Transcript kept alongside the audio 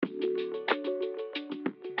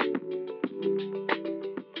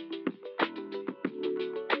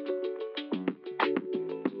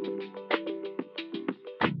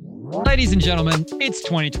Ladies and gentlemen, it's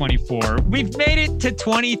 2024. We've made it to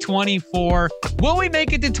 2024. Will we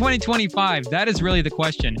make it to 2025? That is really the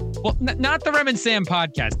question. Well, not the Rem and Sam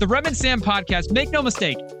podcast. The Rem and Sam podcast, make no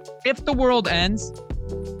mistake, if the world ends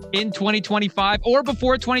in 2025 or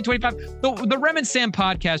before 2025, the Rem and Sam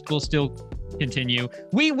podcast will still continue.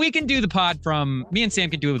 We can do the pod from, me and Sam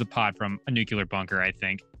can do the pod from a nuclear bunker, I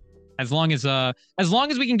think. As long as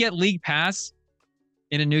we can get league pass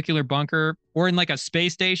in a nuclear bunker or in like a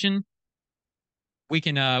space station, we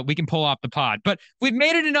can pull off the pod. But we've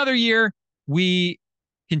made it another year. We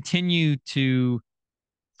continue to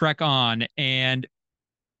trek on. And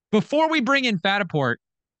before we bring in Fattaport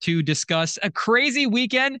to discuss a crazy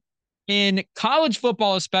weekend in college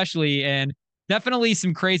football, especially, and definitely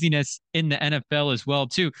some craziness in the NFL as well,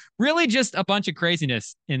 too. Really just a bunch of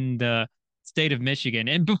craziness in the state of Michigan.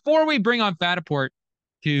 And before we bring on Fattaport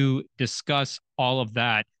to discuss all of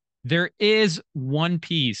that, there is one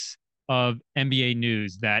piece of NBA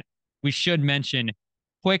news that we should mention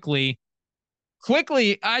quickly.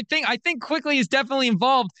 I think quickly is definitely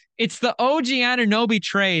involved. It's the OG Anunoby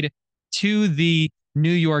trade to the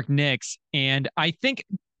New York Knicks. And I think,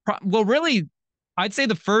 well, really, I'd say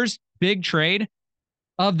the first big trade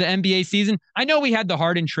of the NBA season. I know we had the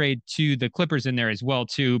Harden trade to the Clippers in there as well,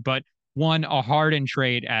 too, but a Harden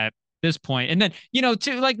trade at this point. And then,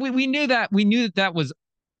 too, like we knew that was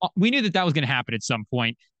going to happen at some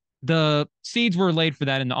point. The seeds were laid for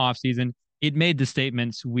that in the offseason. It made the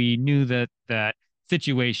statements. We knew that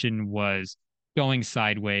situation was going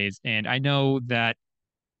sideways. And I know that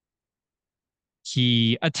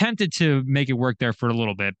he attempted to make it work there for a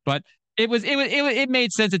little bit, but it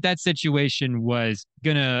made sense that situation was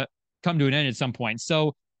going to come to an end at some point.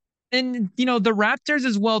 So, and, the Raptors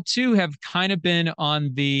as well, too, have kind of been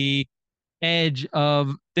on the edge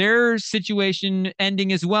of their situation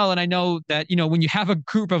ending as well. And I know that, when you have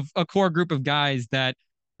a core group of guys that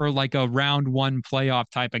are like a round one playoff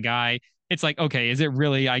type of guy, it's like, okay, is it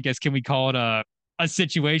really, I guess, can we call it a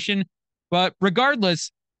situation? But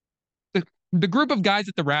regardless, the group of guys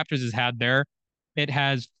that the Raptors has had there, it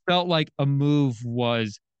has felt like a move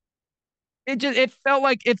was, it felt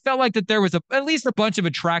like that there was at least a bunch of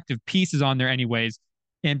attractive pieces on there anyways,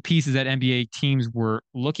 and pieces that NBA teams were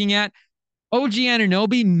looking at. OG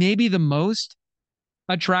Anunoby may be the most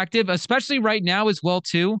attractive, especially right now as well,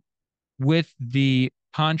 too, with the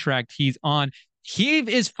contract he's on. He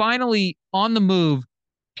is finally on the move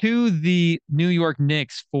to the New York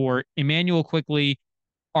Knicks for Emmanuel Quickley,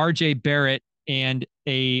 RJ Barrett, and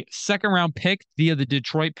a second-round pick via the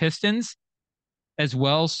Detroit Pistons as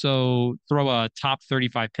well. So throw a top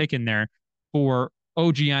 35 pick in there for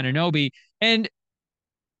OG Anunoby. And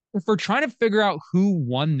if we're trying to figure out who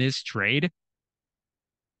won this trade,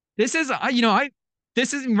 this is,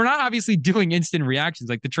 we're not obviously doing instant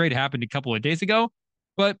reactions. Like the trade happened a couple of days ago,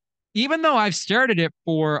 but even though I've stared at it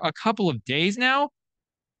for a couple of days now,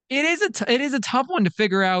 it is a tough one to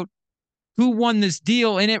figure out who won this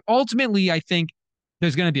deal. And it ultimately, I think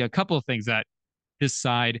there's going to be a couple of things that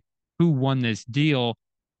decide who won this deal.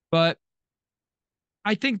 But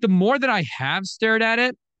I think the more that I have stared at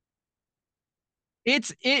it,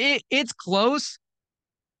 it's close.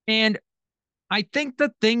 And I think the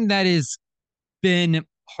thing that has been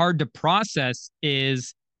hard to process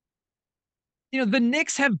is, the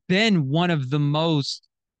Knicks have been one of the most,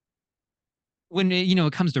 when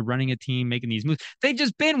it comes to running a team, making these moves, they've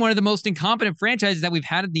just been one of the most incompetent franchises that we've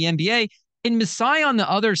had in the NBA. And Masai on the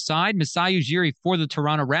other side, Masai Ujiri for the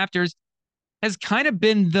Toronto Raptors, has kind of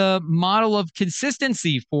been the model of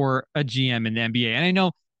consistency for a GM in the NBA. And I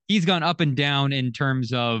know he's gone up and down in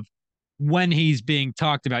terms of when he's being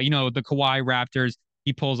talked about. The Kawhi Raptors,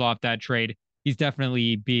 he pulls off that trade. He's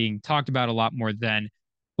definitely being talked about a lot more then.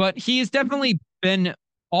 But he has definitely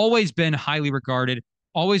always been highly regarded,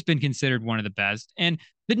 always been considered one of the best. And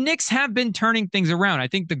the Knicks have been turning things around. I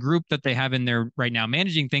think the group that they have in there right now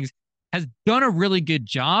managing things has done a really good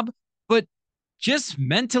job. But just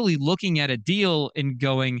mentally looking at a deal and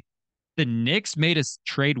going, the Knicks made a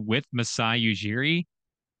trade with Masai Ujiri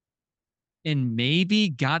and maybe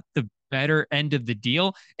got the better end of the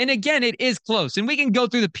deal. And again, it is close. And we can go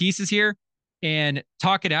through the pieces here and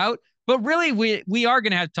talk it out. But really, we are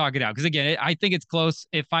going to have to talk it out. Because again, I think it's close.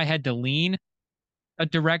 If I had to lean a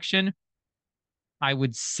direction, I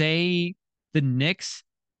would say the Knicks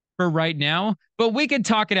for right now. But we can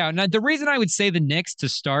talk it out. Now, the reason I would say the Knicks to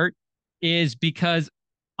start is because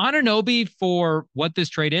Anunoby, for what this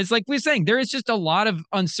trade is, like we're saying, there is just a lot of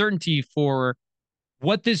uncertainty for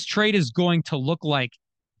what this trade is going to look like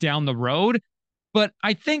down the road. But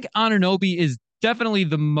I think Anunoby is definitely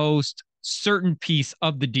the most certain piece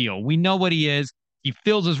of the deal. We know what he is. He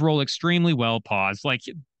fills his role extremely well. Pause. Like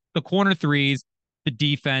the corner threes, the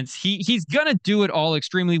defense. He's gonna do it all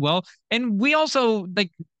extremely well. And we also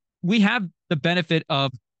we have the benefit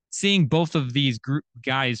of seeing both of these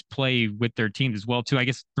guys play with their teams as well too. I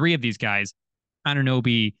guess three of these guys,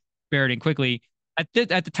 Anunoby, Barrett, and Quickly. At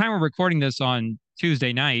the time we're recording this on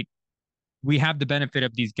Tuesday night, we have the benefit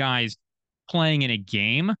of these guys playing in a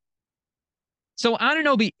game. So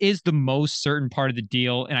Anunoby is the most certain part of the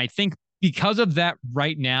deal. And I think because of that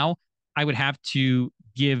right now, I would have to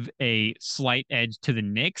give a slight edge to the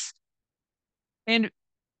Knicks. And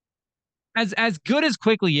as good as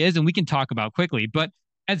Quickly is, and we can talk about Quickly, but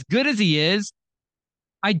as good as he is,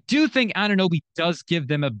 I do think Anunoby does give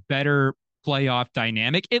them a better playoff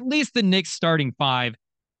dynamic, at least the Knicks starting five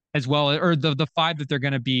as well, or the five that they're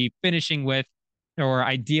going to be finishing with, or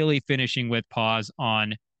ideally finishing with, pause,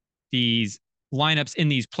 on these lineups in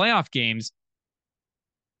these playoff games.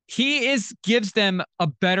 He gives them a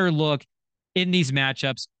better look in these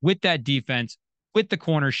matchups with that defense, with the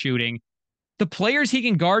corner shooting, the players he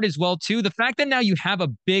can guard as well too. The fact that now you have a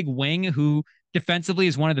big wing who defensively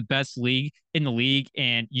is one of the best in the league,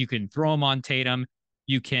 and you can throw him on Tatum.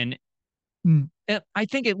 You can, I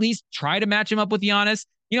think, at least try to match him up with Giannis.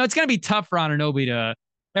 It's going to be tough for Anunoby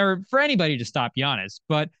or for anybody to stop Giannis,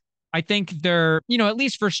 but I think they're, at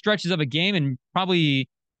least for stretches of a game and probably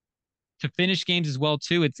to finish games as well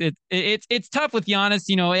too. It's tough with Giannis.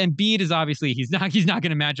 Embiid is obviously he's not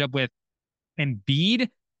going to match up with Embiid,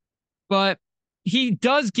 but he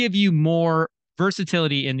does give you more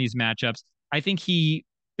versatility in these matchups. I think he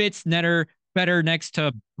fits better next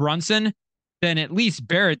to Brunson than at least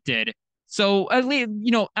Barrett did. So at least,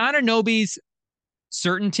 Anunoby's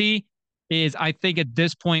certainty is, I think, at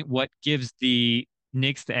this point, what gives the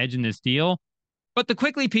Knicks the edge in this deal. But the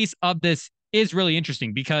Quickly piece of this is really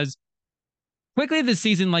interesting because Quickly this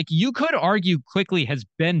season, you could argue Quickly has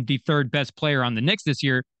been the third best player on the Knicks this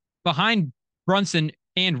year behind Brunson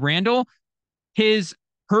and Randall. His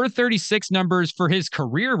per 36 numbers for his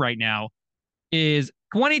career right now is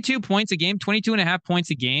 22 points a game, 22 and a half points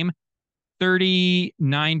a game,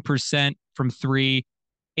 39% from three,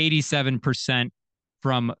 87%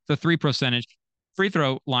 from the free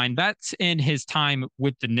throw line. That's in his time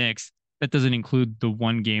with the Knicks. That doesn't include the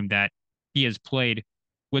one game that he has played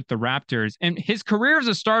with the Raptors. And his career as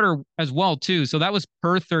a starter as well, too. So that was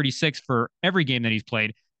per 36 for every game that he's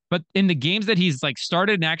played. But in the games that he's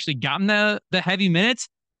started and actually gotten the heavy minutes,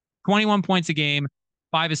 21 points a game,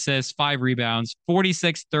 5 assists, 5 rebounds,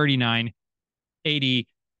 46, 39, 80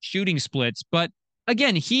 shooting splits. But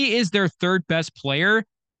again, he is their third best player.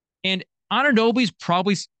 And Anunoby's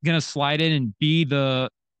probably going to slide in and be the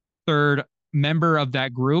third member of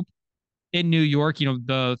that group in New York.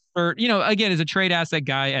 The third, again, as a trade asset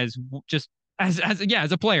guy, as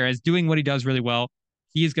a player, as doing what he does really well,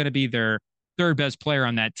 he's going to be their third best player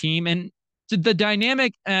on that team. And the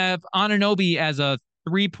dynamic of Anunoby as a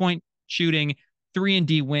 3-point shooting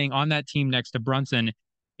 3-and-D wing on that team next to Brunson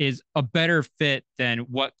is a better fit than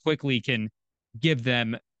what Quickly can give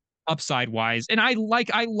them upside wise. And I like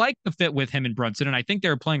the fit with him and Brunson, and I think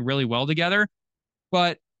they're playing really well together.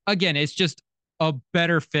 But again, it's just a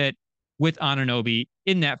better fit with Anunoby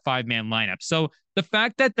in that 5-man lineup. So the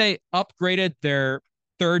fact that they upgraded their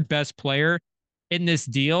third best player in this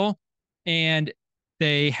deal, and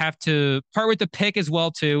they have to part with the pick as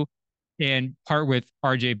well too, and part with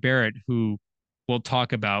RJ Barrett, who we'll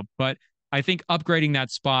talk about. But I think upgrading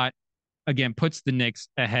that spot again puts the Knicks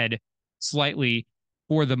ahead slightly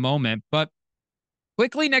for the moment. But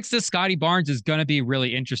Quickly next to Scotty Barnes is going to be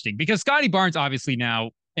really interesting because Scotty Barnes obviously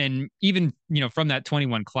now, and even from that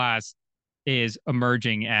 21 class, is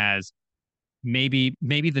emerging as maybe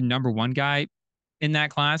the number one guy in that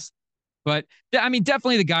class. But I mean,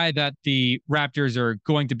 definitely the guy that the Raptors are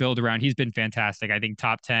going to build around. He's been fantastic. I think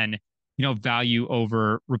top 10, value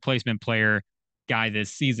over replacement player guy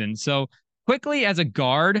this season. So Quickly as a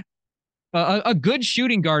guard, a good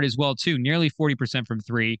shooting guard as well too, nearly 40% from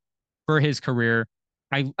three for his career.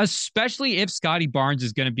 Especially if Scotty Barnes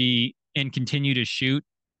is going to be and continue to shoot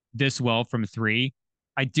this well from three,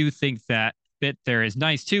 I do think that fit there is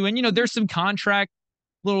nice too. And there's some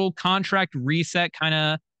little contract reset kind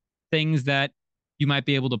of things that you might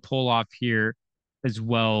be able to pull off here as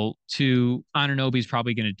well too. Anunoby's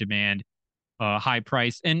probably going to demand a high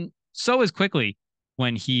price, and so is Quickly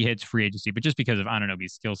when he hits free agency. But just because of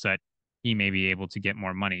Anunoby's skill set, he may be able to get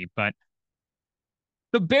more money. But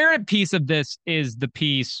the Barrett piece of this is the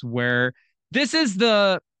piece where this is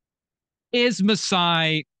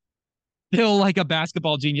Masai still like a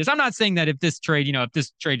basketball genius? I'm not saying that if this trade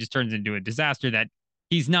just turns into a disaster that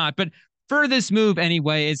he's not, but for this move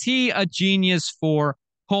anyway. Is he a genius for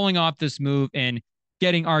pulling off this move and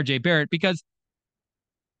getting RJ Barrett? Because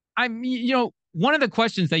one of the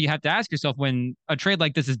questions that you have to ask yourself when a trade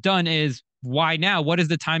like this is done is why now? What is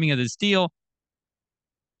the timing of this deal?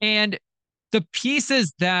 And the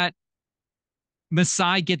pieces that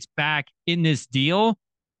Masai gets back in this deal,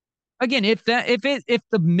 again, if the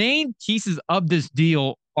main pieces of this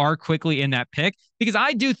deal are Quickly in that pick, because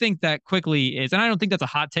I do think that Quickly is, and I don't think that's a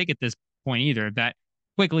hot take at this point either, that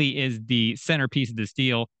Quickly is the centerpiece of this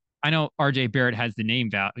deal. I know RJ Barrett has the name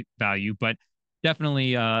value, but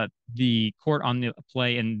definitely the court on the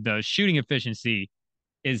play and the shooting efficiency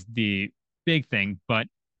is the big thing. But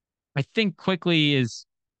I think Quickly is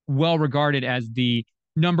well regarded as the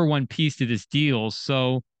number one piece to this deal.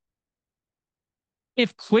 So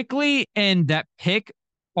if Quickly and that pick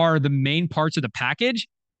are the main parts of the package,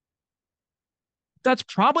 that's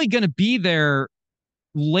probably going to be there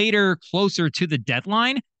later, closer to the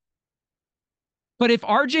deadline. But if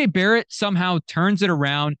RJ Barrett somehow turns it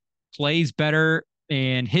around, plays better,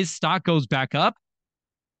 and his stock goes back up,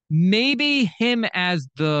 maybe him as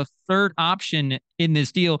the third option in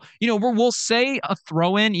this deal, we'll say a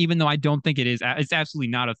throw-in, even though I don't think it is. It's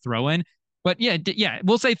absolutely not a throw-in. But yeah,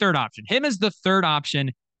 we'll say third option. Him as the third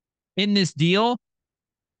option in this deal,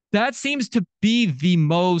 that seems to be the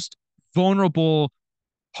most vulnerable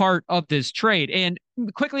part of this trade. And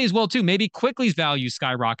Quickly as well, too. Maybe Quickly's value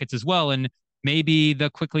skyrockets as well. And maybe the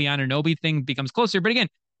Quickly Anunoby thing becomes closer. But again,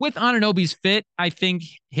 with Anunoby's fit, I think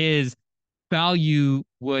his value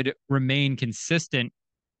would remain consistent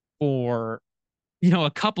for,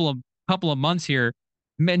 a couple of months here.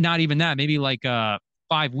 Not even that, maybe like 5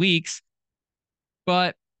 weeks.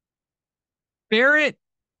 But Barrett,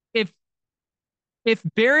 if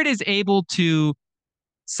Barrett is able to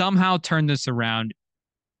somehow turn this around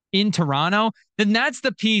in Toronto, then that's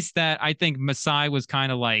the piece that I think Masai was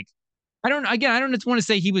kind of like, I don't just want to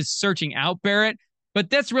say he was searching out Barrett, but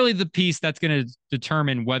that's really the piece that's going to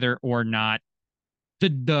determine whether or not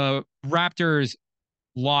the Raptors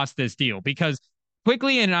lost this deal. Because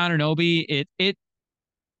Quickly and Anunoby, it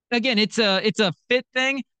again, it's a fit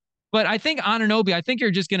thing. But I think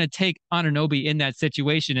you're just going to take Anunoby in that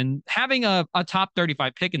situation. And having a top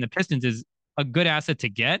 35 pick in the Pistons is a good asset to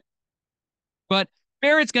get. But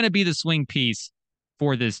Barrett's going to be the swing piece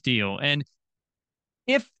for this deal. And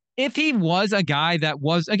if he was a guy that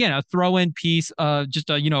was, again, a throw-in piece, just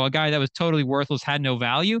a guy that was totally worthless, had no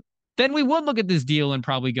value, then we would look at this deal and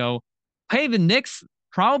probably go, hey, the Knicks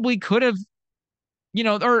probably could have,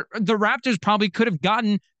 or the Raptors probably could have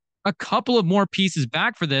gotten a couple of more pieces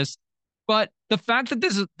back for this. But the fact that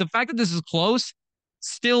this is close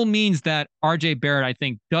still means that RJ Barrett, I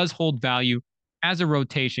think, does hold value as a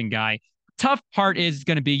rotation guy. Tough part is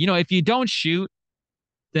going to be, if you don't shoot,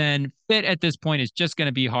 then fit at this point is just going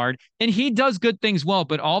to be hard. And he does good things well,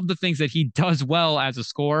 but all of the things that he does well as a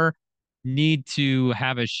scorer need to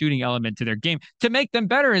have a shooting element to their game to make them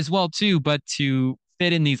better as well, too, but to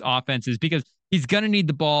fit in these offenses, because he's going to need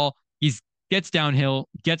the ball. He gets downhill,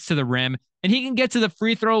 gets to the rim, and he can get to the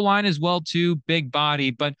free throw line as well, too. Big body,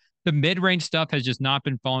 but the mid-range stuff has just not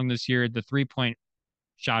been falling this year. The three-point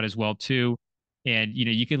shot as well, too. And,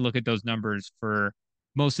 you can look at those numbers for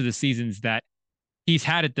most of the seasons that he's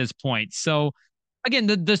had at this point. So, again,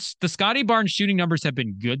 the Scotty Barnes shooting numbers have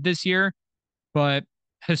been good this year, but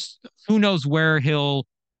who knows where he'll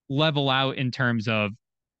level out in terms of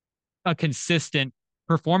a consistent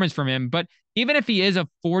performance from him. But even if he is a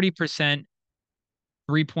 40%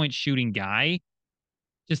 three-point shooting guy,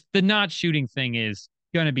 just the not shooting thing is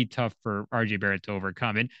going to be tough for RJ Barrett to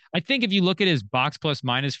overcome. And I think if you look at his box plus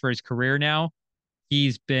minus for his career now,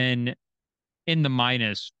 he's been in the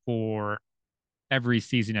minus for every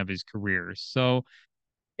season of his career. So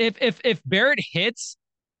if Barrett hits,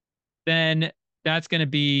 then that's going to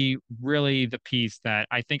be really the piece that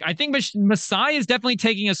I think Masai is definitely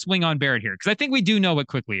taking a swing on Barrett here, because I think we do know what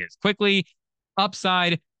Quickly is. Quickly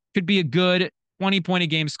upside could be a good 20-point a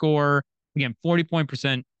game scorer. Again,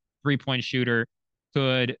 40% three-point shooter.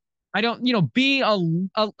 Could, be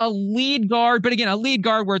a lead guard, but again, a lead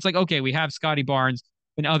guard where it's like, okay, we have Scotty Barnes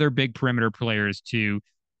and other big perimeter players to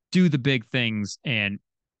do the big things, and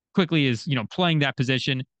Quickly is, playing that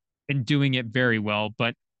position and doing it very well.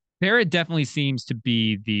 But Barrett definitely seems to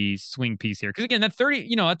be the swing piece here. Because again, that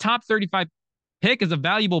a top 35 pick is a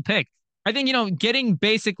valuable pick. I think, getting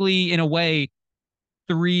basically in a way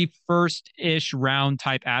 3 first-ish round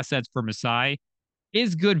type assets for Masai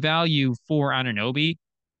is good value for Anunoby.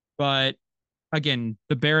 But again,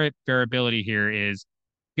 the Barrett variability here is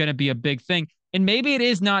going to be a big thing. And maybe it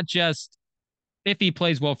is not just if he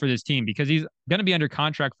plays well for this team, because he's going to be under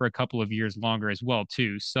contract for a couple of years longer as well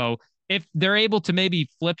too. So if they're able to maybe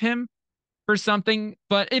flip him for something,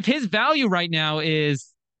 but if his value right now is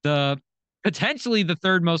the potentially the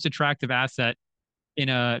third most attractive asset in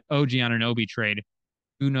a OG Anunoby trade,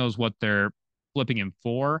 who knows what they're flipping him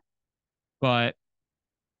for? But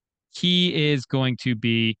he is going to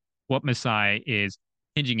be what Masai is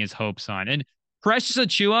hinging his hopes on. And Precious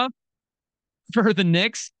Achua for the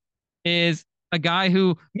Knicks is a guy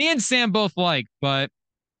who me and Sam both like, but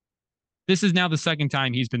this is now the second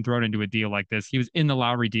time he's been thrown into a deal like this. He was in the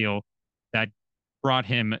Lowry deal that brought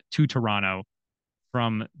him to Toronto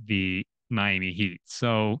from the Miami Heat.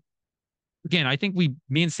 So again, I think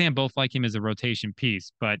me and Sam both like him as a rotation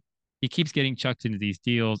piece, but he keeps getting chucked into these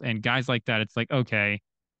deals and guys like that. It's like, okay,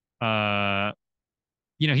 uh,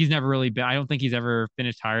 he's never really been, I don't think he's ever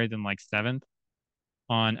finished higher than like seventh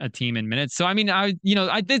on a team in minutes. So, I mean,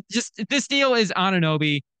 this deal is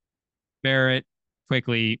Anunoby, Barrett,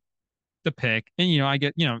 quickly the pick. And, I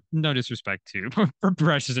get, no disrespect to for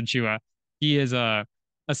Precious Achua. He is a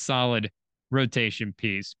solid rotation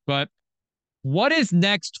piece, but what is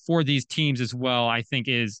next for these teams as well, I think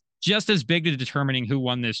is just as big to determining who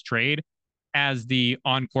won this trade as the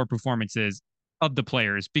on-court performances of the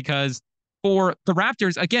players. Because for the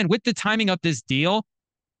Raptors, again, with the timing of this deal,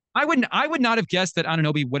 I would not have guessed that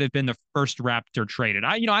Anunoby would have been the first Raptor traded.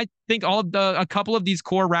 I think a couple of these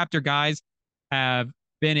core Raptor guys have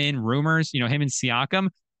been in rumors, him and Siakam,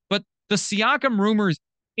 but the Siakam rumors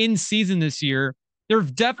in season this year, there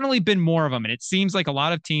have definitely been more of them. And it seems like a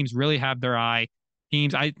lot of teams really have their eye.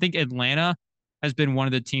 Teams, I think Atlanta has been one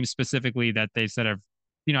of the teams specifically that they said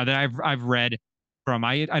that I've read from.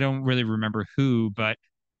 I don't really remember who, but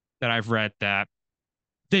that I've read that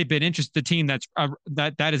they've been interested. The team that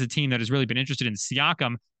is a team that has really been interested in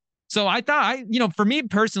Siakam. So I thought for me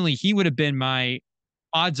personally, he would have been my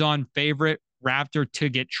odds-on favorite Raptor to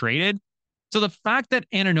get traded. So the fact that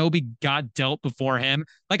Anunoby got dealt before him,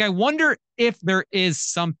 like I wonder if there is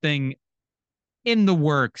something in the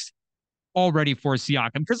works already for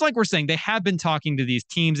Siakam. Because like we're saying, they have been talking to these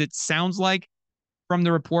teams. It sounds like from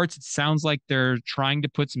the reports, it sounds like they're trying to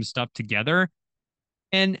put some stuff together.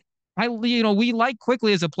 And we like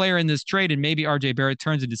Quickly as a player in this trade, and maybe RJ Barrett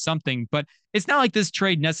turns into something, but it's not like this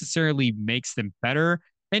trade necessarily makes them better.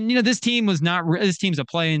 And, this team's a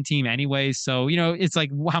play-in team anyway. So, it's like,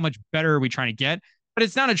 how much better are we trying to get? But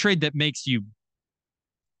it's not a trade that makes you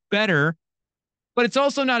better, but it's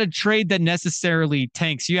also not a trade that necessarily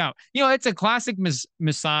tanks you out. It's a classic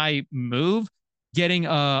Masai move, getting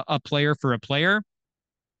a player for a player.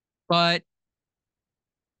 But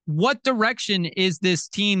what direction is this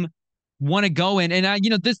team want to go in? And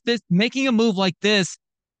this making a move like this,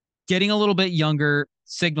 getting a little bit younger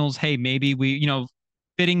signals, hey, maybe we,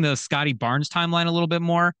 fitting the Scotty Barnes timeline a little bit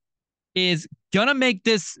more is gonna make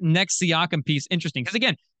this next Siakam piece interesting. Because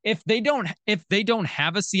again, if they don't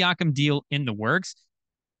have a Siakam deal in the works,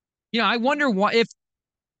 I wonder why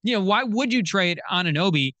would you trade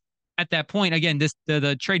Anunoby at that point? Again,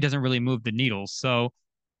 the trade doesn't really move the needle. So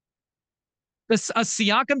a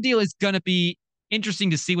Siakam deal is going to be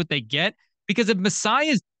interesting to see what they get, because if Masai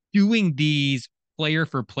is doing these player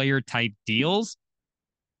for player type deals,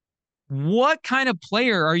 what kind of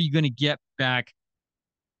player are you going to get back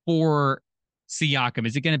for Siakam?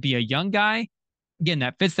 Is it going to be a young guy? Again,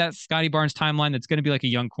 that fits that Scotty Barnes timeline. That's going to be like a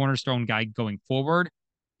young cornerstone guy going forward.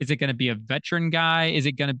 Is it going to be a veteran guy? Is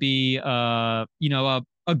it going to be a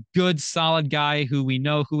good solid guy who we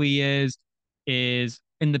know who he is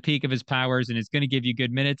in the peak of his powers and is going to give you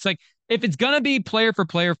good minutes? Like, if it's going to be player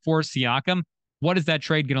for Siakam, what is that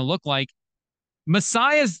trade going to look like?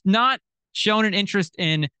 Messiah's not shown an interest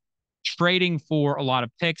in trading for a lot of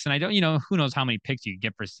picks, and I don't, who knows how many picks you could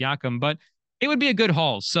get for Siakam, but it would be a good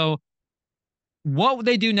haul. So what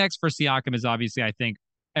they do next for Siakam is obviously, I think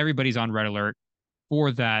everybody's on red alert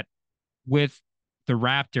for that with the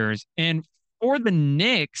Raptors. And for the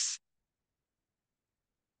Knicks,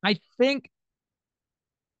 I think,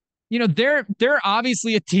 they're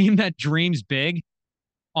obviously a team that dreams big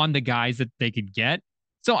on the guys that they could get.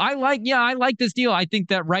 So I like this deal. I think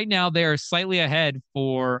that right now they're slightly ahead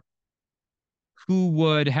for who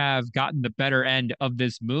would have gotten the better end of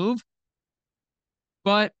this move.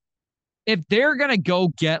 But if they're going to go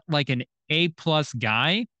get like an A-plus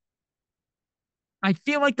guy, I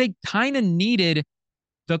feel like they kind of needed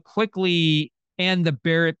the Quickly and the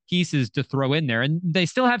Barrett pieces to throw in there. And they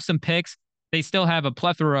still have some picks. They still have a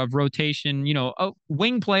plethora of rotation,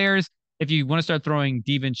 wing players. If you want to start throwing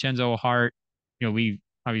DiVincenzo, Hart, we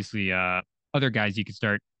obviously other guys you could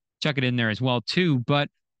start chuck it in there as well too. But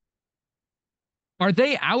are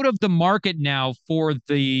they out of the market now for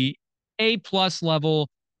the A plus level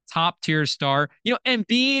top tier star?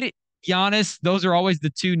 Embiid, Giannis, those are always the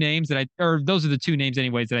two names those are the two names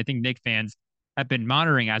anyways that I think Knicks fans have been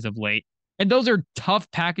monitoring as of late. And those are tough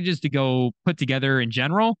packages to go put together in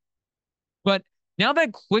general. But now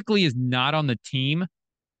that Quickly is not on the team,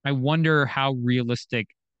 I wonder how realistic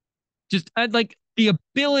just like the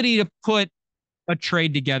ability to put a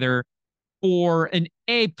trade together for an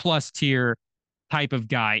A plus tier type of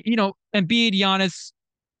guy. Embiid, Giannis,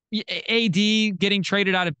 AD getting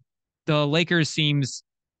traded out of the Lakers seems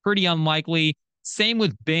pretty unlikely. Same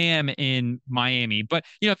with Bam in Miami. But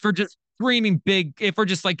if we're just dreaming big, if we're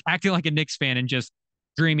just like acting like a Knicks fan and just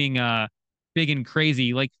dreaming big and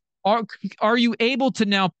crazy, like are you able to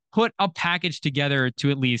now put a package together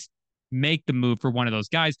to at least make the move for one of those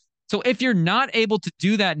guys? So if you're not able to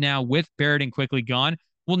do that now with Barrett and Quickly gone,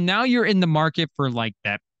 well, now you're in the market for like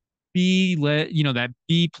that that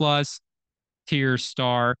B plus tier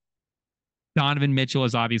star. Donovan Mitchell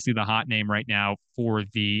is obviously the hot name right now for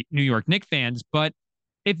the New York Knicks fans. But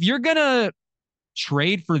if you're going to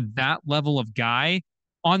trade for that level of guy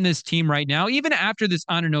on this team right now, even after this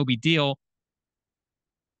Anunoby deal,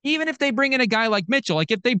 even if they bring in a guy like Mitchell,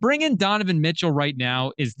 like if they bring in Donovan Mitchell right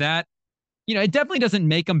now, is that, it definitely doesn't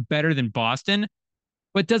make them better than Boston,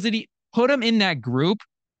 but does it put them in that group?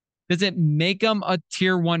 Does it make them a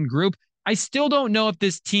tier one group? I still don't know if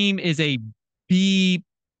this team is a B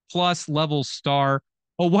plus level star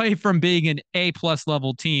away from being an A plus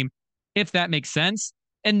level team, if that makes sense.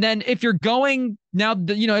 And then if you're going now,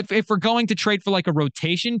 if we're going to trade for like a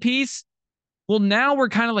rotation piece, well, now we're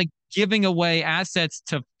kind of like giving away assets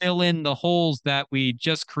to fill in the holes that we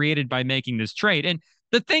just created by making this trade. And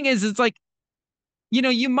the thing is, it's like,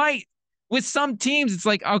 you might, with some teams, it's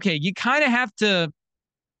like, okay, you kind of have to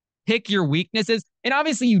pick your weaknesses. And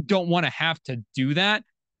obviously you don't want to have to do that.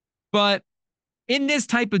 But in this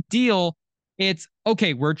type of deal, it's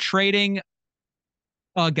okay, we're trading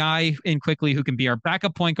a guy in Quickly who can be our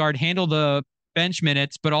backup point guard, handle the bench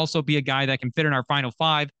minutes, but also be a guy that can fit in our final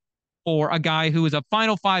five, or a guy who is a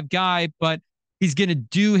final five guy, but he's going to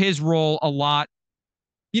do his role a lot,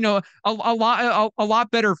 a lot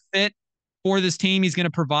better fit for this team. He's going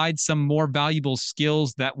to provide some more valuable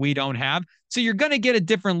skills that we don't have. So you're going to get a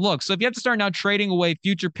different look. So if you have to start now trading away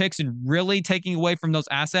future picks and really taking away from those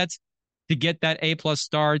assets to get that A plus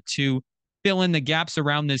star to fill in the gaps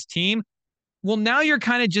around this team, well, now you're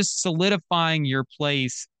kind of just solidifying your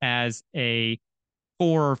place as a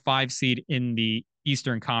 4 or 5 seed in the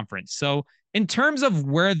Eastern Conference. So in terms of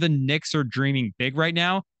where the Knicks are dreaming big right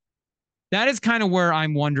now, that is kind of where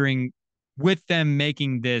I'm wondering with them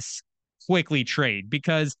making this Quickly trade,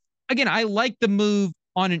 because again, I like the move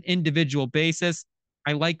on an individual basis.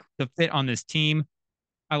 I like the fit on this team.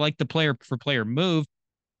 I like the player for player move,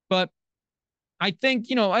 but I think,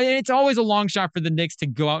 it's always a long shot for the Knicks to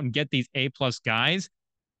go out and get these A plus guys,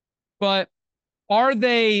 but are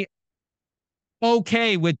they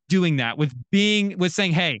okay with doing that, with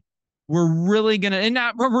saying, hey, we're really going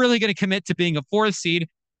to commit to being a 4th seed,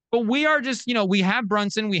 but we are just, we have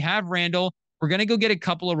Brunson, we have Randall. We're going to go get a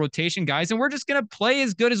couple of rotation guys, and we're just going to play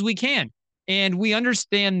as good as we can. And we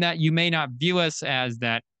understand that you may not view us as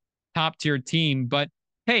that top tier team, but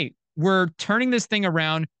hey, we're turning this thing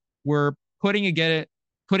around. We're putting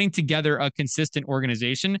together a consistent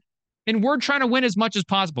organization, and we're trying to win as much as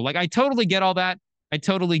possible. Like, I totally get all that. I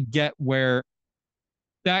totally get where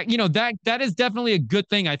that is definitely a good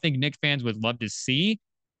thing. I think Knicks fans would love to see,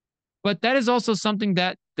 but that is also something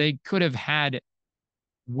that they could have had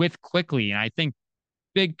with Quickly. And I think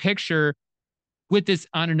big picture with this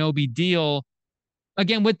Anunoby deal,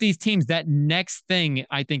 again, with these teams, that next thing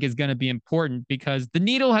I think is going to be important, because the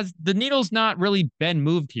needle's not really been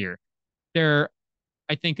moved here. They're,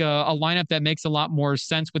 I think, a lineup that makes a lot more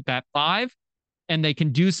sense with that 5, and they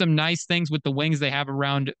can do some nice things with the wings they have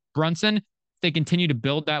around Brunson. If they continue to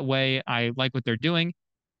build that way, I like what they're doing.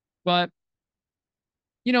 But,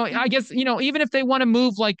 I guess, even if they want to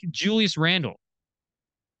move like Julius Randle,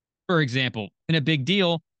 for example, in a big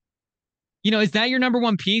deal, is that your number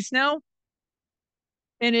one piece now?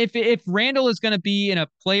 And if Randall is going to be in a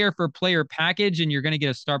player for player package and you're going to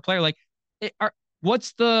get a star player, like,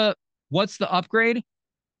 what's the upgrade?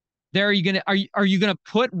 There, are you going to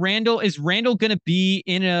put Randall? Is Randall going to be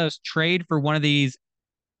in a trade for one of these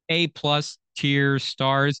A plus tier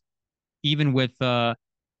stars, even with the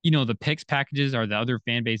picks packages? Are the other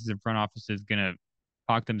fan bases and front offices going to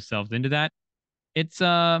talk themselves into that? It's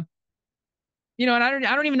and I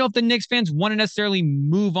don't even know if the Knicks fans want to necessarily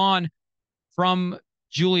move on from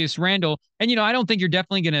Julius Randle. And I don't think you're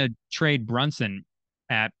definitely going to trade Brunson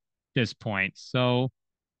at this point. So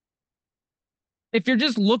if you're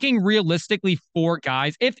just looking realistically for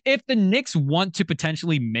guys, if the Knicks want to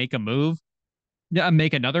potentially make a move,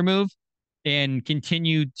 make another move, and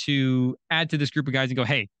continue to add to this group of guys and go,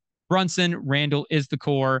 hey, Brunson, Randall is the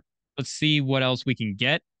core. Let's see what else we can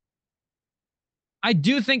get. I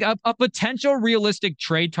do think a potential realistic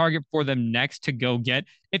trade target for them next to go get,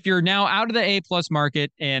 if you're now out of the A plus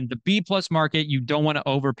market and the B plus market, you don't want to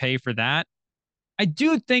overpay for that. I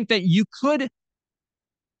do think that you could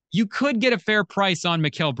get a fair price on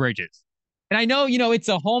Mikal Bridges. And I know, it's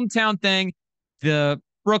a hometown thing. The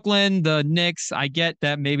Brooklyn, the Knicks, I get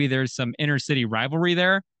that maybe there's some inner city rivalry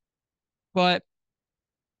there. But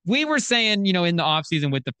we were saying, in the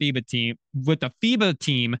offseason with the FIBA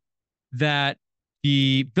team, that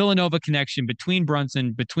the Villanova connection between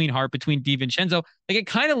Brunson, between Hart, between DiVincenzo, like it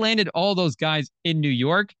kind of landed all those guys in New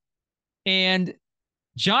York. And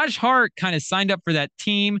Josh Hart kind of signed up for that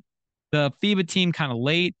team, the FIBA team, kind of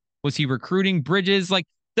late. Was he recruiting Bridges? Like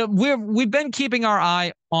we've been keeping our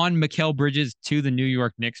eye on Mikal Bridges to the New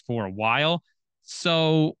York Knicks for a while.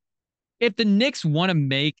 So if the Knicks want to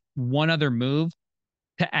make one other move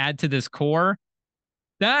to add to this core,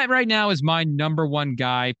 that right now is my number one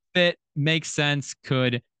guy. Fit, makes sense,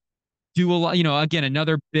 could do a lot, again,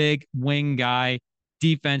 another big wing guy,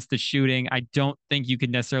 defense, the shooting. I don't think you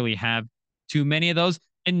could necessarily have too many of those.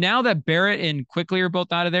 And now that Barrett and Quickly are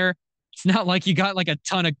both out of there, it's not like you got like a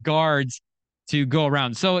ton of guards to go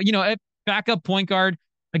around. So, if backup point guard,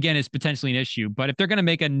 again, is potentially an issue. But if they're going to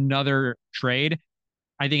make another trade,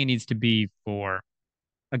 I think it needs to be for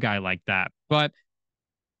a guy like that. But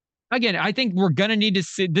again, I think we're going to need to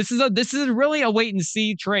see, this is really a wait and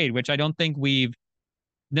see trade, which I don't think we've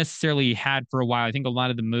necessarily had for a while. I think a lot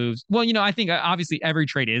of the moves, well, I think obviously every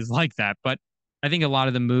trade is like that, but I think a lot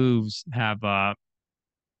of the moves have,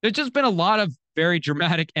 there's just been a lot of very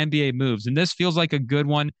dramatic NBA moves, and this feels like a good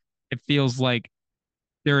one. It feels like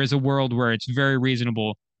there is a world where it's very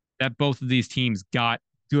reasonable that both of these teams got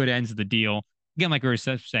good ends of the deal. Again, like we were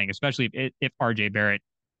saying, especially if RJ Barrett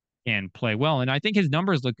can play well. And I think his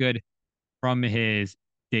numbers look good from his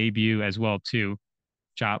debut as well, too.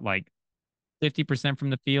 Shot like 50%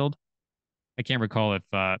 from the field. I can't recall if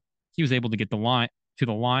he was able to get the line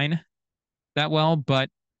that well, but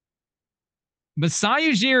Masai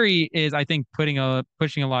Ujiri is, I think, pushing a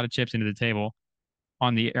lot of chips into the table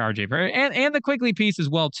on the RJ Barrett and the Quickly piece as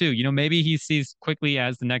well, too. Maybe he sees Quickly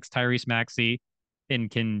as the next Tyrese Maxey and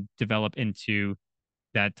can develop into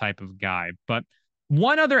that type of guy. But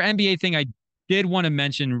one other NBA thing I did want to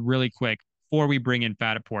mention really quick before we bring in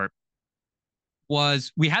Fattaport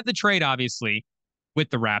was we had the trade, obviously, with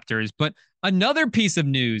the Raptors, but another piece of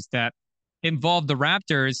news that involved the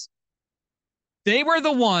Raptors, they were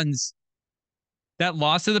the ones that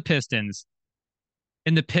lost to the Pistons,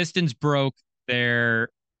 and the Pistons broke their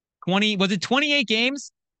 28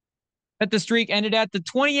 games that the streak ended at? The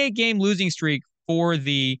 28-game losing streak for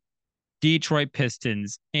the Detroit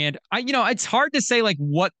Pistons. And it's hard to say, like,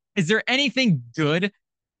 what is there anything good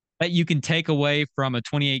that you can take away from a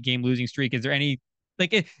 28-game losing streak? Is there any,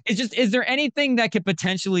 like, is there anything that could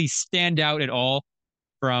potentially stand out at all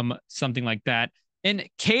from something like that? And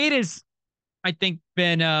Cade is, I think,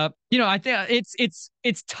 been I think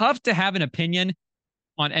it's tough to have an opinion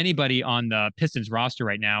on anybody on the Pistons roster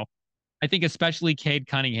right now. I think especially Cade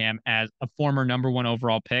Cunningham as a former number one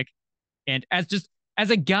overall pick, and as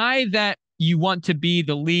a guy that you want to be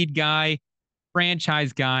the lead guy,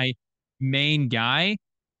 franchise guy, main guy.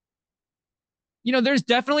 There's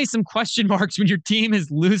definitely some question marks when your team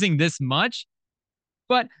is losing this much.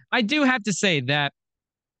 But I do have to say that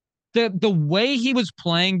the way he was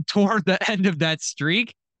playing toward the end of that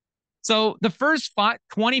streak. So the first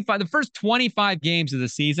 25 games of the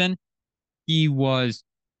season, he was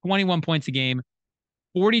 21 points a game,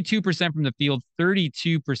 42% from the field,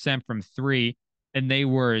 32% from three, and they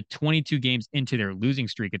were 22 games into their losing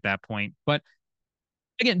streak at that point. But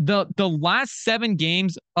again, the last 7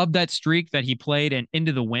 games of that streak that he played and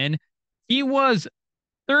into the win, he was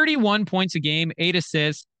 31 points a game, 8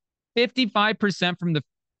 assists, 55%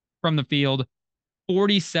 from the field,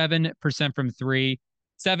 47% from three,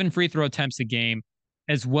 7 free throw attempts a game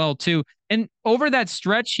as well, too. And over that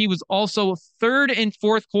stretch, he was also third and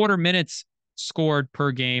fourth quarter minutes scored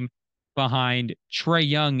per game behind Trae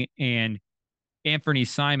Young and Anthony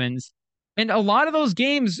Simons. And a lot of those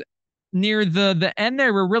games near the end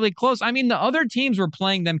there were really close. I mean, the other teams were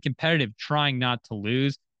playing them competitive, trying not to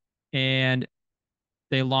lose. And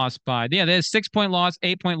they lost by, they had a 6-point loss,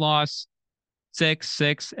 8-point loss,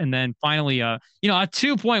 6, and then finally, a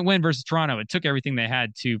 2-point win versus Toronto. It took everything they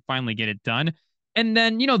had to finally get it done. And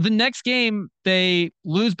then, the next game they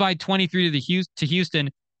lose by 23 to Houston,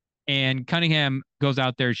 and Cunningham goes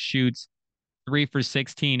out there, shoots 3 for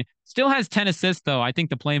 16. Still has 10 assists though. I think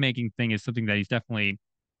the playmaking thing is something that he's definitely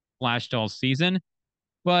flashed all season.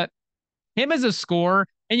 But him as a scorer,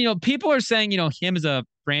 and people are saying, him as a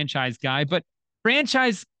franchise guy, but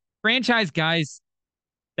franchise franchise guys,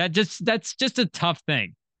 that's just a tough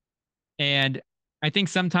thing. And I think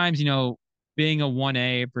sometimes, being a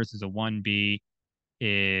 1A versus a 1B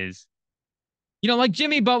is, like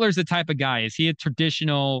Jimmy Butler's the type of guy. Is he a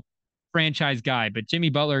traditional franchise guy? But Jimmy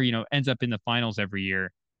Butler, ends up in the finals every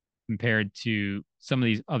year compared to some of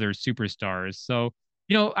these other superstars. So,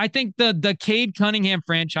 I think the Cade Cunningham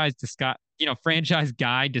franchise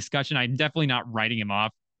guy discussion, I'm definitely not writing him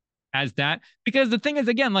off as that, because the thing is,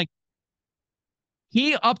 again, like,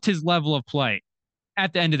 he upped his level of play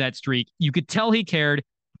at the end of that streak. You could tell he cared.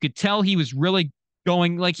 You could tell he was really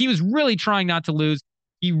going, like, he was really trying not to lose.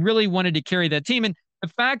 He really wanted to carry that team. And the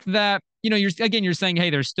fact that, you're saying, hey,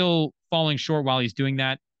 they're still falling short while he's doing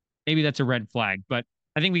that. Maybe that's a red flag. But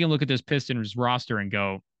I think we can look at this Pistons roster and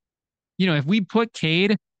go, if we put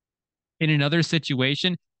Cade in another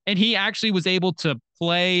situation and he actually was able to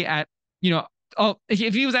play at,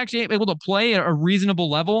 if he was actually able to play at a reasonable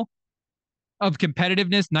level of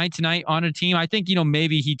competitiveness night to night on a team, I think,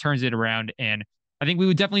 maybe he turns it around. And I think we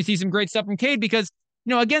would definitely see some great stuff from Cade because,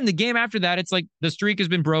 again, the game after that, it's like the streak has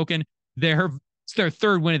been broken. It's their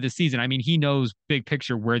third win of the season. I mean, he knows big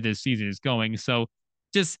picture where this season is going. So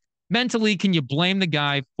just mentally, can you blame the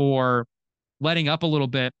guy for letting up a little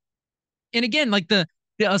bit? And again, like the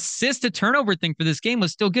assist to turnover thing for this game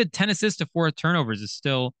was still good. 10 assists to 4 turnovers is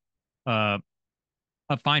still uh,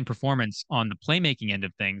 a fine performance on the playmaking end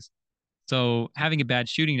of things. So having a bad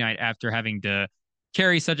shooting night after having to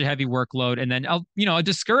carry such a heavy workload, and then a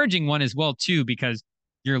discouraging one as well too, because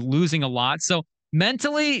you're losing a lot. So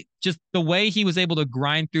mentally, just the way he was able to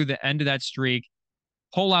grind through the end of that streak,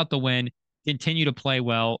 pull out the win, continue to play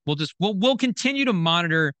well. We'll continue to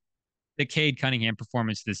monitor the Cade Cunningham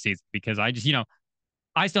performance this season because I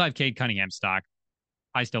still have Cade Cunningham stock.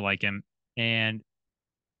 I still like him, and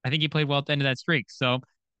I think he played well at the end of that streak. So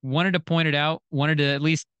wanted to point it out, wanted to at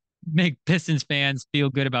least make Pistons fans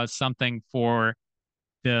feel good about something for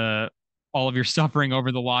the all of your suffering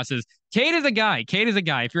over the losses. Cade is a guy. Cade is a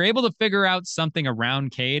guy. If you're able to figure out something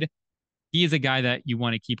around Cade, he is a guy that you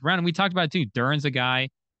want to keep around. And we talked about it too. Duran's a guy.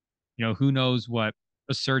 Who knows what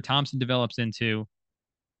a Sir Thompson develops into.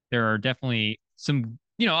 There are definitely some,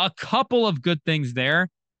 a couple of good things there,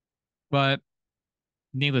 but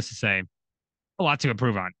needless to say, a lot to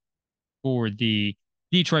improve on for the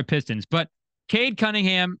Detroit Pistons. But Cade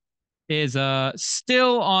Cunningham is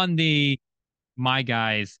still on the my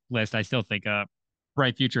guys list. I still think a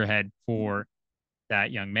bright future ahead for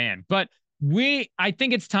that young man. But I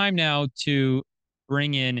think it's time now to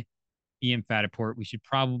bring in Ian Fattaport. We should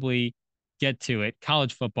probably get to it.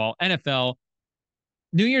 College football, NFL,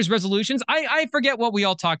 New Year's resolutions. I forget what we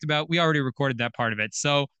all talked about. We already recorded that part of it.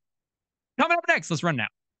 So coming up next, let's run now.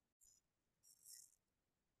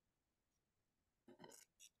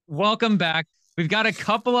 Welcome back. We've got a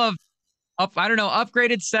couple of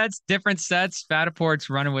upgraded sets, different sets. Fattaport's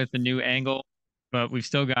running with a new angle, but we've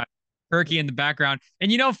still got Perky in the background.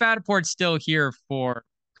 And Fattaport's still here for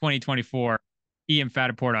 2024. Ian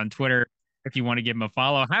Fattaport on Twitter if you want to give him a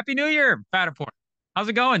follow. Happy New Year, Fattaport. How's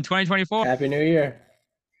it going, 2024? Happy New Year.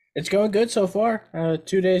 It's going good so far.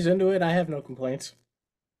 2 days into it, I have no complaints.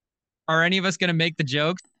 Are any of us going to make the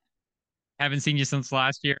jokes? Haven't seen you since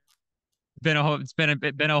last year. It's been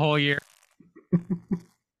a whole year.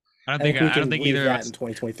 I think we I don't can think leave either of that us. in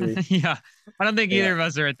 2023. Yeah, I don't think either Yeah. of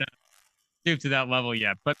us are at that stoop to that level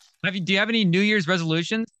yet. But do you have any New Year's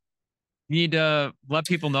resolutions you need to let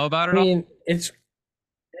people know about I it all? mean, it's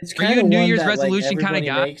Are kind you a of New one Year's that like resolution kind of everybody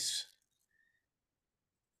guy? makes.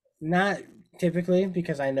 Not typically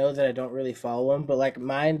because I know that I don't really follow them, but like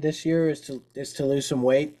mine this year is to lose some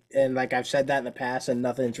weight, and like I've said that in the past, and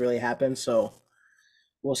nothing's really happened. So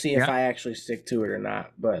we'll see if Yeah, I actually stick to it or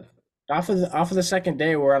not. But off of the second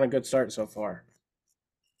day, we're on a good start so far.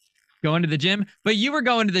 going to the gym. But you were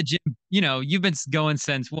going to the gym. You've been going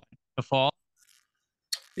since what, the fall?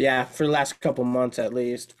 Yeah, for the last couple months at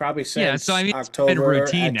least, probably Yeah. So I since mean, it's been a October, I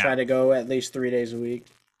routine now. try to go at least 3 days a week.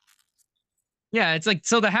 Yeah, it's like,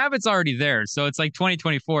 so the habit's already there. So it's like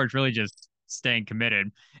 2024 is really just staying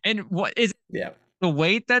committed. And what is Yeah. the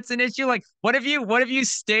weight that's an issue? Like, what if you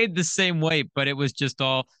stayed the same weight, but it was just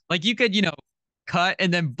all like you could, cut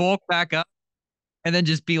and then bulk back up and then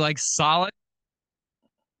just be like solid.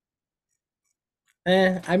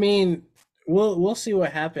 I mean, we'll see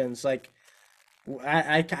what happens. Like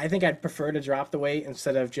I think I'd prefer to drop the weight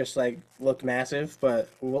instead of just like look massive, but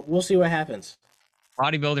we'll see what happens.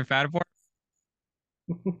 Bodybuilder Fattaport.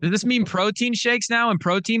 Does this mean protein shakes now and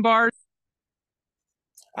protein bars?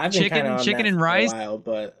 I've been kind of Chicken, on chicken that and for a rice? while,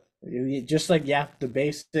 but just like yeah, the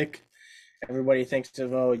basic. Everybody thinks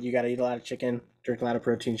of oh, you got to eat a lot of chicken, drink a lot of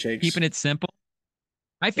protein shakes. Keeping it simple.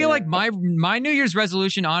 I feel Yeah. like my New Year's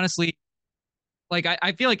resolution, honestly, like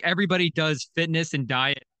I feel like everybody does fitness and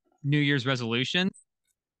diet New Year's resolutions.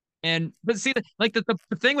 And but see, like the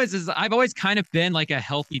thing was is I've always kind of been like a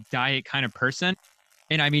healthy diet kind of person.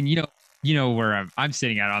 And I mean, you know where I'm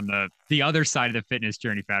sitting at on the other side of the fitness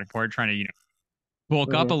journey, Fattaport, trying to,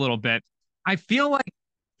 bulk up a Hmm. little bit. I feel like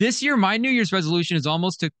this year my New Year's resolution is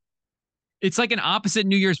almost to it's like an opposite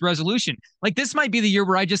New Year's resolution. Like this might be the year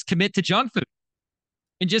where I just commit to junk food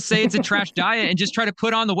and just say it's a trash diet and just try to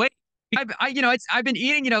put on the weight. I've been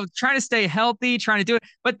eating, trying to stay healthy, trying to do it.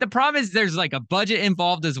 But the problem is there's like a budget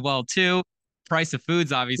involved as well too. Price of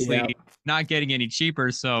foods obviously Yeah. not getting any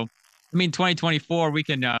cheaper. So, I mean, 2024 we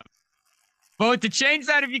can vote to change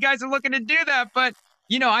that if you guys are looking to do that. But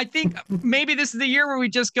I think maybe this is the year where we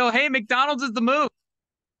just go, hey, McDonald's is the move.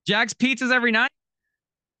 Jack's Pizzas every night.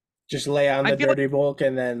 Just lay on I the feel like dirty bulk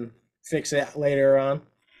and then fix it later on.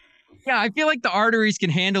 yeah, I feel like the arteries can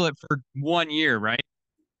handle it for 1 year, right?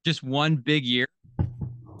 Just one big year.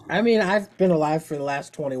 I mean, I've been alive for the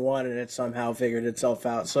last 21 and it somehow figured itself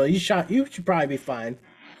out. So you should probably be fine.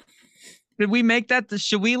 Did we make that?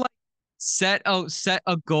 Should we like set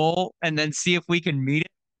a goal and then see if we can meet it?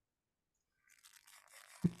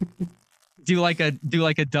 Do like a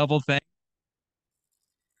double thing.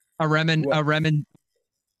 A What Remen.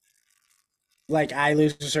 like I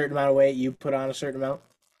lose a certain amount of weight, you put on a certain amount.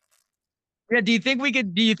 Yeah. Do you think we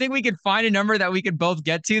could find a number that we could both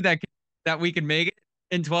get to that we could make it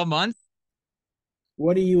in 12 months?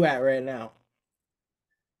 What are you at right now?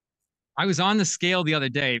 I was on the scale the other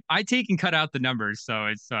day. IT can cut out the numbers, so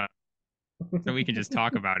it's so we can just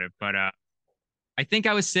talk about it. But I think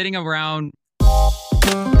I was sitting around.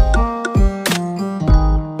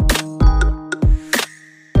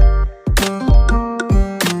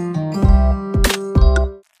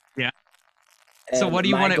 Yeah. So And what do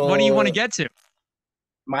you want to get to?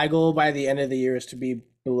 my goal by the end of the year is to be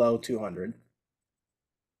below 200.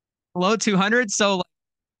 Below 200, so like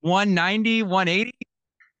 190, 180,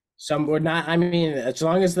 Some would not, I mean, as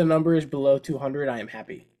long as the number is below 200, I am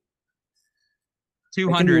happy. It can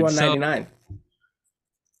be 200. So 199.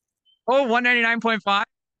 199.5.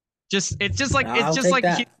 Just it's just like it's I'll just take like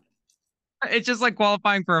that. it's just like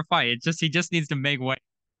qualifying for a fight. It's just he just needs to make weight.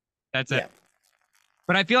 That's it. Yeah.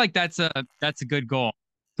 But I feel like that's a good goal.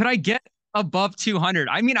 Could I get above 200?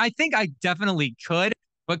 I mean, I think I definitely could,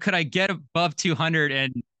 but could I get above 200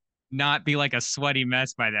 and not be like a sweaty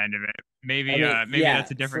mess by the end of it? I Maybe mean, maybe yeah,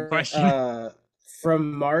 that's a different question.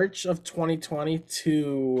 from March of 2020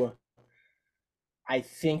 to I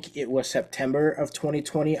think it was September of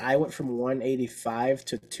 2020, I went from 185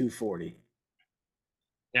 to 240.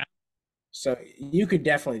 Yeah. So you could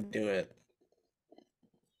definitely do it.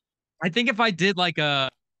 I think if I did like a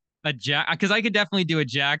jack because I could definitely do a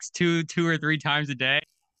jacks two or three times a day.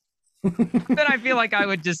 Then I feel like I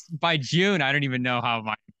would just by June, I don't even know how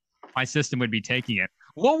my system would be taking it.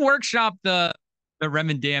 We'll workshop the Rem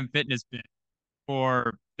and Dam fitness bit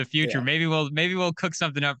for the future. Yeah. Maybe we'll cook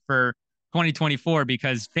something up for 2024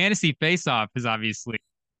 because Fantasy Face Off is obviously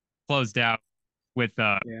closed out with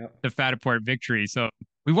Yeah. the Fattaport victory. So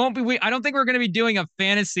we won't be. I don't think we're going to be doing a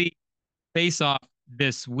Fantasy Face Off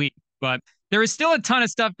this week, but there is still a ton of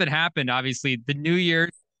stuff that happened. Obviously, the New Year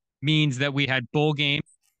means that we had bowl games,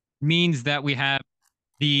 means that we have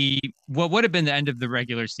the what would have been the end of the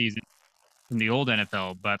regular season in the old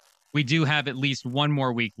NFL, but we do have at least one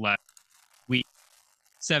more week left, week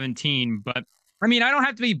 17. But I mean, I don't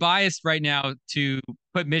have to be biased right now to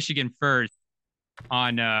put Michigan first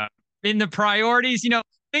on in the priorities,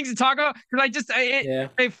 things to talk about because Yeah.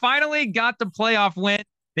 they finally got the playoff win.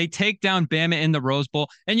 They take down Bama in the Rose Bowl.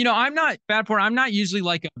 And I'm not bad for it. I'm not usually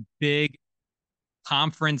like a big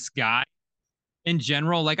conference guy in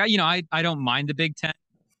general. Like I don't mind the Big Ten.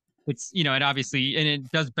 It's it obviously and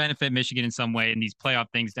it does benefit Michigan in some way in these playoff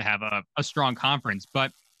things to have a strong conference.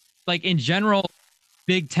 But like in general,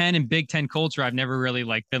 Big Ten and Big Ten culture, I've never really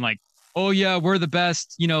like been like, oh yeah, we're the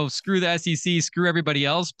best, screw the SEC, screw everybody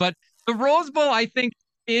else. But the Rose Bowl, I think,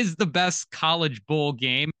 is the best college bowl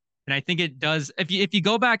game. And I think it does if you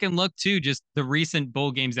go back and look too, just the recent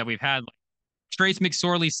bowl games that we've had, like Trace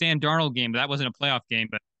McSorley, Sam Darnold game, but that wasn't a playoff game,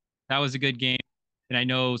 but that was a good game. And I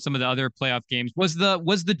know some of the other playoff games was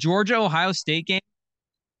the Georgia Ohio State game,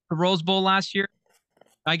 the Rose Bowl last year.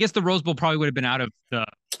 I guess the Rose Bowl probably would have been out of the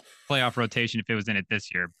playoff rotation if it was in it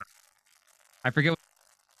this year. But I forget.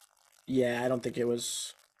 Yeah, I don't think it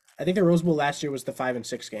was. I think the Rose Bowl last year was the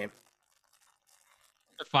 5-6 game.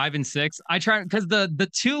 5-6. I try because the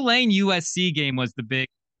Tulane USC game was the big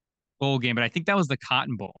bowl game, but I think that was the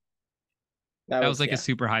Cotton Bowl. That That was was like a yeah.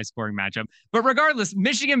 super high scoring matchup. But regardless,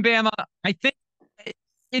 Michigan Bama, I think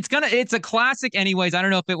it's a classic anyways. I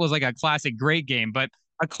don't know if it was like a classic great game, but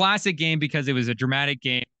a classic game because it was a dramatic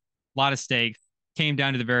game, a lot of stakes, came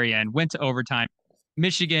down to the very end, went to overtime.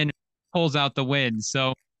 Michigan pulls out the win.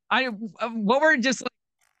 So what were just like,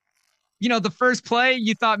 the first play,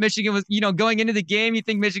 you thought Michigan was, going into the game, you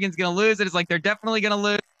think Michigan's going to lose. It's like they're definitely going to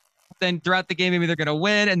lose. Then throughout the game, maybe they're going to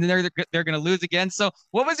win, and then they're going to lose again. So,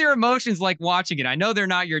 what was your emotions like watching it? I know they're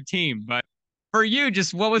not your team, but for you,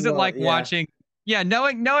 just what was it Well, like yeah. watching? Yeah,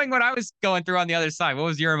 knowing what I was going through on the other side. What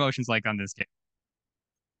was your emotions like on this game?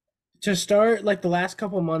 To start, like the last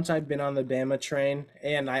couple months, I've been on the Bama train,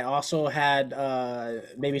 and I also had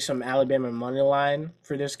maybe some Alabama money line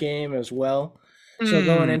for this game as well. So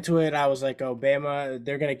going Hmm. into it, I was like, "Oh, Bama,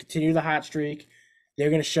 they're going to continue the hot streak.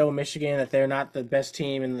 They're going to show Michigan that they're not the best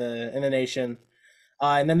team in the nation."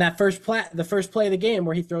 And then the first play of the game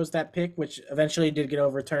where he throws that pick, which eventually did get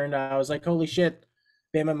overturned, I was like, "Holy shit,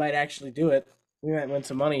 Bama might actually do it. We might win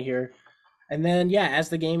some money here." And then, yeah, as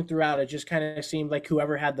the game throughout, it just kind of seemed like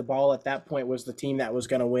whoever had the ball at that point was the team that was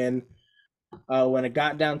going to win. When it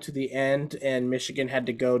got down to the end and Michigan had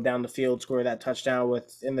to go down the field, score that touchdown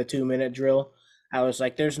within the 2 minute drill, I was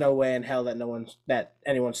like, "There's no way in hell that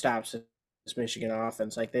anyone stops this Michigan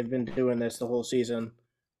offense. Like they've been doing this the whole season,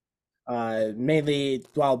 mainly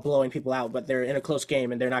while blowing people out, but they're in a close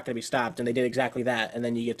game and they're not going to be stopped." And they did exactly that. And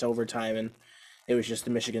then you get to overtime, and it was just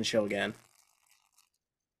the Michigan show again.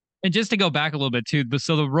 And just to go back a little bit too,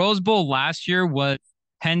 so the Rose Bowl last year was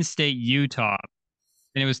Penn State Utah,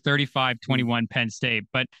 and it was 35-21 Penn State.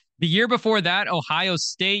 But the year before that, Ohio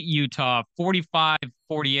State Utah,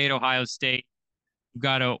 45-48 Ohio State. You've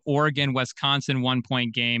got a Oregon Wisconsin 1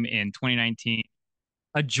 point game in 2019.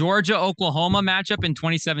 A Georgia Oklahoma matchup in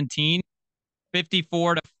 2017,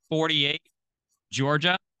 54-48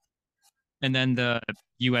 Georgia, and then the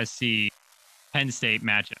USC Penn State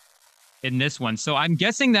matchup in this one. So I'm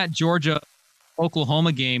guessing that Georgia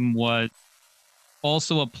Oklahoma game was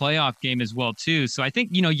also a playoff game as well too. So I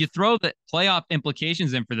think you throw the playoff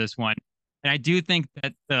implications in for this one, and I do think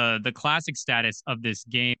that the classic status of this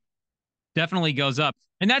game definitely goes up,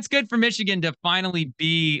 and that's good for Michigan to finally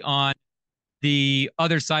be on the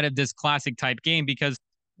other side of this classic type game because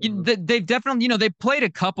they've definitely they've played a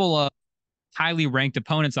couple of highly ranked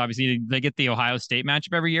opponents. Obviously, they get the Ohio State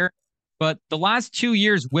matchup every year, but the last 2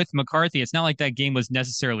 years with McCarthy, it's not like that game was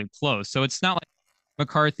necessarily close. So it's not like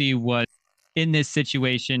McCarthy was in this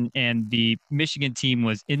situation and the Michigan team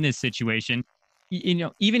was in this situation.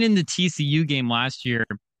 Even in the TCU game last year,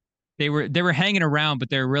 they were hanging around, but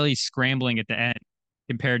they're really scrambling at the end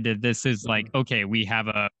compared to this is like, okay, we have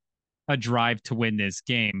a drive to win this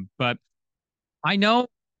game. But I know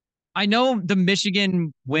the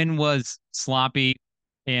Michigan win was sloppy,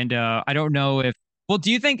 and I don't know if. Well, do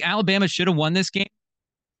you think Alabama should have won this game?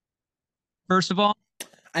 First of all,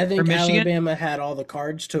 I for think Michigan, Alabama had all the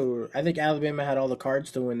cards to. I think Alabama had all the cards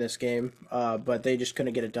to win this game, but they just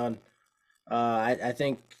couldn't get it done. I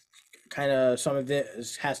think kind of some of it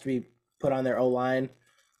has to be put on their O line.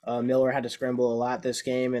 Miller had to scramble a lot this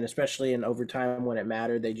game, and especially in overtime when it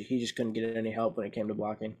mattered, he just couldn't get any help when it came to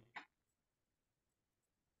blocking.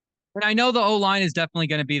 and I know the O line is definitely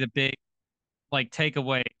going to be the big like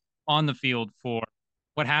takeaway on the field for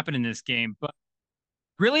what happened in this game, but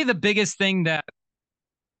really the biggest thing that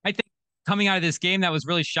I think coming out of this game that was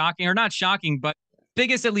really shocking, or not shocking, but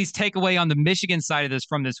biggest at least takeaway on the Michigan side of this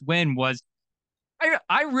from this win was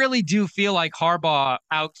I really do feel like Harbaugh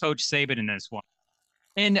outcoached Saban in this one.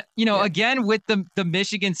 And Yeah. again with the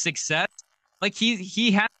Michigan success, like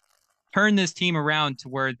he has turned this team around to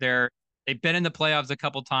where they've been in the playoffs a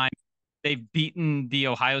couple times. They've beaten the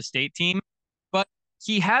Ohio State team, but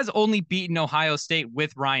he has only beaten Ohio State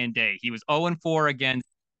with Ryan Day. He was 0-4 against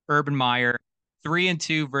Urban Meyer,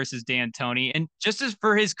 3-2 versus D'Antoni. And just as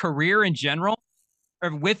for his career in general,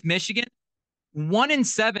 or with Michigan,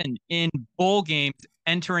 1-7 in bowl games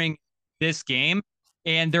entering this game.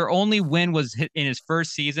 And their only win was in his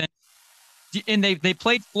first season. And they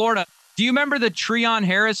played Florida. Do you remember the Treon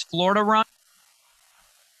Harris Florida run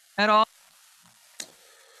at all?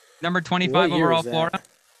 Number What 25 year overall was that? Florida,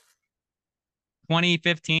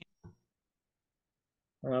 2015.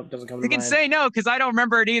 Oh, it doesn't come to You can mind. say no because I don't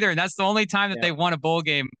remember it either. And that's the only time that Yeah. they won a bowl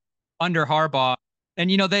game under Harbaugh. And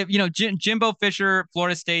they Jimbo Fisher,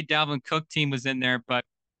 Florida State, Dalvin Cook team was in there, but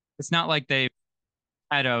It's not like they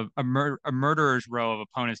had a murderer's row of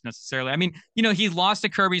opponents necessarily. I mean, he lost to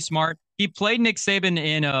Kirby Smart. He played Nick Saban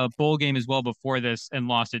in a bowl game as well before this and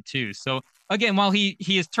lost it too. So again, while he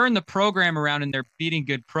has turned the program around and they're beating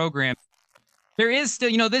good programs, there is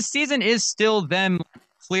still, this season is still them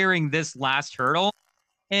clearing this last hurdle.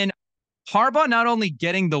 And Harbaugh not only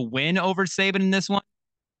getting the win over Saban in this one,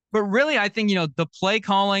 but really, I think, the play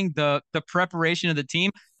calling, the preparation of the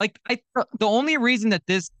team, like the only reason that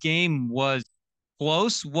this game was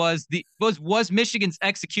close was Michigan's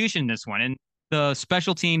execution in this one and the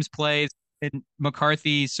special teams plays and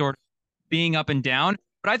McCarthy sort of being up and down.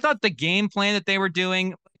 But I thought the game plan that they were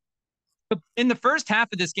doing in the first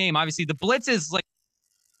half of this game, obviously the blitz is like,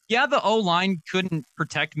 yeah, the O line couldn't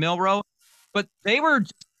protect Milrow, but it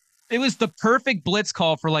was the perfect blitz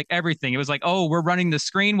call for like everything. It was like, oh, we're running the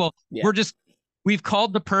screen. Well, Yeah. we've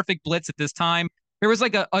called the perfect blitz at this time. There was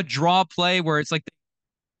like a draw play where it's like,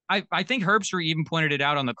 I think Herbstreit even pointed it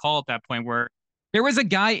out on the call at that point where there was a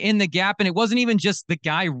guy in the gap and it wasn't even just the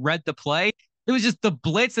guy read the play. It was just the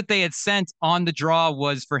blitz that they had sent on the draw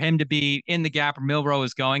was for him to be in the gap where Milrow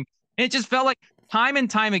was going. And it just felt like time and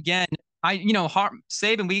time again,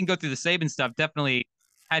 Saban, we can go through the Saban stuff, definitely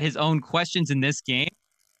had his own questions in this game.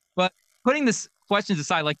 But putting this questions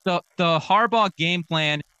aside, like the Harbaugh game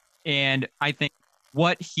plan and I think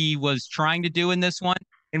what he was trying to do in this one,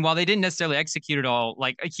 and while they didn't necessarily execute it all,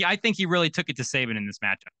 like I think he really took it to Saban in this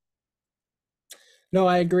matchup. No,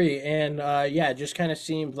 I agree. And yeah, it just kind of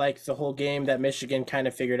seemed like the whole game that Michigan kind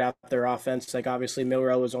of figured out their offense. Like obviously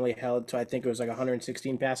Milrow was only held to I think it was like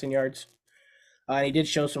 116 passing yards. And he did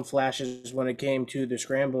show some flashes when it came to the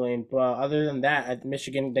scrambling, but other than that, at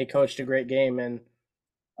Michigan they coached a great game, and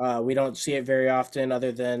we don't see it very often,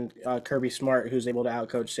 other than Kirby Smart, who's able to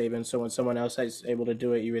outcoach Saban. So when someone else is able to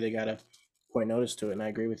do it, you really gotta point notice to it. And I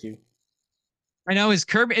agree with you. I know is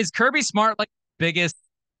Kirby Smart like biggest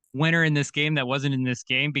winner in this game that wasn't in this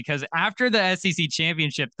game because after the SEC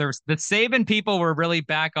championship, the Saban people were really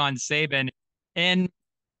back on Saban, and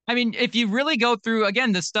I mean if you really go through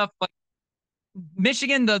again the stuff like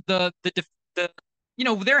Michigan, there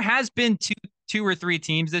has been two or three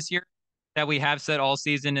teams this year that we have said all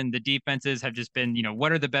season, and the defenses have just been,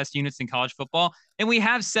 what are the best units in college football? And we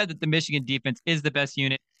have said that the Michigan defense is the best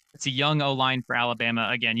unit. It's a young O line for Alabama.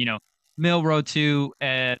 Again, Milrow too,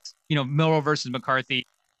 Milrow versus McCarthy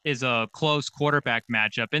is a close quarterback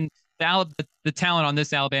matchup, and the talent on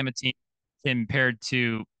this Alabama team compared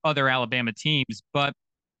to other Alabama teams, but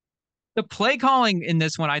the play calling in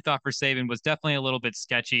this one, I thought for Saban was definitely a little bit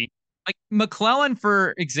sketchy. Like McClellan,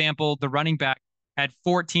 for example, the running back had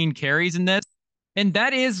 14 carries in this, and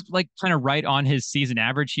that is like kind of right on his season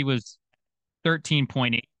average. He was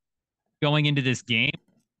 13.8 going into this game,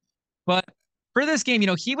 but for this game,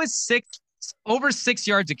 he was over 6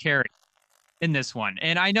 yards a carry in this one.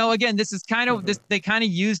 And I know again, this is kind of this they kind of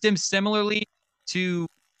used him similarly to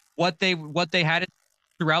what they had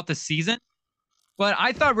throughout the season. But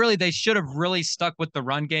I thought really they should have really stuck with the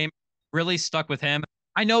run game, really stuck with him.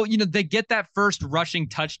 I know, they get that first rushing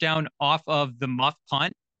touchdown off of the muff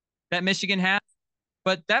punt that Michigan had,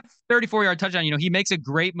 but that 34-yard touchdown, he makes a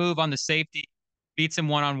great move on the safety, beats him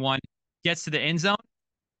one-on-one, gets to the end zone.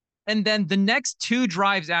 And then the next two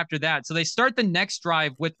drives after that, so they start the next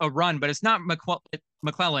drive with a run, but it's not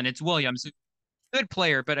McClellan, it's Williams. Good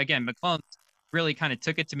player, but again, McClellan really kind of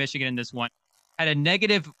took it to Michigan in this one. Had a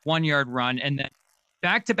negative 1 yard run, and then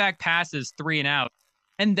back-to-back passes, 3 and out.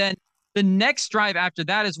 And then the next drive after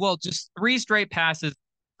that as well, just 3 straight passes,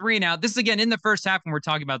 3 and out. This is again in the first half when we're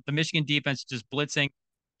talking about the Michigan defense just blitzing,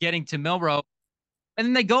 getting to Milrow. And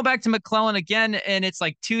then they go back to McClellan again, and it's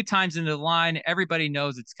like 2 times into the line. Everybody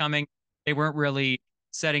knows it's coming. They weren't really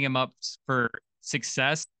setting him up for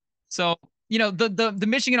success. So, the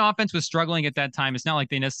Michigan offense was struggling at that time. It's not like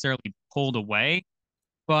they necessarily pulled away,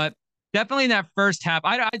 but definitely in that first half,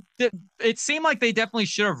 it seemed like they definitely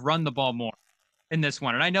should have run the ball more in this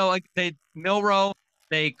one. And I know like Milrow,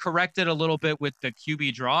 they corrected a little bit with the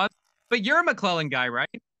QB draws, but you're a McClellan guy, right?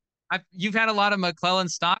 You've had a lot of McClellan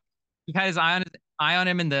stock. You've had his eye on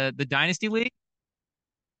him in the Dynasty League.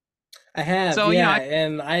 I have, So, yeah,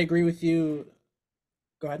 and I agree with you.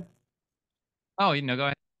 Go ahead. Oh, go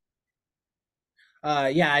ahead.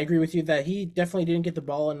 Yeah, I agree with you that he definitely didn't get the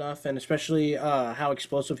ball enough, and especially how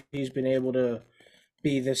explosive he's been able to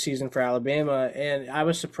be this season for Alabama. And I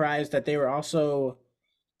was surprised that they were also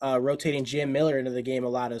rotating Jim Miller into the game a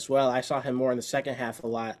lot as well. I saw him more in the second half a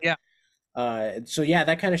lot. Yeah. So yeah,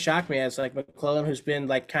 that kind of shocked me. As like McClellan, who's been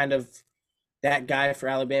like kind of that guy for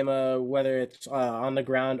Alabama, whether it's on the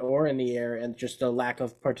ground or in the air, and just the lack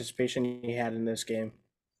of participation he had in this game.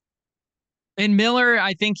 And Miller,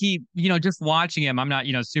 I think just watching him, I'm not,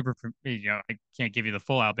 super, I can't give you the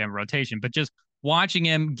full Alabama rotation, but just watching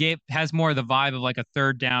him has more of the vibe of like a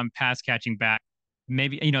third down pass catching back.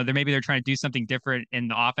 Maybe, they're trying to do something different in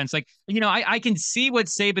the offense. Like, I can see what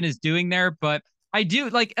Saban is doing there, but I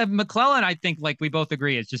do like McClellan. I think like we both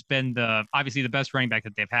agree, has just been obviously the best running back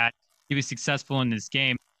that they've had. He was successful in this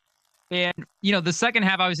game. And, the second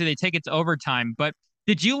half, obviously they take it to overtime, but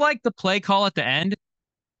did you like the play call at the end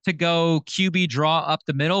to go QB draw up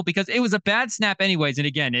the middle? Because it was a bad snap anyways. And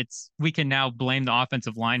again, we can now blame the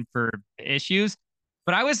offensive line for issues.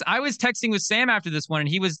 But I was texting with Sam after this one, and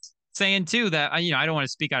he was saying too that I don't want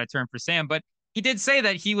to speak out of turn for Sam, but he did say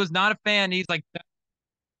that he was not a fan. He's like,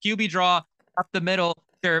 QB draw up the middle.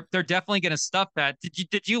 They're definitely going to stuff that.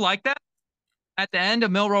 Did you like that at the end of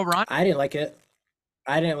Milrow run? I didn't like it.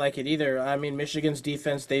 I didn't like it either. I mean, Michigan's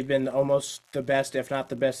defense, they've been almost the best, if not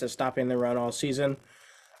the best, at stopping the run all season.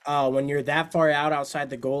 When you're that far outside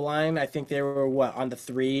the goal line, I think they were on the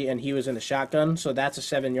 3, and he was in the shotgun. So that's a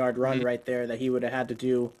 7-yard run right there that he would have had to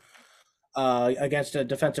do against a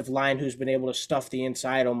defensive line who's been able to stuff the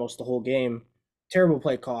inside almost the whole game. Terrible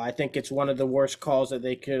play call. I think it's one of the worst calls that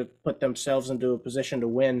they could put themselves into a position to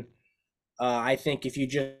win. I think if you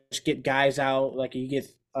just get guys out, like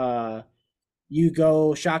you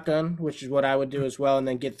go shotgun, which is what I would do as well, and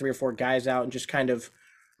then get 3 or 4 guys out and just kind of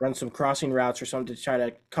run some crossing routes or something to try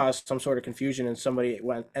to cause some sort of confusion and somebody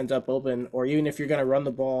ends up open. Or even if you're going to run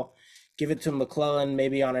the ball, give it to McClellan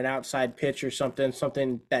maybe on an outside pitch or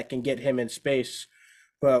something that can get him in space.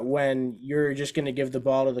 But when you're just going to give the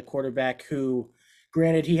ball to the quarterback who,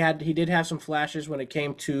 granted, he did have some flashes when it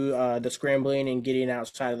came to the scrambling and getting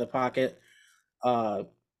outside of the pocket.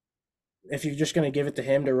 If you're just going to give it to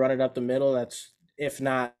him to run it up the middle, that's, if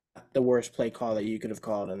not the worst play call that you could have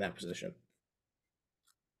called in that position.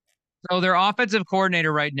 So their offensive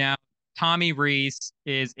coordinator right now, Tommy Rees,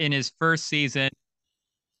 is in his first season.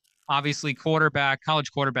 Obviously,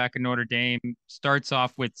 college quarterback in Notre Dame, starts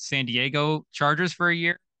off with San Diego Chargers for a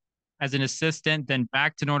year as an assistant, then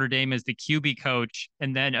back to Notre Dame as the QB coach,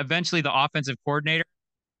 and then eventually the offensive coordinator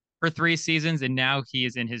for 3 seasons. And now he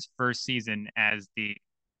is in his first season as the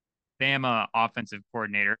Bama offensive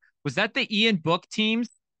coordinator. Was that the Ian Book teams,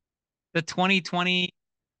 the 2020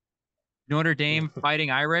 Notre Dame Fighting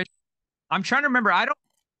Irish? I'm trying to remember. I don't,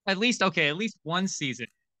 at least one season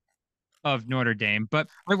of Notre Dame. But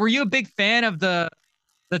were you a big fan of the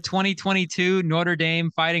 2022 Notre Dame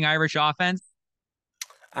Fighting Irish offense?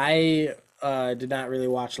 I did not really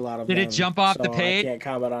watch a lot of Did them, it jump off the page? I can't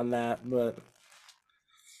comment on that, but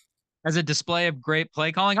as a display of great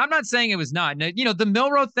play calling, I'm not saying it was not. The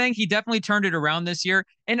Milrow thing, he definitely turned it around this year.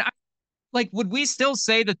 And would we still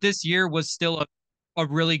say that this year was still a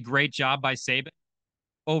really great job by Saban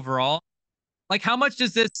overall? Like, how much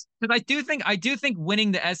does this? Because I do think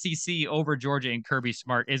winning the SEC over Georgia and Kirby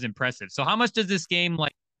Smart is impressive. So, how much does this game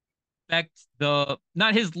affect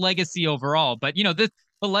not his legacy overall, but the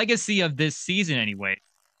legacy of this season anyway,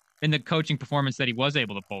 and the coaching performance that he was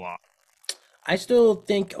able to pull off? I still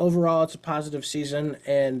think overall it's a positive season,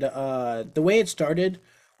 and the way it started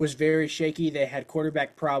was very shaky. They had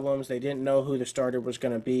quarterback problems. They didn't know who the starter was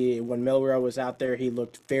going to be. When Milrow was out there, he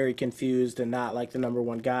looked very confused and not like the number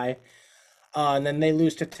one guy. And then they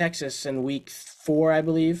lose to Texas in week 4, I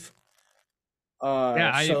believe.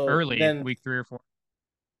 Early then week 3 or 4.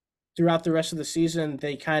 Throughout the rest of the season,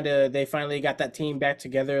 they finally got that team back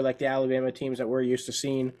together, like the Alabama teams that we're used to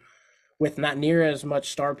seeing, with not near as much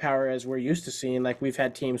star power as we're used to seeing. Like we've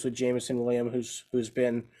had teams with Jameson Williams, who's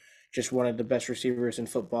been just one of the best receivers in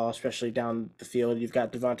football, especially down the field. You've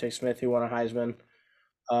got Devontae Smith, who won a Heisman.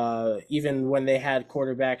 Even when they had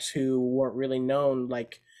quarterbacks who weren't really known,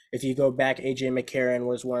 like if you go back, A.J. McCarron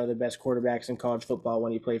was one of the best quarterbacks in college football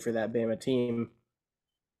when he played for that Bama team.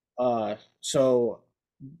 So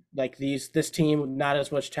like this team, not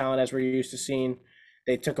as much talent as we're used to seeing.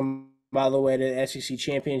 They took them all the way to the SEC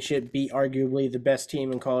championship, beat arguably the best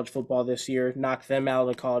team in college football this year, knocked them out of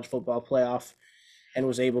the college football playoff, and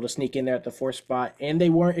was able to sneak in there at the 4th spot. And they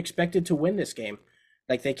weren't expected to win this game.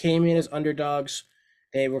 Like they came in as underdogs.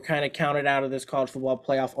 They were kind of counted out of this college football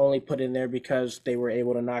playoff, only put in there because they were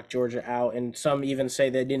able to knock Georgia out. And some even say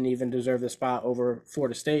they didn't even deserve the spot over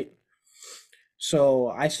Florida State. So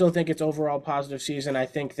I still think it's overall positive season. I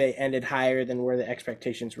think they ended higher than where the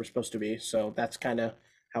expectations were supposed to be. So that's kind of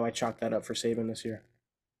how I chalk that up for Saban this year.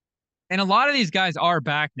 And a lot of these guys are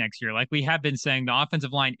back next year. Like we have been saying, the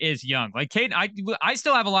offensive line is young. Like Caden, I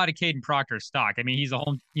still have a lot of Caden Proctor stock. I mean, he's a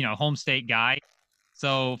home state guy.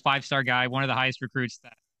 So 5-star guy, one of the highest recruits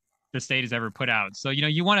that the state has ever put out. So,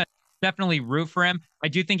 you want to definitely root for him. I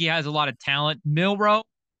do think he has a lot of talent. Milrow,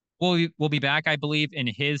 will be back, I believe, in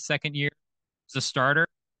his second year as a starter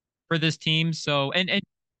for this team. So and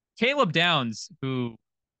Caleb Downs, who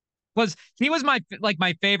he was my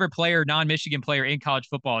favorite player, non-Michigan player in college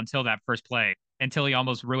football until that first play, until he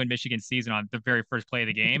almost ruined Michigan's season on the very first play of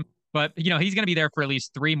the game. But he's going to be there for at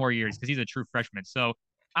least 3 more years because he's a true freshman. So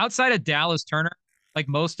outside of Dallas Turner, like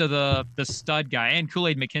most of the stud guy and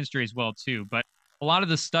Kool-Aid McKinstry as well too, but a lot of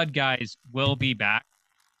the stud guys will be back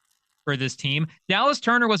for this team. Dallas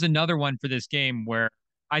Turner was another one for this game where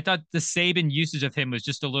I thought the Saban usage of him was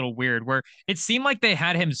just a little weird, where it seemed like they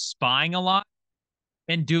had him spying a lot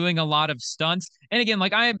and doing a lot of stunts. And again,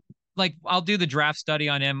 I'll do the draft study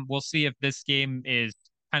on him. We'll see if this game is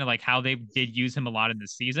kind of like how they did use him a lot in the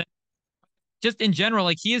season. Just in general,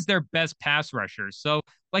 like he is their best pass rusher. So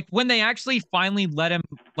like when they actually finally let him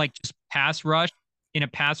like just pass rush in a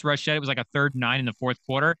pass rush set, it was like a 3rd and 9 in the fourth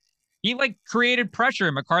quarter. He like created pressure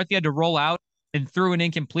and McCarthy had to roll out and threw an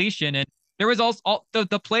incompletion. And there was also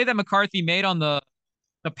the play that McCarthy made on the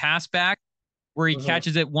pass back where he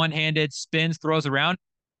catches it one-handed, spins, throws around.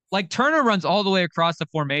 Like Turner runs all the way across the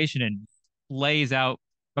formation and lays out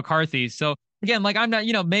McCarthy. So again, like I'm not,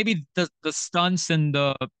 maybe the stunts and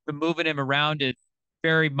the moving him around is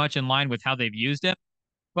very much in line with how they've used him.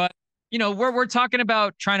 But we're talking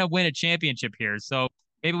about trying to win a championship here. So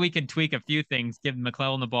maybe we can tweak a few things, give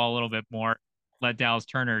McClellan the ball a little bit more, let Dallas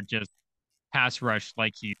Turner just pass rush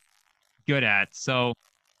like he's good at. So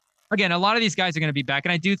again, a lot of these guys are going to be back,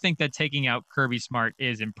 and I do think that taking out Kirby Smart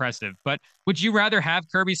is impressive. But would you rather have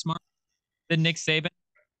Kirby Smart than Nick Saban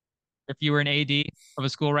if you were an AD of a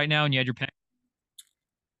school right now and you had your pick?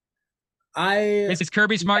 Is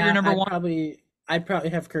Kirby Smart your number one? I'd probably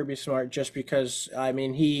have Kirby Smart just because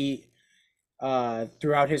he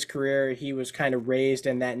throughout his career he was kind of raised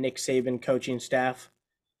in that Nick Saban coaching staff.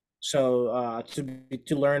 So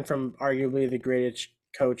to learn from arguably the greatest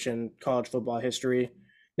coach in college football history,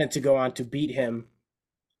 then to go on to beat him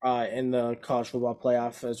in the college football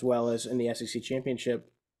playoff as well as in the SEC championship.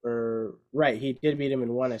 Right, he did beat him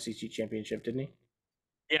in one SEC championship, didn't he?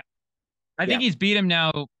 Yeah. I think he's beat him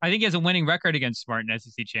now. I think he has a winning record against Smart in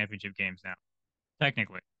SEC championship games now,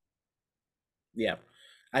 technically. Yeah.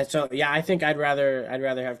 I think I'd rather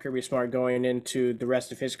have Kirby Smart going into the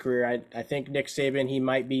rest of his career. I think Nick Saban, he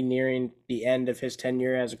might be nearing the end of his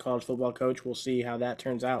tenure as a college football coach. We'll see how that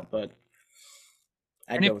turns out, but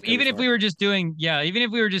even if we were just doing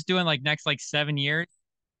like next like 7 years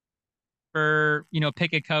for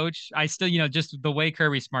pick a coach, I still just the way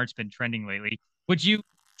Kirby Smart's been trending lately. Would you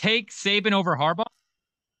take Saban over Harbaugh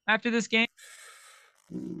after this game?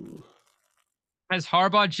 Ooh. Has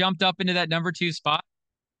Harbaugh jumped up into that number 2 spot?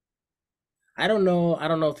 I don't know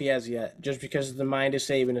if he has yet, just because the mind of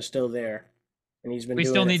Saban is still there, and he's been. We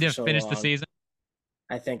still need to finish the season.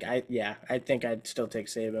 I think I'd still take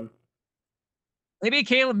Saban.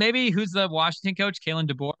 Maybe who's the Washington coach?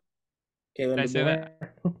 Kalen DeBoer. Kalen DeBoer. Say that?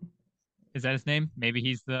 Is that his name? Maybe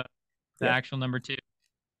he's the actual number 2.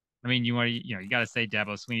 I mean, you got to say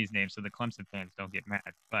Dabo Swinney's name so the Clemson fans don't get mad.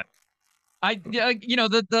 But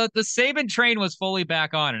the Saban train was fully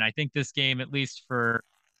back on, and I think this game, at least for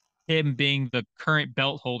him being the current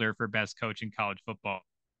belt holder for best coach in college football,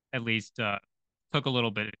 at least took a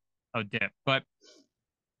little bit of dip. But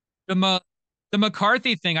the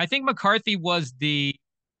McCarthy thing, I think McCarthy was the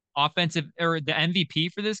offensive or the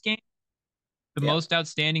MVP for this game, the most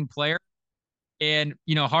outstanding player. And,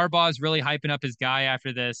 Harbaugh is really hyping up his guy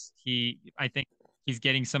after this. I think he's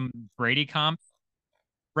getting some Brady comp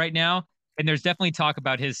right now. And there's definitely talk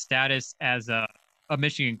about his status as a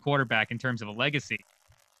Michigan quarterback in terms of a legacy.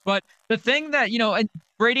 But the thing that, and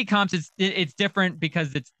Brady comps, it's different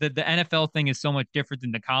because it's the NFL thing is so much different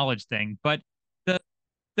than the college thing. But the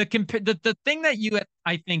thing that you,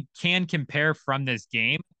 I think, can compare from this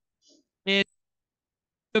game is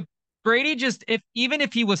the Brady even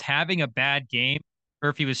if he was having a bad game or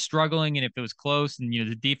if he was struggling and if it was close and,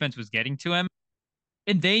 the defense was getting to him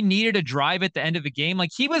and they needed a drive at the end of the game, like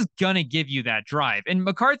he was going to give you that drive. And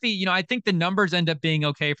McCarthy, I think the numbers end up being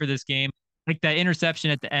okay for this game. Like that interception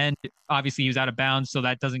at the end, obviously he was out of bounds, so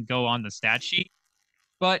that doesn't go on the stat sheet.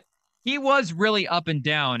 But he was really up and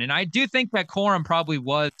down. And I do think that Corum probably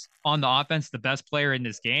was on the offense the best player in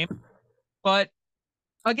this game. But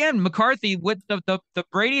again, McCarthy, with the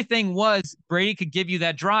Brady thing was Brady could give you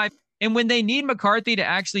that drive. And when they need McCarthy to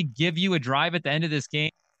actually give you a drive at the end of this game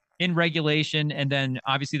in regulation and then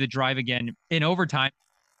obviously the drive again in overtime,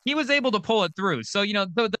 he was able to pull it through. So,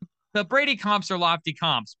 the Brady comps are lofty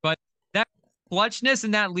comps, but that clutchness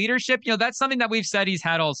and that leadership, that's something that we've said he's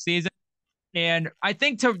had all season. And I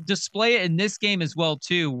think to display it in this game as well,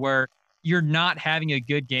 too, where you're not having a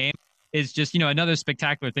good game is just, another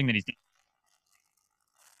spectacular thing that he's doing.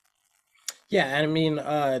 Yeah, and I mean,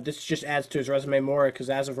 this just adds to his resume more because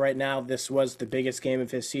as of right now, this was the biggest game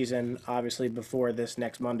of his season, obviously before this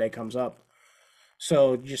next Monday comes up.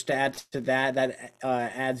 So just to add to that, that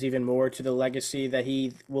adds even more to the legacy that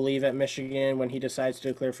he will leave at Michigan when he decides to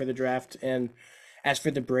declare for the draft. And as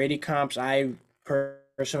for the Brady comps, I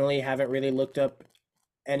personally haven't really looked up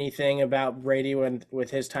anything about Brady when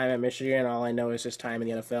with his time at Michigan. All I know is his time in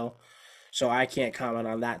the NFL, so I can't comment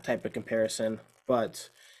on that type of comparison. But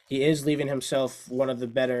he is leaving himself one of the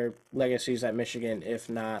better legacies at Michigan,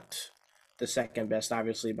 if not the second best,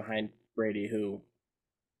 obviously behind Brady, who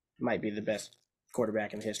might be the best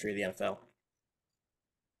quarterback in the history of the NFL.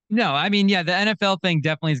 No, I mean, yeah, the NFL thing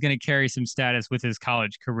definitely is going to carry some status with his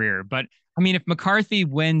college career. But I mean, if McCarthy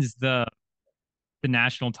wins the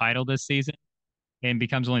national title this season and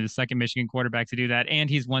becomes only the second Michigan quarterback to do that, and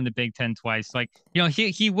he's won the Big Ten twice, like,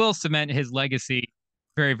 he will cement his legacy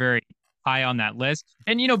very, very high on that list.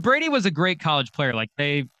 And Brady was a great college player. Like,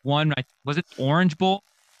 they won, was it Orange Bowl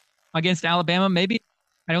against Alabama? Maybe.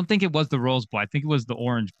 I don't think it was the Rose Bowl. I think it was the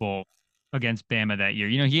Orange Bowl against Bama that year.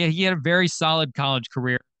 He had a very solid college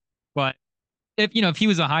career, but if he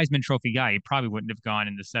was a Heisman Trophy guy, he probably wouldn't have gone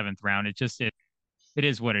in the seventh round. It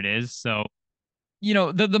is what it is. So,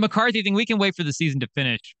 the McCarthy thing, we can wait for the season to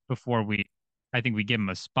finish before I think we give him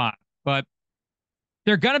a spot. But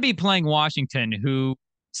they're going to be playing Washington, who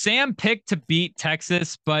Sam picked to beat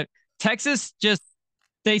Texas, but Texas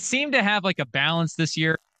they seem to have like a balance this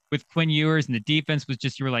year with Quinn Ewers, and the defense was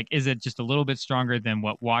just, you were like, is it just a little bit stronger than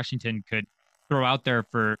what Washington could throw out there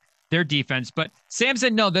for their defense? But Sam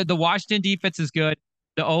said, no, the Washington defense is good.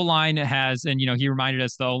 The O-line has, and, he reminded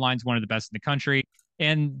us the O-line's one of the best in the country.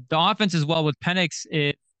 And the offense as well with Penix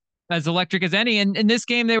is as electric as any. And in this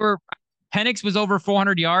game, Penix was over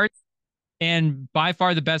 400 yards and by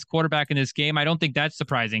far the best quarterback in this game. I don't think that's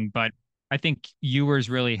surprising, but I think Ewers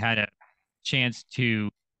really had a chance to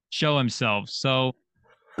show himself. So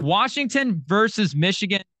Washington versus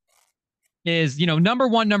Michigan is, number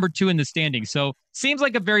one, number two in the standings. So seems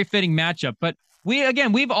like a very fitting matchup. But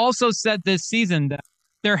we've also said this season that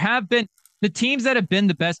there have been the teams that have been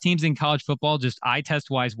the best teams in college football, just eye test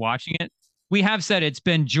wise watching it. We have said it's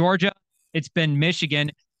been Georgia, it's been Michigan,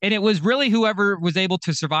 and it was really whoever was able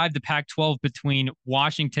to survive the Pac-12 between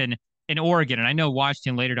Washington and Oregon. And I know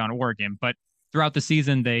Washington later on Oregon, but throughout the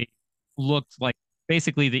season, they looked like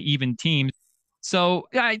basically the even teams. So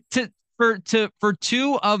for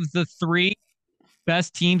two of the three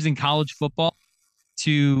best teams in college football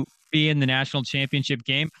to be in the national championship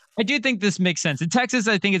game, I do think this makes sense. In Texas,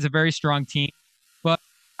 I think it's a very strong team, but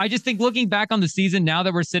I just think looking back on the season, now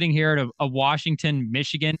that we're sitting here at a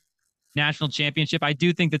Washington-Michigan national championship, I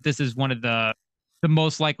do think that this is one of the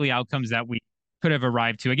most likely outcomes that we could have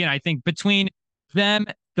arrived to. Again, I think between them,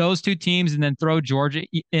 those two teams, and then throw Georgia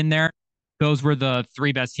in there, those were the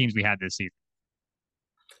three best teams we had this season.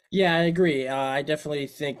 Yeah, I agree. I definitely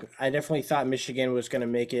thought Michigan was going to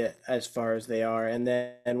make it as far as they are. And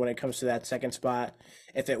then when it comes to that second spot,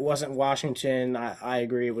 if it wasn't Washington, I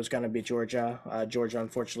agree it was going to be Georgia. Georgia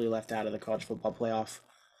unfortunately left out of the college football playoff.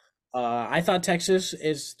 I thought Texas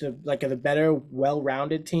is the better,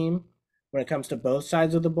 well-rounded team when it comes to both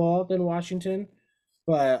sides of the ball than Washington.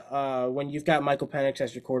 But when you've got Michael Penix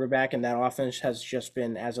as your quarterback and that offense has just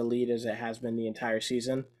been as elite as it has been the entire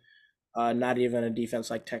season, not even a defense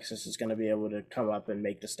like Texas is going to be able to come up and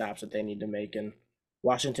make the stops that they need to make. And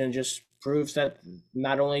Washington just proves that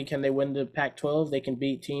not only can they win the Pac-12, they can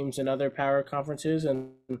beat teams in other power conferences,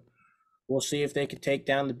 and we'll see if they could take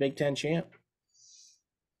down the Big Ten champ.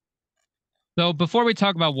 So before we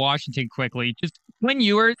talk about Washington quickly, just when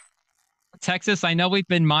you were Texas, I know we've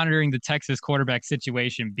been monitoring the Texas quarterback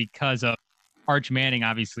situation because of Arch Manning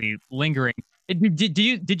obviously lingering. Did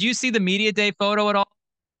you see the media day photo at all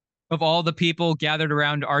of all the people gathered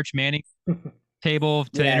around Arch Manning's table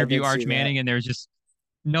to interview Arch Manning, and there's just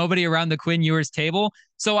nobody around the Quinn Ewers table?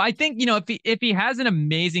 So I think, if he has an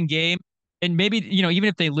amazing game, and maybe, even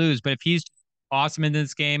if they lose, but if he's awesome in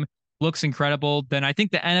this game, looks incredible, then I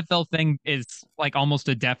think the NFL thing is like almost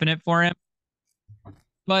a definite for him.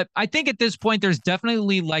 But I think at this point, there's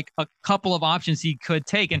definitely like a couple of options he could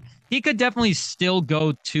take, and he could definitely still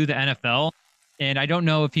go to the NFL. And I don't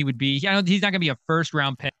know if he would be, he's not going to be a first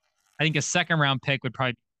round pick. I think a second round pick would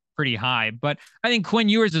probably be pretty high, but I think Quinn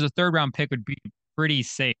Ewers as a third round pick would be pretty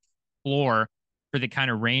safe floor for the kind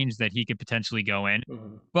of range that he could potentially go in.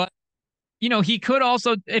 Mm-hmm. But, he could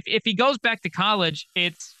also, if he goes back to college,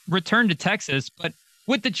 it's return to Texas. But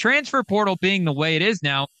with the transfer portal being the way it is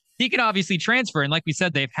now, he can obviously transfer. And like we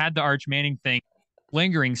said, they've had the Arch Manning thing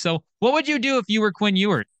lingering. So what would you do if you were Quinn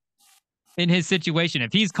Ewers? in his situation.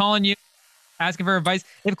 If he's calling you, asking for advice,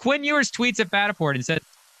 if Quinn Ewers tweets at Fattaport and says,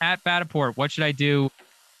 at Fattaport, what should I do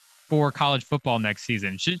for college football next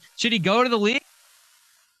season? Should he go to the league?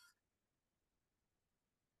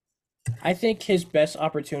 I think his best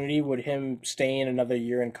opportunity would him staying another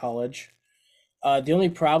year in college. The only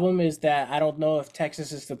problem is that I don't know if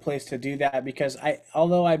Texas is the place to do that because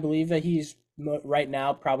although I believe that he's right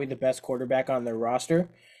now probably the best quarterback on their roster,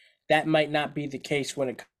 that might not be the case when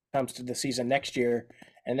it comes to the season next year,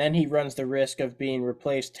 and then he runs the risk of being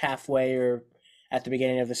replaced halfway or at the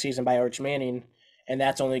beginning of the season by Arch Manning, and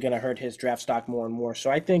that's only going to hurt his draft stock more and more.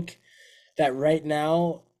 So I think that right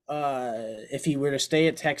now, if he were to stay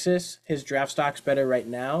at Texas, his draft stock's better right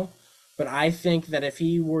now. But I think that if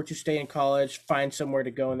he were to stay in college, find somewhere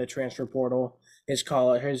to go in the transfer portal, his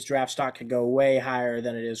draft stock could go way higher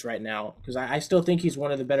than it is right now. Because I still think he's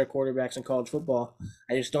one of the better quarterbacks in college football.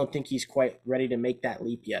 I just don't think he's quite ready to make that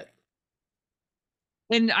leap yet.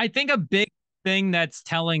 And I think a big thing that's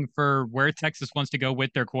telling for where Texas wants to go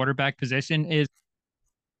with their quarterback position is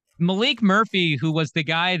Malik Murphy, who was the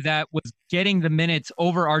guy that was getting the minutes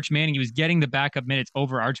over Arch Manning. He was getting the backup minutes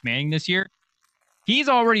over Arch Manning this year. He's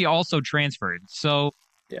already also transferred. So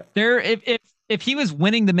Yeah. if he was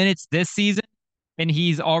winning the minutes this season and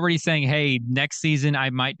he's already saying, hey, next season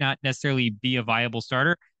I might not necessarily be a viable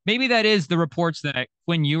starter, maybe that is the reports that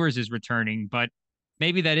Quinn Ewers is returning, but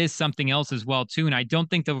maybe that is something else as well too. And I don't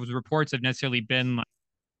think those reports have necessarily been like,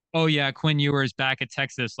 oh yeah, Quinn Ewers back at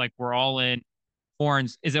Texas, like we're all in.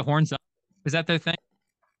 Horns. Is it horns up? Is that their thing?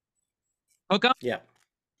 Hook up? Yeah.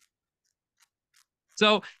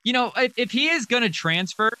 So, if he is going to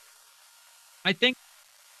transfer, I think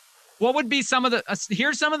what would be some of the,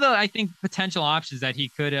 here's some of the, I think, potential options that he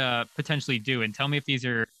could potentially do. And tell me if these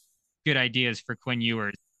are good ideas for Quinn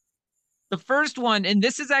Ewers. The first one, and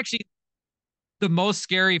this is actually the most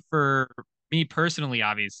scary for me personally,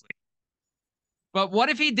 obviously. But what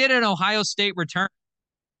if he did an Ohio State return?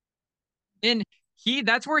 And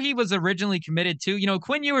that's where he was originally committed to.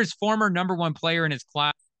 Quinn Ewers, former number one player in his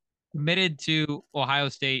class, committed to Ohio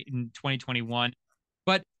State in 2021.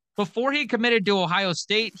 But before he committed to Ohio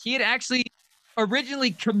State, he had actually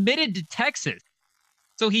originally committed to Texas.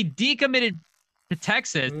 So he decommitted to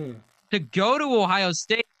Texas to go to Ohio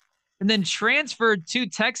State and then transferred to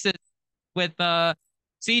Texas with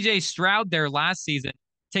CJ Stroud there last season,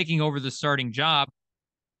 taking over the starting job.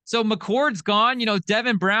 So McCord's gone.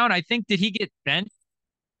 Devin Brown, I think, did he get benched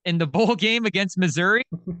in the bowl game against Missouri?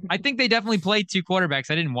 I think they definitely played two quarterbacks.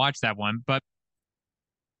 I didn't watch that one, but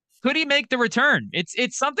could he make the return?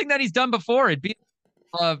 It's something that he's done before. It'd be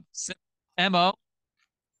a MO,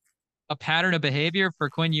 a pattern of behavior for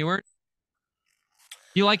Quinn Ewers.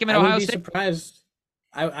 You like him at Ohio State? Surprised.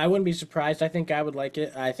 I wouldn't be surprised. I think I would like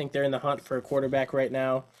it. I think they're in the hunt for a quarterback right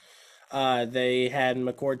now. They had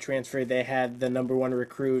McCord transfer. They had the number one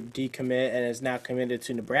recruit decommit and is now committed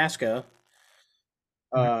to Nebraska.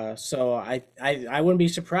 So I wouldn't be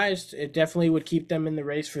surprised. It definitely would keep them in the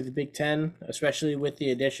race for the Big Ten, especially with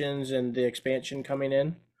the additions and the expansion coming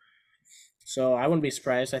in. So I wouldn't be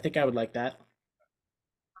surprised. I think I would like that.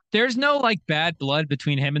 There's no like bad blood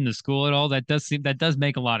between him and the school at all. That does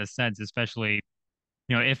make a lot of sense, especially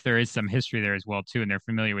if there is some history there as well too, and they're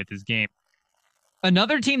familiar with his game.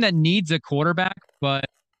 Another team that needs a quarterback, but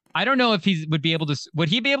I don't know if would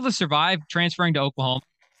he be able to survive transferring to Oklahoma?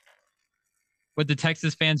 Would the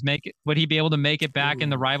Texas fans make it? Would he be able to make it back in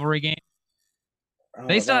the rivalry game?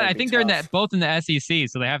 They still, I think they're both in the SEC,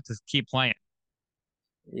 so they have to keep playing.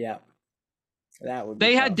 Yeah, that would.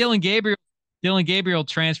 They had Dylan Gabriel. Dylan Gabriel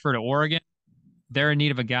transfer to Oregon. They're in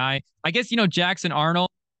need of a guy. I guess Jackson Arnold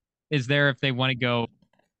is there if they want to go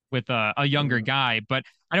with a younger guy, but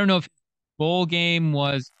I don't know if bowl game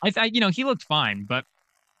was. He looked fine, but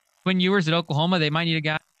Quinn Ewers at Oklahoma, they might need a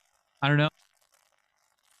guy. I don't know.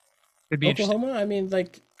 Could be Oklahoma. I mean,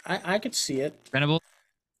 like I could see it. Venable.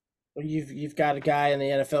 You've got a guy in the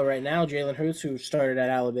NFL right now, Jalen Hurts, who started at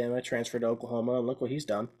Alabama, transferred to Oklahoma, and look what he's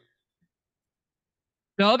done.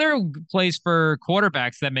 The other place for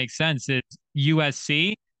quarterbacks that makes sense is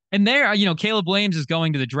USC. And there, Caleb Williams is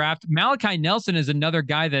going to the draft. Malachi Nelson is another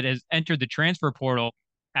guy that has entered the transfer portal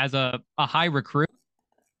as a high recruit.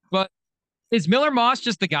 But is Miller Moss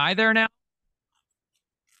just the guy there now?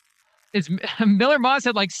 Miller Moss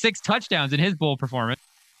had like 6 touchdowns in his bowl performance.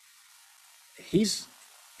 He's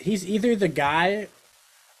either the guy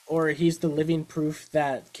or he's the living proof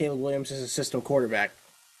that Caleb Williams is a system quarterback.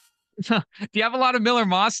 Do you have a lot of Miller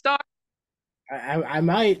Moss stock? I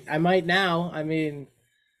might now. I mean,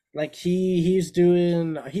 like he's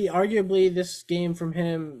arguably this game from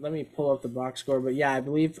him. Let me pull up the box score, but yeah, I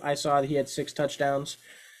believe I saw that he had 6 touchdowns.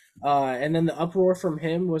 And then the uproar from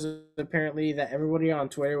him was apparently that everybody on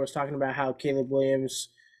Twitter was talking about how Caleb Williams,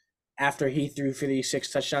 after he threw for these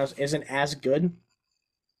 6 touchdowns, isn't as good.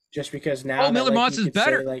 Just because now Oh, that Miller like Moss you is could say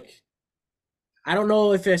better. like I don't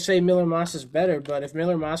know if I say Miller Moss is better, but if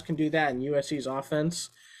Miller Moss can do that in USC's offense,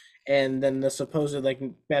 and then the supposed like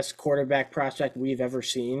best quarterback prospect we've ever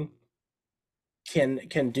seen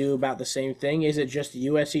can do about the same thing, is it just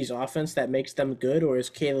USC's offense that makes them good, or is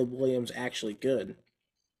Caleb Williams actually good?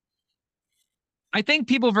 I think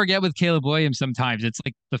people forget with Caleb Williams sometimes. It's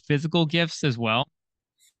like the physical gifts as well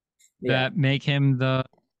Yeah. that make him the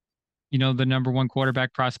number one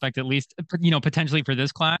quarterback prospect, at least, potentially for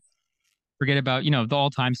this class. Forget about, the all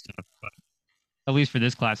time stuff, but at least for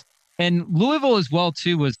this class. And Louisville as well,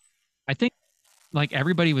 too, I think, like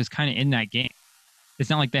everybody was kind of in that game. It's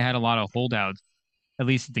not like they had a lot of holdouts, at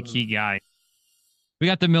least the Mhm. key guy. We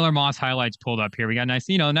got the Miller Moss highlights pulled up here. We got nice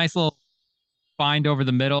little find over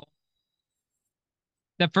the middle.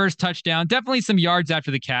 That first touchdown, definitely some yards after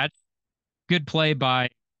the catch. Good play by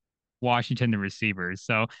Washington, the receivers.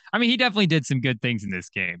 So, I mean, he definitely did some good things in this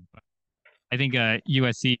game. But I think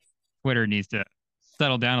USC Twitter needs to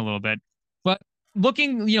settle down a little bit. But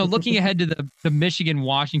looking ahead to the Michigan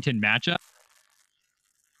Washington matchup,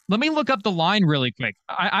 let me look up the line really quick.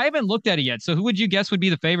 I haven't looked at it yet. So, who would you guess would be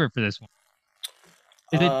the favorite for this one?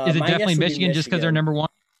 Is it My definitely guess would be Michigan just because they're Michigan. number one?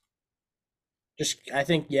 Just I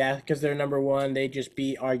think yeah, because they're number one. They just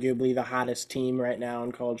beat arguably the hottest team right now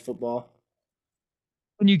in college football.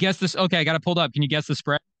 Can you guess this? Okay, I got it pulled up. Can you guess the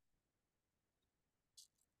spread?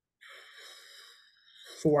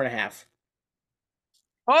 4.5.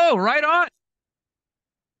 Oh, right on.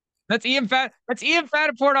 That's Ian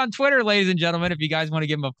Fattaport on Twitter, ladies and gentlemen. If you guys want to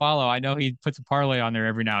give him a follow, I know he puts a parlay on there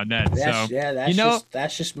every now and then. So you know,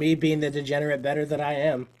 That's just me being the degenerate better that I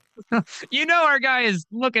am. our guy is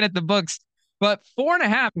looking at the books. But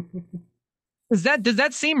 4.5, does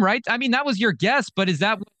that seem right? I mean, that was your guess, but is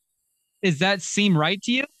that seem right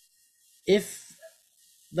to you? If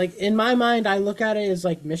like in my mind, I look at it as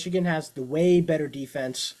like Michigan has the way better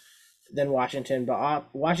defense than Washington,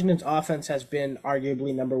 but Washington's offense has been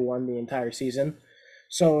arguably number one the entire season.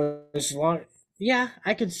 So as long, yeah,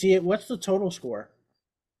 I could see it. What's the total score?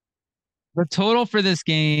 The total for this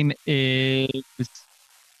game is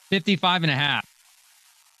 55 and a half.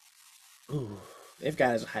 Ooh, they've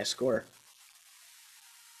got as a high score.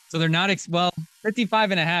 So they're not,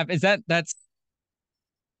 55 and a half.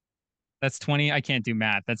 That's 20. I can't do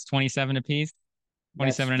math. That's 27 apiece. 27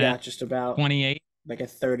 That's and a half, yeah, just about 28, like a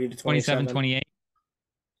 30 to 27, 27. 28.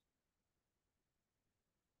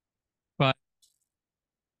 But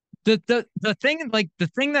the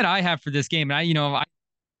thing that I have for this game, and I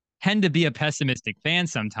tend to be a pessimistic fan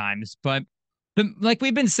sometimes, but like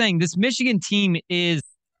we've been saying, this Michigan team is,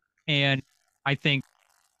 and I think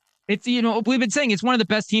it's, we've been saying it's one of the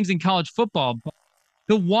best teams in college football. But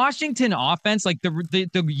the Washington offense, like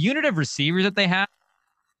the unit of receivers that they have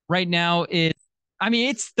right now is, I mean,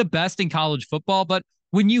 it's the best in college football. But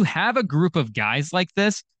when you have a group of guys like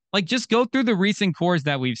this, like just go through the recent cores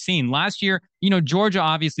that we've seen. Last year, Georgia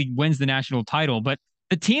obviously wins the national title, but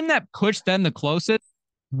the team that pushed them the closest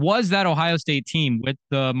was that Ohio State team with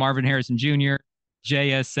the Marvin Harrison Jr.,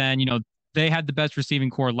 JSN. They had the best receiving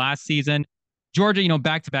core last season. Georgia,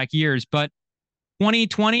 back to back years, but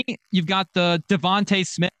 2020, you've got the Devontae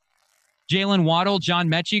Smith, Jalen Waddle, John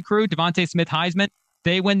Mechie crew, Devontae Smith Heisman.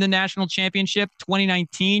 They win the national championship.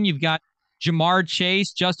 2019, you've got Jamar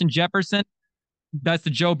Chase, Justin Jefferson. That's the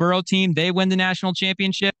Joe Burrow team. They win the national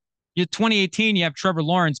championship. 2018, you have Trevor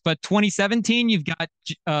Lawrence, but 2017, you've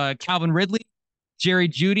got Calvin Ridley, Jerry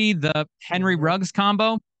Jeudy, the Henry Mm-hmm. Ruggs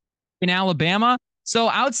combo in Alabama. So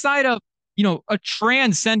outside of a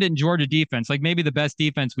transcendent Georgia defense, like maybe the best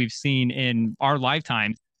defense we've seen in our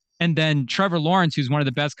lifetime, and then Trevor Lawrence, who's one of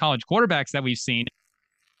the best college quarterbacks that we've seen.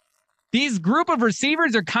 These group of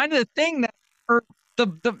receivers are kind of the thing that are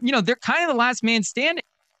they're kind of the last man standing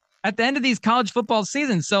at the end of these college football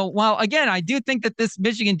seasons. So while again, I do think that this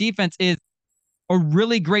Michigan defense is a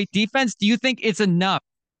really great defense, do you think it's enough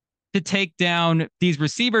to take down these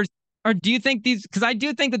receivers? Or do you think because I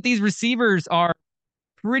do think that these receivers are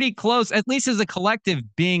pretty close, at least as a collective,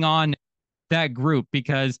 being on that group,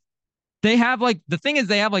 because they have the thing is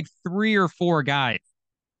they have like 3 or 4 guys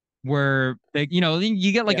where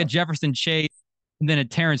you get like a Yeah. Jefferson Chase and then a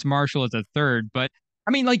Terrence Marshall as a third. But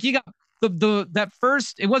I mean, like you got that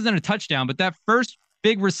first, it wasn't a touchdown, but that first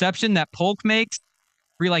big reception that Polk makes,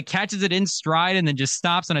 where he like catches it in stride and then just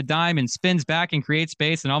stops on a dime and spins back and creates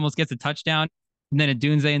space and almost gets a touchdown. And then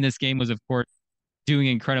Adunze in this game was, of course, doing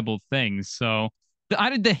incredible things. So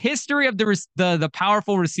the history of the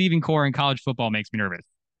powerful receiving core in college football makes me nervous.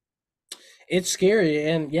 It's scary,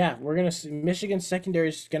 and yeah, we're gonna see Michigan's secondary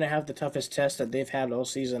is gonna have the toughest test that they've had all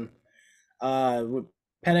season. Uh,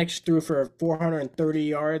 Penix threw for 430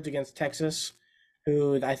 yards against Texas,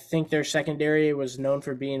 who I think their secondary was known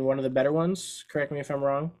for being one of the better ones. Correct me if I'm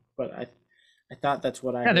wrong, but I thought that's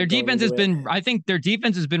what I Yeah, their heard going defense has into it. been, I think their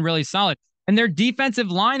defense has been really solid. And their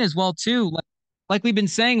defensive line as well, too. Like we've been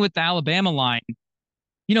saying with the Alabama line,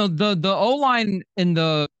 the O line and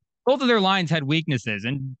the both of their lines had weaknesses,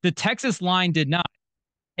 and the Texas line did not.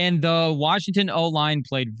 And the Washington O line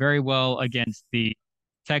played very well against the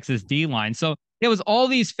Texas D line. So it was all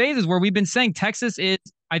these phases where we've been saying Texas is,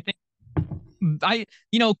 I think,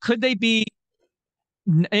 could they be,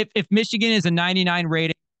 if Michigan is a 99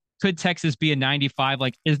 rating, could Texas be a 95?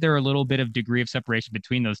 Like, is there a little bit of degree of separation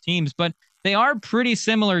between those teams? But they are pretty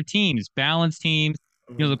similar teams, balanced teams.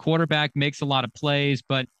 Mhm. The quarterback makes a lot of plays,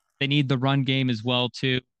 but they need the run game as well,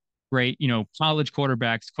 too. Great, college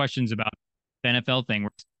quarterbacks, questions about the NFL thing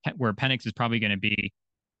where Penix is probably going to be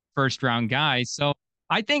first round guy. So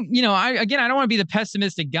I think, I don't want to be the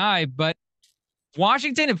pessimistic guy, but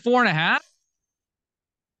Washington at 4.5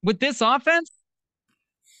 with this offense,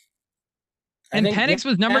 I and think Penix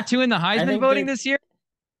was number yeah, 2 in the I Heisman think voting they're this year.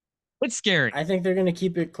 It's scary. I think they're gonna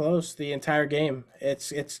keep it close the entire game.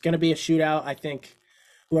 It's gonna be a shootout. I think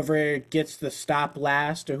whoever gets the stop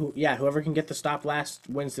last, or whoever can get the stop last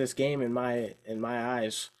wins this game in my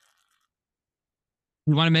eyes.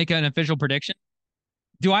 You want to make an official prediction?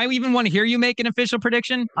 Do I even want to hear you make an official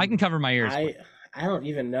prediction? I can cover my ears. I I don't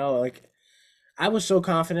even know. Like I was so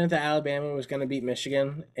confident that Alabama was going to beat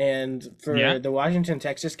Michigan, and Yeah. for the Washington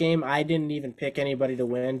Texas game, I didn't even pick anybody to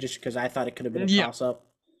win just because I thought it could have been a Yeah. toss up.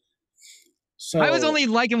 I was So only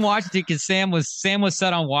liking Washington because Sam was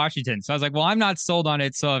set on Washington. So I was like, well, I'm not sold on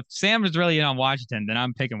it. So if Sam was really in on Washington, then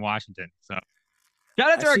I'm picking Washington. So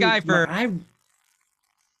shout out I to our see. guy for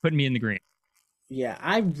putting me in the green.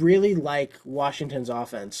 I really like Washington's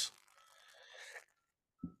offense,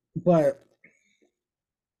 but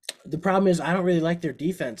the problem is I don't really like their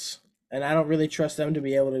defense, and I don't really trust them to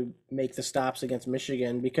be able to make the stops against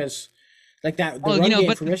Michigan because, like that, the Well, run game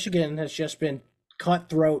but for Michigan has just been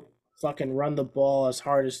cutthroat. Fucking run the ball as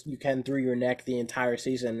hard as you can through your neck the entire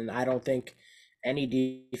season, and I don't think any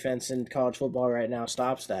defense in college football right now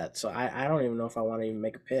stops that. So I don't even know if I want to even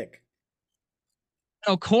make a pick.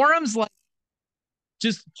 Corum's like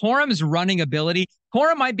just Corum's running ability.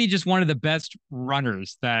 Corum might be just one of the best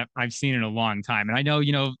runners that I've seen in a long time. And I know,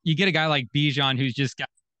 you get a guy like Bijan who's just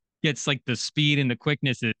gets like the speed and the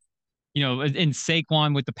quickness, in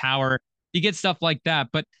Saquon with the power. You get stuff like that.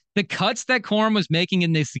 But the cuts that Corum was making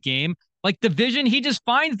in this game, like the vision, he just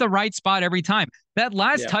finds the right spot every time. That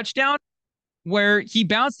last Yeah. touchdown where he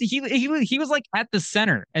bounced, he was like at the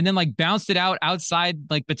center and then like bounced it outside,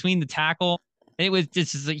 like between the tackle. It was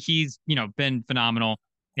just he's been phenomenal.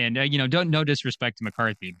 And don't no disrespect to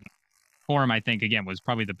McCarthy. Corum, I think again was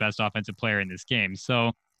probably the best offensive player in this game.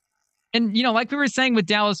 So, and like we were saying with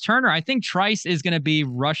Dallas Turner, I think Trice is going to be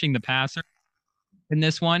rushing the passer in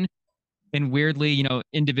this one. And weirdly,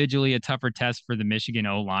 individually a tougher test for the Michigan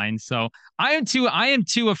O line. So I am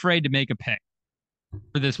too afraid to make a pick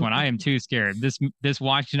for this one. I am too scared. This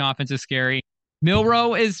Washington offense is scary.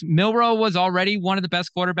 Milrow was already one of the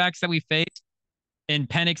best quarterbacks that we faced, and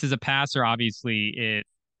Penix as a passer obviously is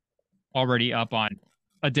already up on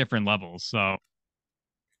a different level. So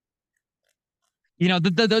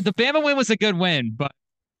the Bama win was a good win, but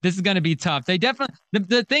this is going to be tough. They definitely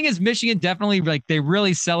the thing is Michigan definitely like they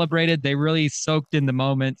really celebrated, they really soaked in the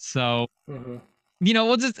moment. So Mm-hmm.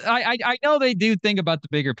 we'll just I know they do think about the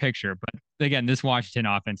bigger picture, but again, this Washington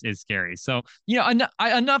offense is scary. So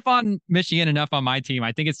enough on Michigan, enough on my team.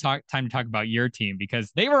 I think it's time to talk about your team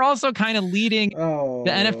because they were also kind of leading the Oh,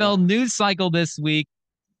 NFL news cycle this week.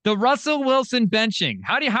 The Russell Wilson benching.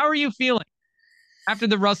 How are you feeling after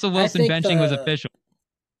the Russell I Wilson think benching was official?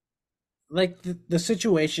 the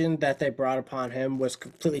situation that they brought upon him was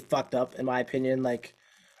completely fucked up in my opinion. Like,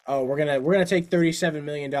 oh, we're gonna take $37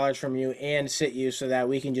 million from you and sit you so that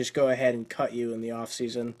we can just go ahead and cut you in the off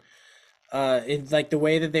season. It's like the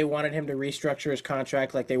way that they wanted him to restructure his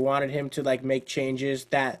contract, like they wanted him to like make changes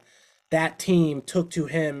that that team took to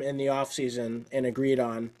him in the off season and agreed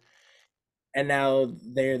on. And now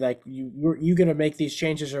they're like, you gonna make these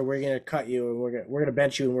changes or we're gonna cut you and we're gonna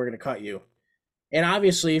bench you and we're gonna cut you. And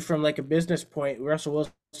obviously, from like a business point, Russell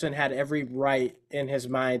Wilson had every right in his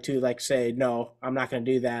mind to like say, no, I'm not going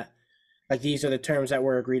to do that. Like these are the terms that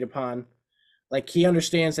were agreed upon. Like he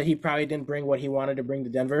understands that he probably didn't bring what he wanted to bring to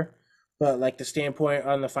Denver, but like the standpoint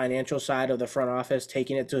on the financial side of the front office,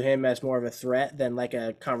 taking it to him as more of a threat than like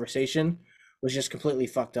a conversation, was just completely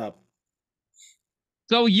fucked up.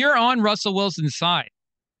 So you're on Russell Wilson's side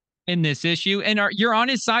in this issue, and you're on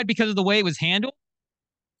his side because of the way it was handled.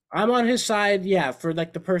 I'm on his side, yeah, for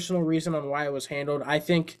like the personal reason on why it was handled. I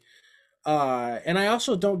think and I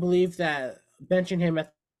also don't believe that benching him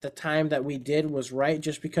at the time that we did was right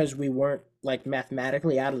just because we weren't like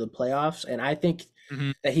mathematically out of the playoffs. And I think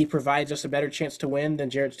Mhm. that he provides us a better chance to win than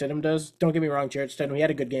Jarrett Stidham does. Don't get me wrong, Jarrett Stidham, he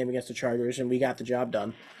had a good game against the Chargers and we got the job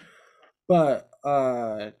done. But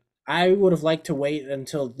I would have liked to wait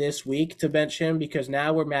until this week to bench him because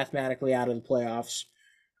now we're mathematically out of the playoffs.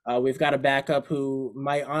 We've got a backup who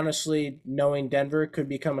might honestly, knowing Denver, could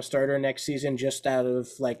become a starter next season just out of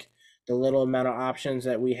like the little amount of options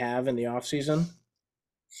that we have in the offseason.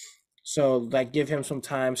 So like give him some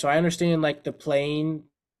time. So I understand like the playing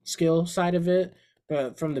skill side of it,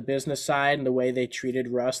 but from the business side and the way they treated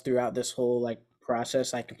Russ throughout this whole like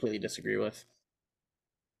process, I completely disagree with.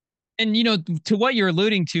 And to what you're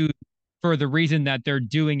alluding to, for the reason that they're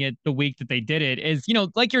doing it the week that they did it is,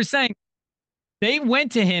 like you're saying, they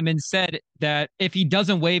went to him and said that if he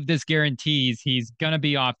doesn't waive this guarantees, he's gonna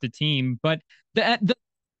be off the team. But the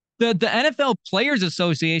NFL Players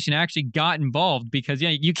Association actually got involved because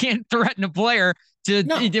you can't threaten a player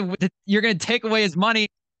No. you're going to take away his money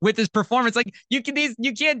with his performance. Like you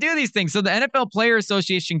can't do these things. So the NFL Player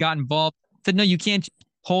Association got involved, said no, you can't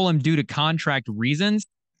pull him due to contract reasons.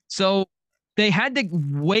 So they had to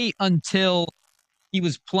wait until he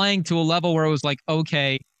was playing to a level where it was like,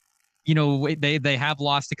 okay, they have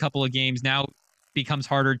lost a couple of games now. It becomes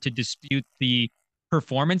harder to dispute the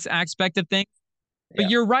performance aspect of things. But Yeah.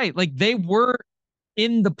 you're right. Like they were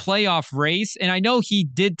in the playoff race. And I know he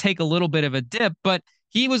did take a little bit of a dip, but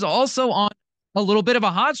he was also on a little bit of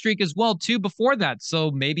a hot streak as well, too, before that.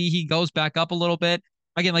 So maybe he goes back up a little bit.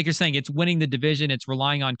 Again, like you're saying, it's winning the division. It's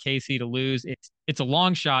relying on KC to lose. It's a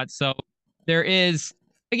long shot. So there is,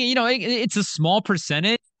 again, it's a small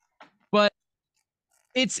percentage, but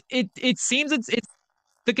it seems it's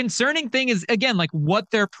the concerning thing is again like what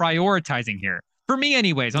they're prioritizing here. For me,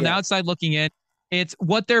 anyways, on the Yeah. outside looking in, it's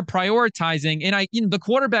what they're prioritizing. And the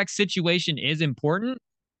quarterback situation is important,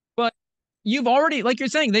 but you've already, like you're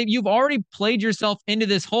saying, you've already played yourself into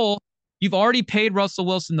this hole. You've already paid Russell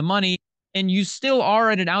Wilson the money, and you still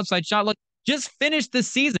are at an outside shot. Like, just finish the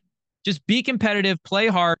season. Just be competitive, play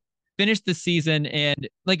hard, finish the season, and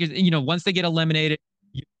like once they get eliminated,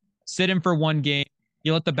 you sit him for one game.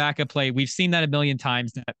 You let the backup play. We've seen that a million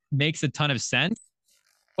times. That makes a ton of sense.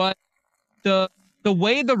 But the the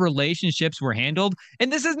way the relationships were handled,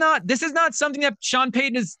 and this is not something that Sean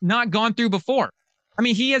Payton has not gone through before. I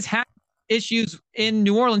mean, he has had issues in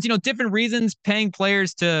New Orleans, different reasons, paying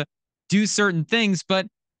players to do certain things, but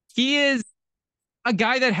he is a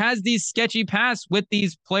guy that has these sketchy pasts with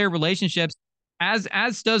these player relationships, as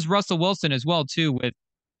does Russell Wilson as well, too, with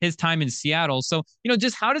his time in Seattle. So,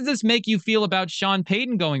 just how does this make you feel about Sean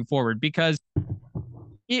Payton going forward? Because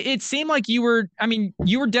it seemed like you were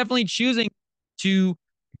definitely choosing to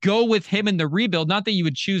go with him in the rebuild. Not that you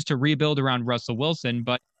would choose to rebuild around Russell Wilson,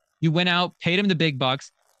 but you went out, paid him the big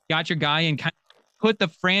bucks, got your guy, and kind of put the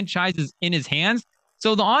franchises in his hands.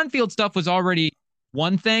 So the on-field stuff was already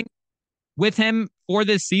one thing with him for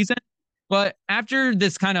this season. But after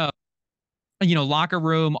this kind of, locker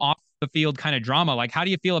room, off the field kind of drama, like how do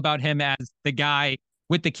you feel about him as the guy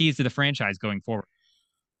with the keys to the franchise going forward?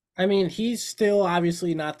 I mean, he's still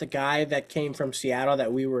obviously not the guy that came from Seattle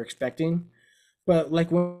that we were expecting. But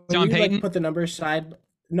like when Sean you like Payton? put the numbers side,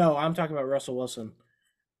 no, I'm talking about Russell Wilson.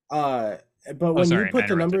 Uh, but Oh, when you sorry, I put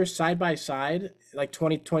the interrupted. numbers side by side, like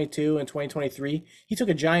 2022 and 2023, he took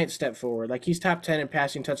a giant step forward. Like he's top 10 in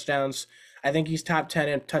passing touchdowns. I think he's top 10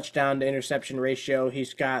 in touchdown to interception ratio.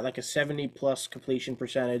 He's got like a 70 plus completion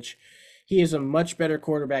percentage. He is a much better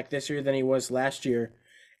quarterback this year than he was last year.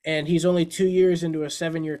 And he's only 2 years into a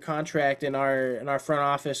 7 year contract, and our front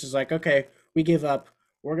office is like, okay, we give up.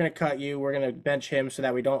 We're gonna cut you. We're gonna bench him so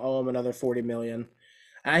that we don't owe him another 40 million.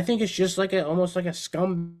 And I think it's just like a almost like a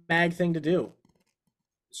scumbag thing to do.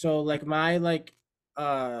 So like my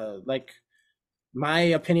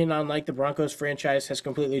opinion on like the Broncos franchise has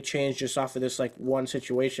completely changed just off of this like one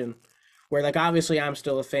situation where like obviously I'm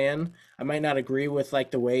still a fan. I might not agree with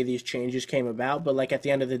like the way these changes came about, but like at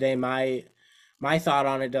the end of the day my thought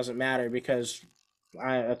on it doesn't matter because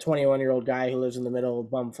a 21-year-old guy who lives in the middle of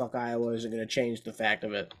bumfuck Iowa isn't going to change the fact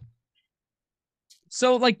of it.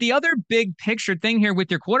 So, like the other big picture thing here with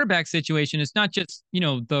your quarterback situation is not just,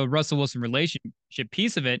 the Russell Wilson relationship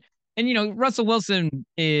piece of it. And, Russell Wilson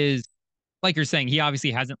is, like you're saying, he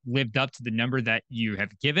obviously hasn't lived up to the number that you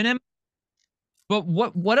have given him. But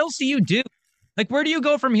what else do you do? Like, where do you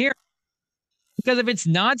go from here? Because if it's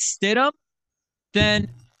not Stidham, then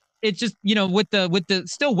it's just, with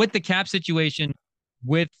the cap situation,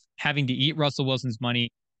 with having to eat Russell Wilson's money,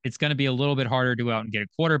 it's going to be a little bit harder to go out and get a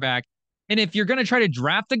quarterback. And if you're going to try to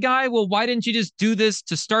draft a guy, well, why didn't you just do this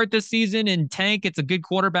to start the season and tank? It's a good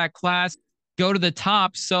quarterback class, go to the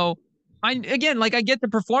top. So I get the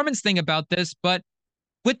performance thing about this, but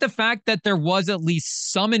with the fact that there was at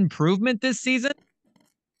least some improvement this season,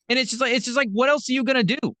 and it's just like, what else are you gonna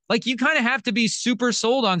do? Like, you kind of have to be super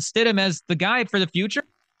sold on Stidham as the guy for the future.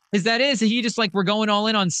 Is he just like, we're going all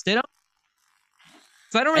in on Stidham?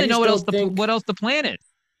 So I don't I really know just don't what think else the plan is.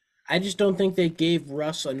 I just don't think they gave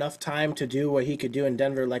Russ enough time to do what he could do in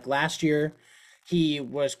Denver. Like last year, he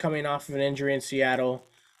was coming off of an injury in Seattle.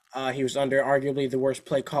 He was under arguably the worst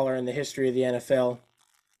play caller in the history of the NFL.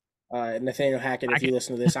 Nathaniel Hackett, I if can you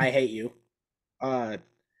listen to this, I hate you. Uh,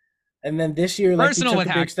 and then this year, like he personal took with a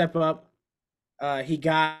big Hack. step up.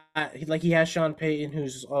 He has Sean Payton,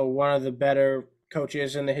 who's one of the better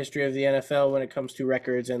coaches in the history of the NFL when it comes to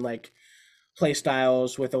records and like play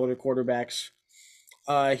styles with older quarterbacks.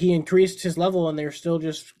 He increased his level, and they're still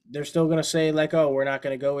gonna say like, oh, we're not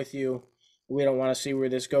gonna go with you. We don't want to see where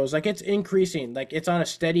this goes. Like it's increasing, like it's on a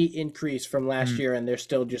steady increase from last Mm. year, and they're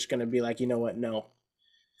still just gonna be like, you know what, no.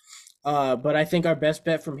 But I think our best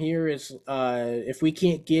bet from here is if we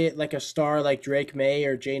can't get like a star like Drake May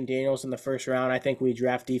or Jane Daniels in the first round, I think we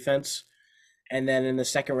draft defense. And then in the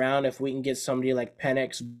second round, if we can get somebody like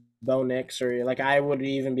Penix, Bo Nix, or like I would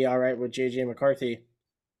even be all right with JJ McCarthy.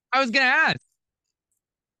 I was gonna ask,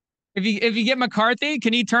 if you get McCarthy,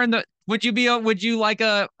 can he turn the? Would you like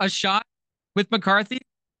a shot with McCarthy,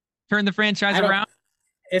 turn the franchise I don't. around?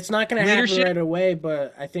 It's not going to happen Leadership, right away,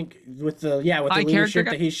 but I think with the high character leadership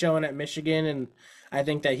guy. that he's showing at Michigan, and I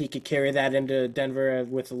think that he could carry that into Denver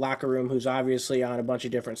with the locker room, who's obviously on a bunch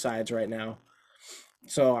of different sides right now.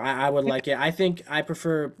 So I would like it. I think I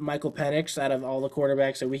prefer Michael Penix out of all the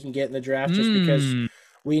quarterbacks that we can get in the draft, just because Mm.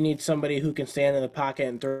 we need somebody who can stand in the pocket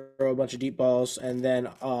and throw a bunch of deep balls, and then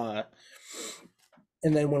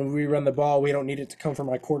when we run the ball, we don't need it to come from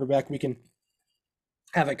our quarterback. We can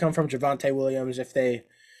have it come from Javonte Williams if they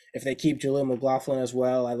keep Jaleel McLaughlin as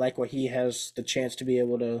well. I like what he has the chance to be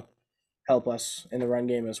able to help us in the run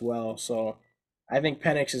game as well. So I think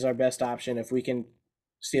Penix is our best option if we can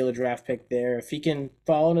steal a draft pick there. If he can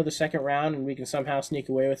fall into the second round and we can somehow sneak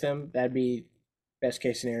away with him, that'd be best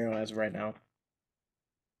case scenario as of right now.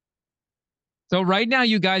 So right now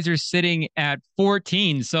you guys are sitting at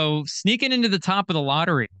 14. So sneaking into the top of the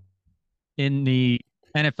lottery in the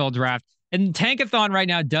NFL draft. And Tankathon right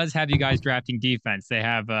now does have you guys drafting defense. They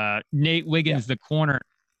have Nate Yeah. Wiggins, the corner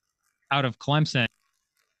out of Clemson,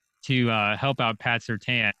 to help out Pat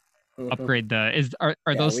Surtain. Hmm. Upgrade the is are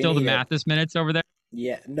Yeah, those we still the need it. Mathis minutes over there?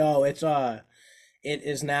 Yeah. No, it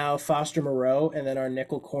is now Foster Moreau, and then our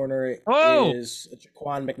nickel corner Oh, is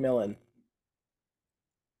Jaquan McMillan.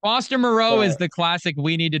 Foster Moreau is But the classic.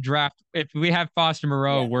 We need to draft. If we have Foster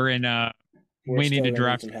Moreau, yeah, we're in. we're We need still to gonna need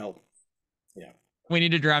draft. some help. Yeah. We need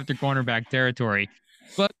to draft a cornerback territory.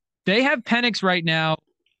 But they have Penix right now,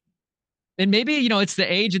 and maybe it's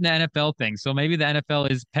the age in the NFL thing. So maybe the NFL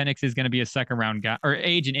is Penix is going to be a second round guy, or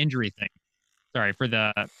age and injury thing. Sorry for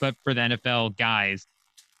the NFL guys,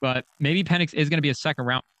 but maybe Penix is going to be a second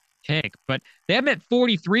round pick. But they have him at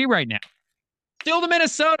 43 right now. Still the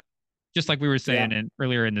Minnesota, just like we were Yeah. saying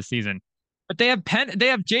earlier in the season. But they have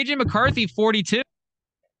JJ McCarthy 42,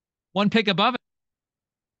 one pick above it.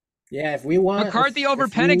 Yeah, if we want, McCarthy over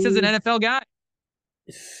if Penix as an we, NFL guy.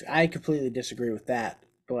 if I completely disagree with that,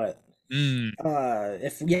 but Mm.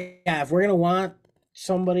 if we're gonna want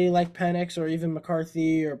somebody like Penix or even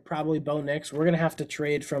McCarthy or probably Bo Nix, we're gonna have to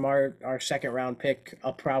trade from our second round pick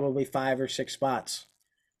up probably 5 or 6 spots.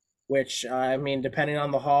 Which I mean, depending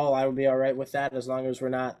on the haul, I would be all right with that as long as we're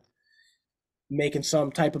not making some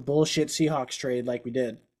type of bullshit Seahawks trade like we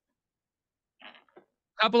did.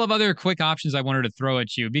 Couple of other quick options I wanted to throw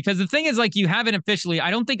at you because the thing is, like, you haven't officially.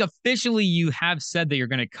 I don't think officially you have said that you're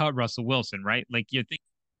going to cut Russell Wilson, right? Like, you think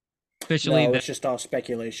officially No, that it's just all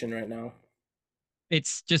speculation right now.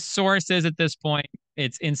 it's just sources at this point.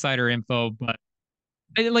 It's insider info, but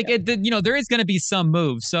Yeah. there is going to be some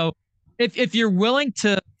moves. So if you're willing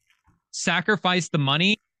to sacrifice the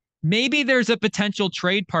money, maybe there's a potential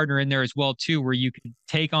trade partner in there as well too, where you can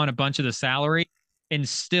take on a bunch of the salary and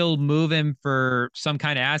still move him for some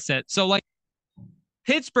kind of asset. So like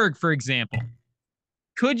Pittsburgh, for example,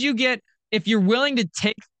 could you get if you're willing to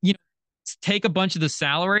take a bunch of the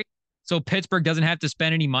salary so Pittsburgh doesn't have to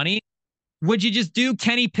spend any money? Would you just do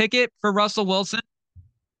Kenny Pickett for Russell Wilson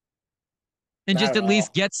and Not just at at least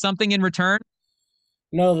all. get something in return?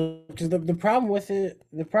 No, because the problem with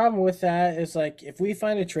that is like if we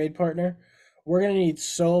find a trade partner, we're gonna need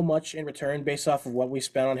so much in return based off of what we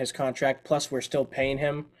spent on his contract. Plus, we're still paying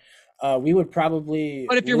him. We would probably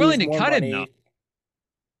But if you're lose willing to more cut him, though, money.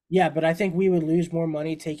 Yeah, but I think we would lose more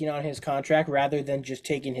money taking on his contract rather than just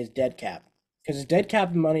taking his dead cap. Because his dead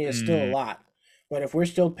cap money is still a mm, lot. But if we're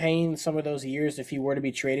still paying some of those years, if he were to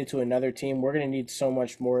be traded to another team, we're going to need so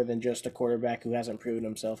much more than just a quarterback who hasn't proven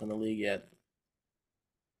himself in the league yet.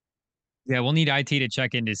 yeah, we'll need IT to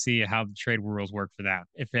check in to see how the trade rules work for that.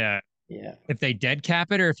 Yeah. If they dead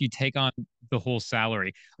cap it or if you take on the whole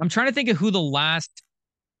salary. I'm trying to think of who the last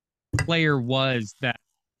player was that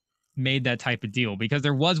made that type of deal because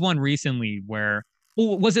there was one recently where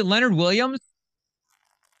was it Leonard Williams?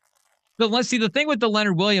 But let's see, the thing with the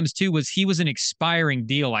Leonard Williams too was he was an expiring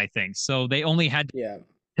deal, I think. So they only had Yeah.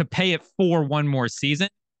 to pay it for one more season.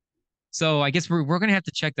 So I guess we're gonna have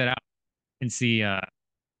to check that out and see how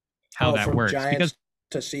Oh, that from works because Giants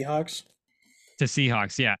to Seahawks? to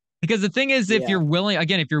Seahawks, yeah. Because the thing is, if Yeah. you're willing,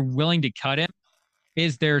 again, if you're willing to cut him,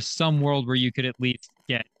 is there some world where you could at least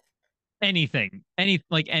get anything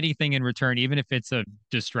in return, even if it's a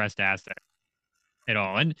distressed asset at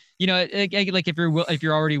all? And like if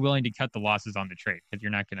you're already willing to cut the losses on the trade, because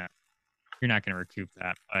you're not gonna recoup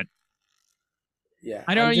that. But Yeah.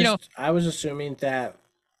 I don't, I was assuming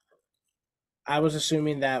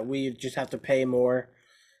that we just have to pay more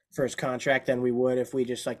for his contract than we would if we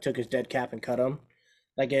just like took his dead cap and cut him.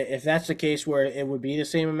 Like if that's the case where it would be the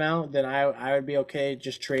same amount, then I would be okay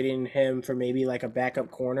just trading him for maybe like a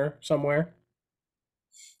backup corner somewhere,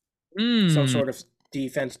 some mm, sort of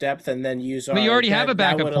defense depth, and then use but you our already have a that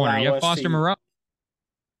backup would corner. You allow have us Foster to Moreau.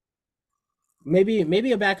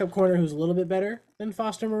 maybe a backup corner who's a little bit better than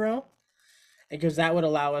Foster Moreau, because that would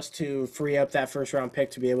allow us to free up that first round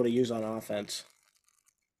pick to be able to use on offense.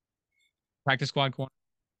 Practice squad corner,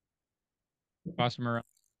 Foster Moreau.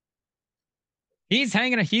 He's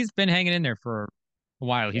been hanging in there for a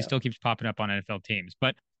while. He Yeah. still keeps popping up on NFL teams.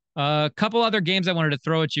 But a couple other games I wanted to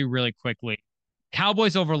throw at you really quickly.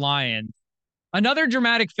 Cowboys over Lions. Another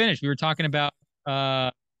dramatic finish. We were talking about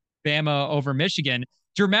Bama over Michigan.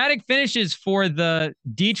 Dramatic finishes for the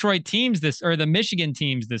Detroit teams or the Michigan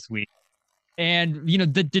teams this week. And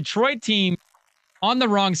the Detroit team on the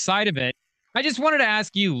wrong side of it. I just wanted to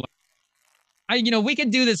ask you, we can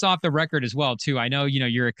do this off the record as well too. I know,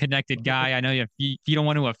 you're a connected guy. I know you don't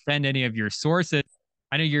want to offend any of your sources.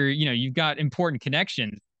 I know you've got important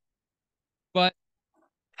connections. But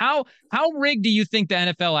how rigged do you think the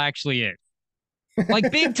NFL actually is? Like,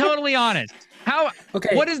 being totally honest.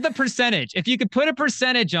 Okay. What is the percentage? If you could put a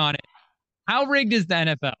percentage on it, how rigged is the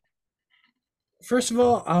NFL? First of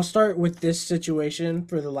all, I'll start with this situation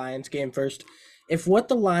for the Lions game first. If what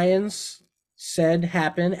the Lions said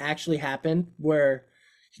happened actually happened, where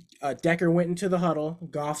Decker went into the huddle,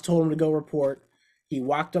 Goff told him to go report, he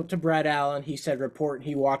walked up to Brad Allen, he said report, and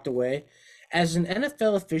he walked away. As an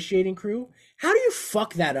NFL officiating crew, how do you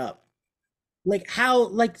fuck that up?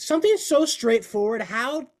 Like something so straightforward,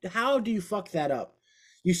 how do you fuck that up?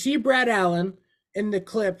 You see Brad Allen in the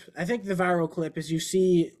clip, I think the viral clip is you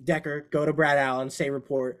see Decker go to Brad Allen, say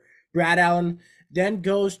report. Brad Allen then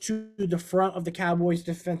goes to the front of the Cowboys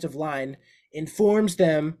defensive line, informs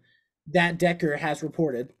them that Decker has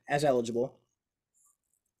reported as eligible.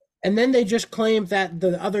 And then they just claim that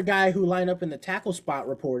the other guy who lined up in the tackle spot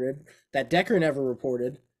reported, that Decker never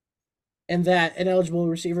reported, and that an eligible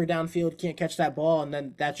receiver downfield can't catch that ball, and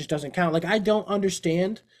then that just doesn't count. Like, I don't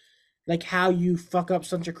understand like how you fuck up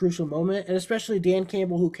such a crucial moment, and especially Dan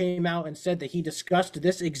Campbell, who came out and said that he discussed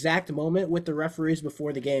this exact moment with the referees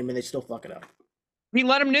before the game, and they still fuck it up. He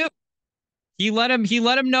let him know. He let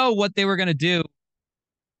him know what they were going to do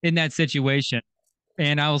in that situation.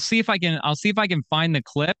 And I'll see if I can find the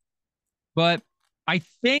clip. But I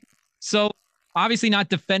think so. Obviously, not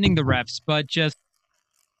defending the refs, but just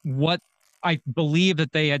what I believe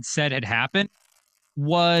that they had said had happened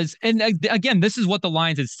was, and again, this is what the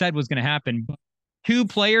Lions had said was going to happen. Two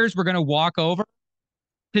players were going to walk over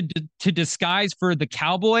to disguise for the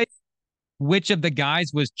Cowboys which of the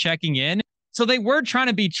guys was checking in. So they were trying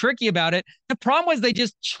to be tricky about it. The problem was they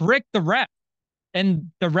just tricked the ref,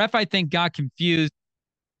 and the ref, I think, got confused.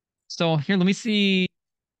 So here, let me see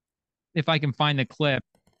if I can find the clip.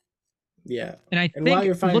 Yeah. And I And while think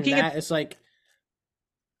you're finding looking that, at it's like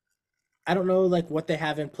I don't know like what they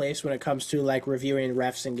have in place when it comes to like reviewing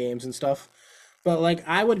refs and games and stuff. But like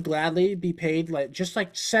I would gladly be paid like just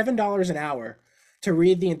like $7 an hour to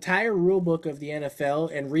read the entire rule book of the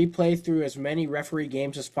NFL and replay through as many referee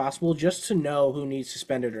games as possible just to know who needs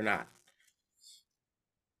suspended or not.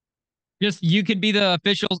 just you could be the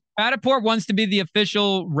official. Fattaport wants to be the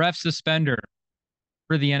official ref suspender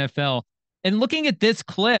for the NFL. And looking at this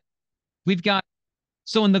clip, we've got,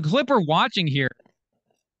 so in the clip we're watching here,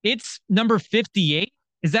 it's number 58.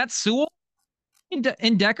 Is that Sewell in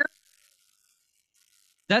Decker?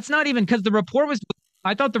 That's not even because the report was,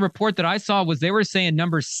 I thought the report that I saw was they were saying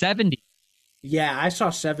number 70, Yeah, I saw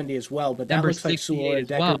 70 as well, but that number looks like Sewell 68 or as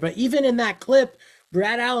Decker. well. But even in that clip,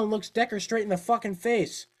 Brad Allen looks Decker straight in the fucking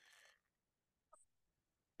face.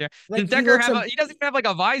 Yeah. Does Like Decker have he doesn't even have like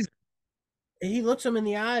a visor. he looks him in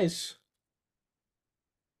the eyes.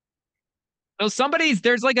 So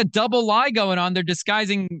there's like a double lie going on. They're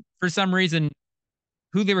disguising for some reason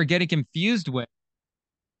who they were getting confused with.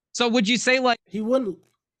 So would you say like He wouldn't.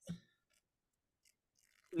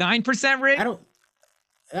 9% rig? I don't.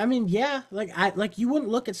 I mean, yeah, like you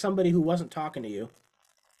wouldn't look at somebody who wasn't talking to you.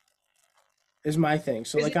 Is my thing.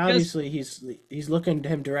 So Is like it just obviously he's looking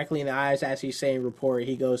him directly in the eyes as he's saying report.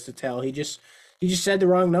 He goes to tell. He just said the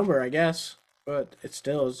wrong number, I guess. But it's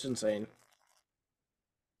insane.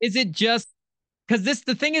 is it just because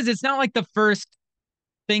the thing is it's not like the first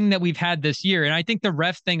thing that we've had this year. And I think the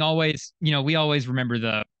ref thing always, we always remember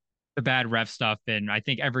the bad ref stuff. And I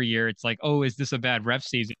think every year it's like, oh, is this a bad ref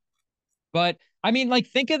season? But I mean, like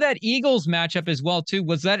think of that Eagles matchup as well, too.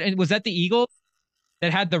 Was that the Eagles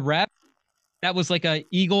that had the ref that was like a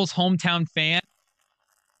Eagles hometown fan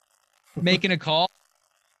making a call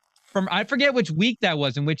from I forget which week that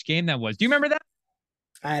was and which game that was. Do you remember that?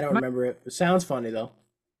 I don't remember it. It sounds funny though.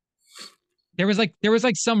 There was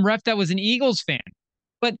like some ref that was an Eagles fan.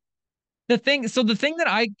 But the thing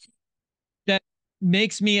that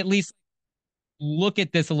makes me at least look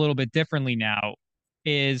at this a little bit differently now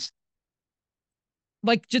is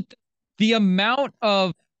like just the amount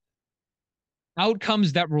of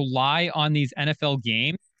outcomes that rely on these NFL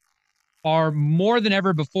games are more than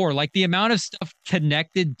ever before. Like the amount of stuff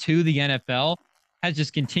connected to the NFL has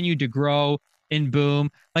just continued to grow and boom.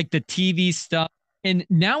 Like the TV stuff. And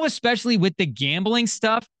now, especially with the gambling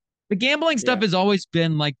stuff Yeah. has always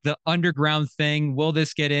been like the underground thing. Will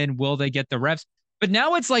this get in? Will they get the refs? But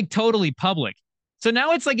now it's like totally public. So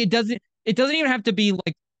now it's like it doesn't even have to be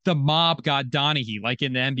like the mob got Donaghy like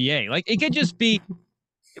in the NBA. Like it could just be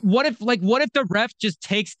what if the ref just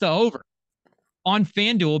takes the over on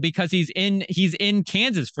FanDuel because he's in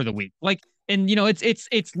Kansas for the week. Like, and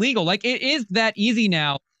it's legal. Like it is that easy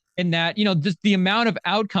now, and that just the amount of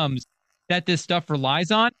outcomes that this stuff relies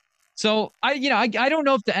on. So I don't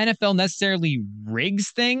know if the NFL necessarily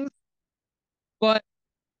rigs things, but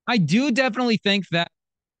I do definitely think that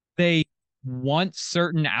they want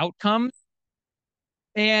certain outcomes.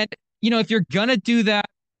 And if you're gonna do that,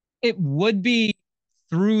 it would be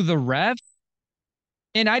through the refs.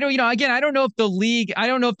 And I don't, again, I don't know if the league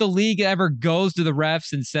ever goes to the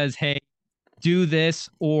refs and says, "Hey, do this,"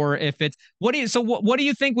 or if it's what do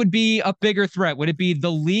you think would be a bigger threat? Would it be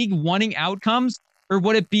the league wanting outcomes, or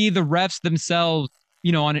would it be the refs themselves,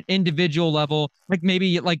 on an individual level, like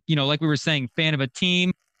maybe like we were saying, fan of a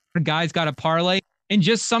team, a guy's got a parlay, and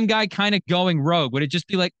just some guy kind of going rogue? Would it just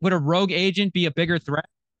be like, would a rogue agent be a bigger threat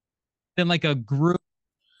than like a group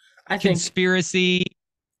I think conspiracy?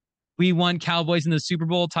 We won Cowboys in the Super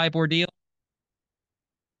Bowl type ordeal.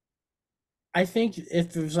 I think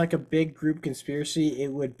if it was like a big group conspiracy,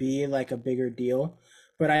 it would be like a bigger deal.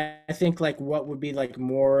 But I think like what would be like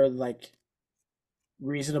more like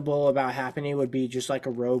reasonable about happening would be just like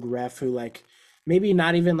a rogue ref who like maybe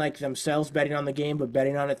not even like themselves betting on the game, but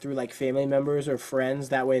betting on it through like family members or friends.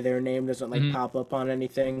 That way their name doesn't like Mm-hmm. pop up on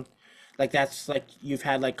anything. Like that's like you've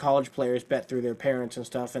had like college players bet through their parents and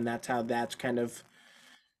stuff, and that's how that's kind of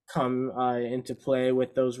come into play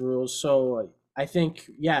with those rules. So I think,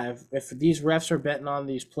 yeah, if these refs are betting on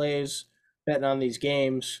these plays, betting on these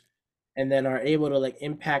games, and then are able to like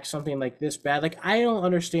impact something like this bad, like I don't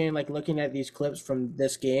understand like looking at these clips from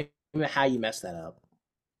this game how you mess that up.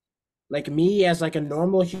 Like me as like a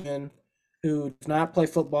normal human who does not play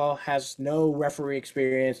football, has no referee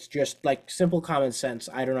experience, just like simple common sense,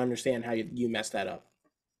 I don't understand how you mess that up.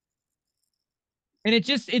 And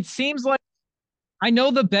it seems like I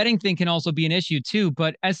know the betting thing can also be an issue too,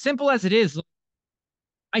 but as simple as it is,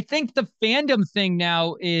 I think the fandom thing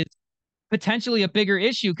now is potentially a bigger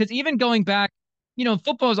issue because even going back,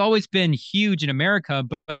 football has always been huge in America,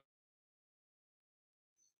 but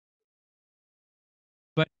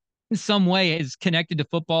in some way is connected to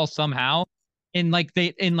football somehow. And like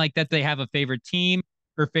that they have a favorite team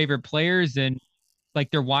or favorite players and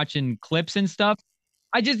like they're watching clips and stuff.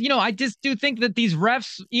 I just do think that these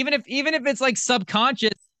refs, even if it's like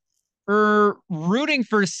subconscious or rooting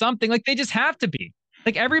for something, like they just have to be.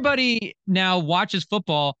 Like everybody now watches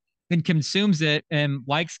football and consumes it and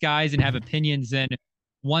likes guys and have opinions and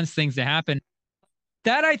wants things to happen.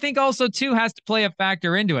 that I think also too has to play a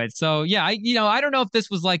factor into it. So yeah, I don't know if this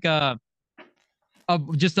was like Brad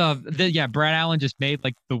Allen just made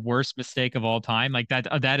like the worst mistake of all time. Like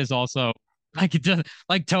that is also like it just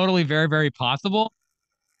like totally very very possible.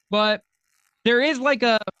 But there is like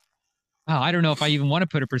I don't know if I even want to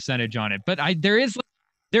put a percentage on it, but there is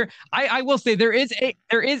like, I will say there is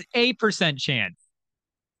a percent chance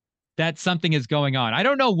that something is going on. I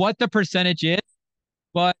don't know what the percentage is,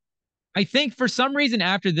 but I think for some reason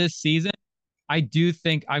after this season, I do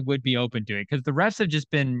think I would be open to it because the refs have just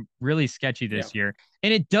been really sketchy Yeah. this year.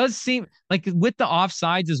 And it does seem like with the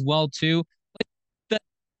offsides as well, too. The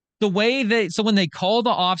the way when they call the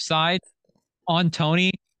offside on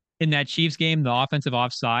Tony in that Chiefs game, the offensive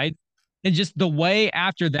offside, and just the way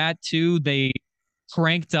after that too, they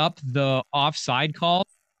cranked up the offside call.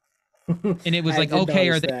 And it was I like, did okay,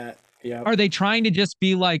 notice that. Yep. are they trying to just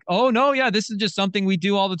be like, oh no, yeah, this is just something we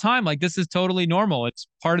do all the time. Like this is totally normal. It's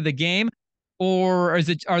part of the game. Or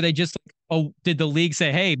are they just like, oh, did the league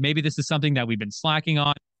say, hey, maybe this is something that we've been slacking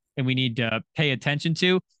on and we need to pay attention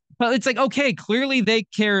to? But it's like, okay, clearly they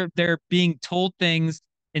care. They're being told things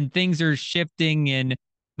and things are shifting and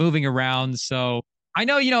moving around. So I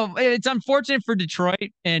know, it's unfortunate for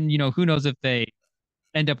Detroit. And, who knows if they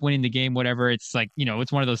end up winning the game, whatever. It's like,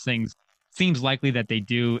 it's one of those things. Seems likely that they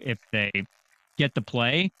do if they get the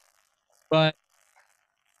play. But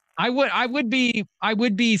I would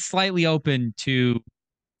be slightly open to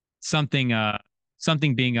something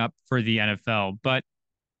something being up for the NFL. But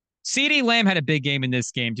CeeDee Lamb had a big game in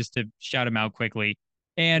this game, just to shout him out quickly.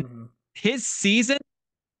 And Hmm. his season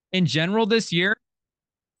in general this year,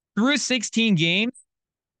 through 16 games,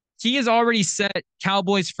 he has already set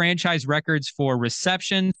Cowboys franchise records for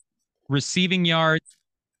receptions, receiving yards,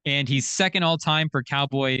 and he's second all time for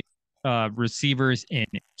Cowboy receivers in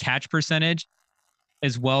catch percentage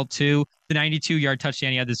as well too. The 92-yard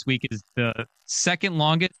touchdown he had this week is the second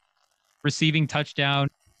longest receiving touchdown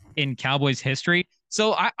in Cowboys history.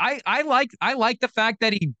 So I like the fact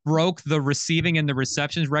that he broke the receiving and the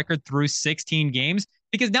receptions record through 16 games,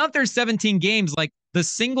 because now if there's 17 games, like the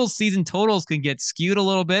single season totals can get skewed a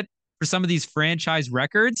little bit for some of these franchise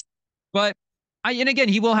records. But and again,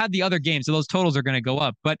 he will have the other games, so those totals are going to go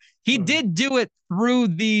up. But he Hmm. did do it through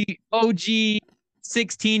the OG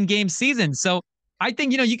 16 game season. So I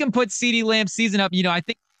think you can put CeeDee Lamb's season up. I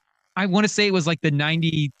think I want to say it was like the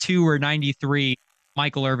 92 or 93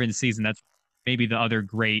 Michael Irvin season. That's maybe the other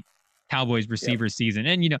great Cowboys Yep. receiver season.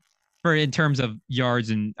 And for in terms of yards,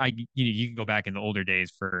 and you can go back in the older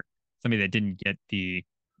days for somebody that didn't get the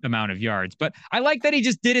amount of yards. But I like that he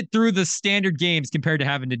just did it through the standard games compared to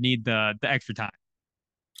having to need the extra time.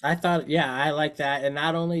 I thought, yeah, I like that. And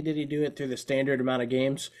not only did he do it through the standard amount of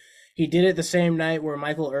games, he did it the same night where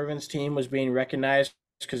Michael Irvin's team was being recognized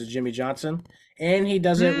because of Jimmy Johnson, and he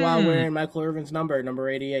does it while Hmm. wearing Michael Irvin's number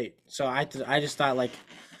 88. So I just thought like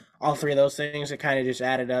all three of those things, it kind of just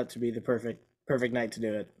added up to be the perfect night to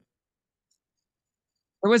do it.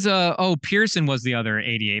 There was Pearson was the other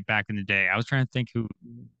 88 back in the day. I was trying to think who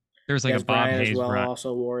there was like a Des Bob Bryant as Hayes well run.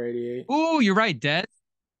 also wore 88. Ooh, you're right, Des.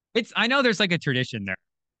 I know there's like a tradition there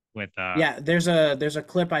with Yeah, there's a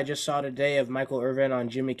clip I just saw today of Michael Irvin on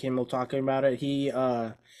Jimmy Kimmel talking about it. He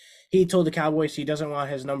told the Cowboys he doesn't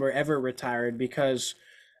want his number ever retired because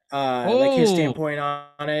like his oh standpoint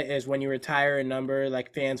on it is when you retire a number,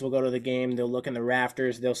 like fans will go to the game, they'll look in the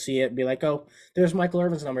rafters, they'll see it, be like, oh, there's Michael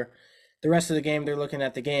Irvin's number. The rest of the game, they're looking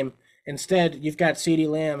at the game. Instead, you've got CeeDee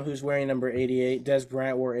Lamb who's wearing number 88. Des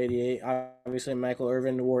Bryant wore 88. Obviously, Michael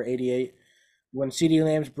Irvin wore 88. When CeeDee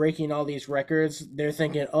Lamb's breaking all these records, they're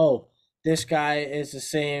thinking, oh, this guy is the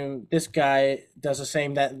same. This guy does the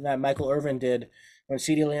same that Michael Irvin did. When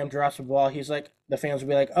CeeDee Lamb drops the ball, he's like, the fans will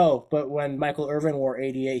be like, oh, but when Michael Irvin wore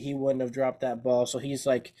 88, he wouldn't have dropped that ball. So he's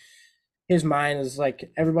like, his mind is like,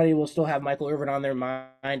 everybody will still have Michael Irvin on their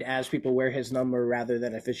mind as people wear his number rather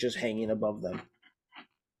than if it's just hanging above them.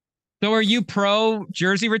 so are you pro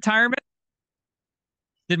jersey retirement?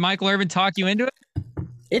 Did Michael Irvin talk you into it?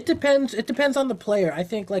 It depends. It depends on the player. I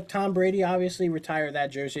think like Tom Brady obviously retired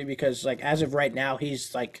that jersey because like as of right now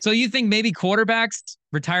he's like So you think maybe quarterbacks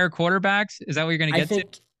retire quarterbacks? Is that what you're going to I get to?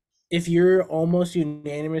 think if you're almost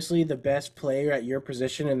unanimously the best player at your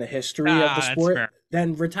position in the history of the That's fair. sport,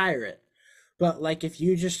 then retire it. But like if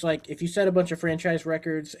you just like if you set a bunch of franchise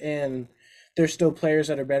records and there's still players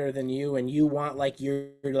that are better than you and you want like your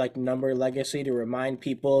like number legacy to remind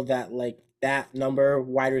people that like that number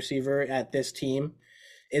wide receiver at this team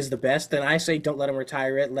is the best, then I say don't let him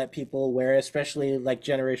retire it. Let people wear it, especially like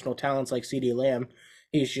generational talents like CeeDee Lamb.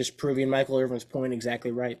 He's just proving Michael Irvin's point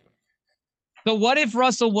exactly right. So what if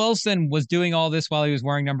Russell Wilson was doing all this while he was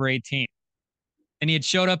wearing number 18? and he had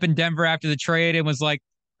showed up in Denver after the trade and was like,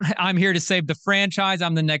 I'm here to save the franchise.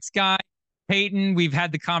 I'm the next guy. Peyton, we've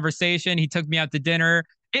had the conversation. He took me out to dinner.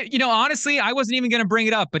 Honestly, I wasn't even going to bring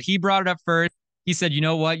it up, but he brought it up first. He said, you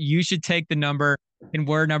know what? You should take the number and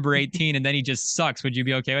wear number 18. And then he just sucks. Would you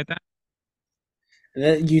be okay with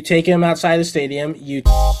that? You take him outside the stadium.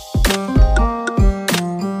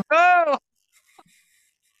 Oh,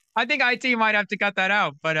 I think IT might have to cut that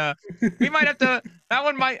out, but we might have to. That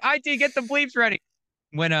one might. IT, get the bleeps ready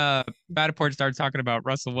when Fattaport starts talking about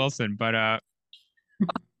Russell Wilson. But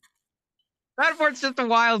Fattaport's just a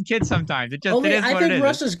wild kid sometimes. It is what it is. I think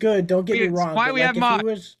Russ is good. Don't get me wrong. Why we have Mock.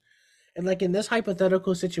 And like in this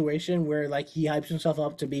hypothetical situation where like he hypes himself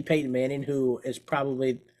up to be Peyton Manning, who is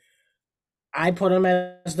probably, I put him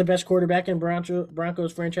as the best quarterback in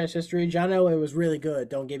Broncos franchise history. John Elway was really good.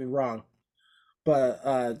 Don't get me wrong, but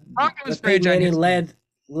Peyton Manning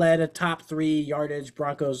led a top 3 yardage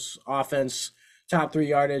Broncos offense, top 3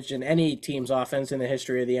 yardage in any team's offense in the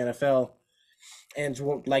history of the NFL,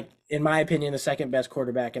 and like in my opinion, the second best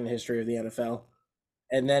quarterback in the history of the NFL.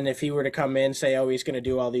 And then if he were to come in, say, oh, he's going to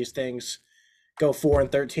do all these things, go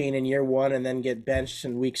 4-13 in year 1, and then get benched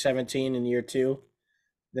in week 17 in year 2,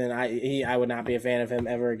 then I would not be a fan of him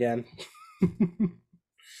ever again.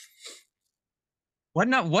 What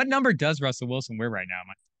number does Russell Wilson wear right now,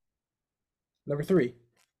 Mike? Number 3.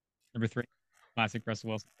 Number 3. Classic Russell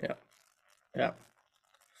Wilson. Yeah. For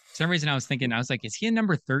some reason I was like, is he in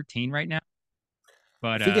number 13 right now?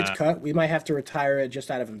 But if he gets cut, we might have to retire it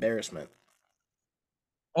just out of embarrassment.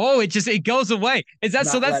 Oh, it goes away. Is that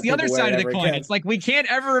so? That's the other side of the coin. Again. It's like we can't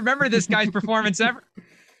ever remember this guy's performance ever.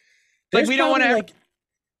 Like we don't want to.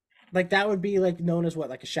 Like that would be like known as what,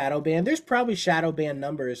 like a shadow ban. There's probably shadow ban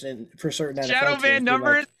numbers for certain NFL shadow ban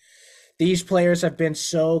numbers. Like, these players have been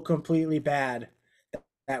so completely bad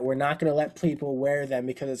that we're not going to let people wear them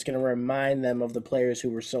because it's going to remind them of the players who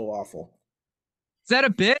were so awful. Is that a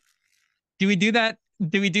bit? Do we do that?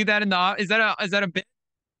 Do we do that in the? Is that a bit?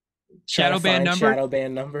 Shadow ban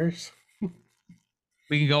numbers.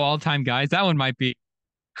 We can go all-time guys. That one might be.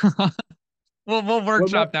 we'll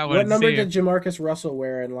workshop that one. What number did Jamarcus Russell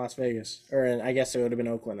wear in Las Vegas? Or I guess it would have been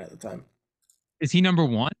Oakland at the time. Is he number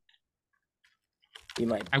 1? He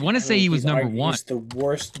might. I want to say he was number 1. He's the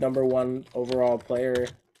worst number 1 overall player.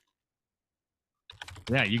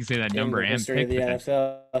 Yeah, you can say that number and pick the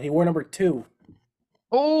NFL. He wore number 2.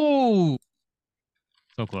 Oh,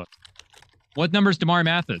 so close. What number is DeMar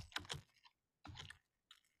Mathis?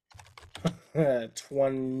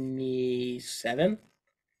 27.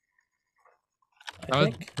 That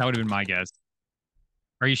would have been my guess.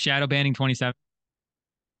 Are you shadow banning 27?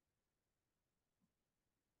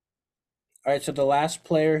 All right, so the last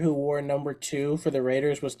player who wore number 2 for the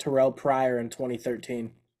Raiders was Terrell Pryor in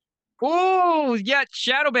 2013. Oh, yeah,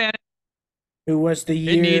 shadow ban. Who was the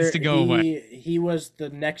year? It needs to go away. He was the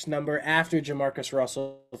next number after Jamarcus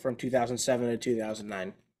Russell from 2007 to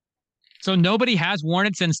 2009. So nobody has worn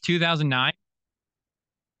it since 2009?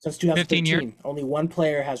 Since 2015 years? Only one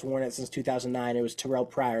player has worn it since 2009. It was Terrell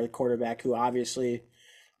Pryor, the quarterback, who obviously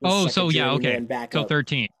was so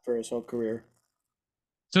 13 for his whole career.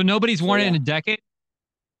 So nobody's worn it in a decade?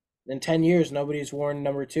 In 10 years, nobody's worn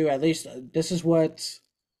number 2. At least this is what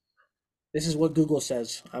Google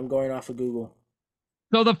says. I'm going off of Google.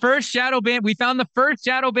 So the first shadow ban, we found the first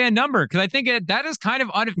shadow ban number, because I think that is kind of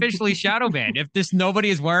unofficially shadow banned if nobody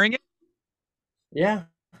is wearing it. Yeah.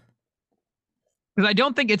 Because I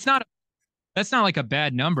don't think that's not like a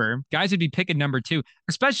bad number. Guys would be picking number 2,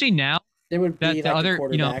 especially now. It would be like a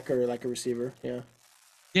quarterback or like a receiver. Yeah.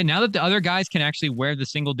 Yeah. Now that the other guys can actually wear the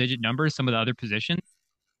single digit numbers, some of the other positions,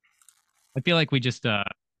 I feel like we just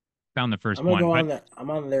found the first one.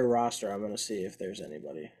 I'm on their roster. I'm going to see if there's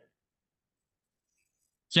anybody.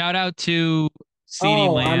 Shout out to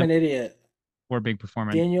CeeDee Lamb. I'm an idiot. For big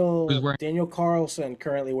performance. Daniel Carlson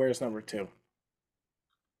currently wears number 2.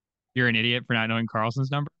 You're an idiot for not knowing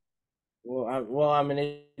Carlson's number? I'm an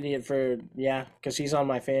idiot because he's on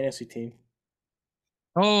my fantasy team.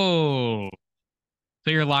 Oh,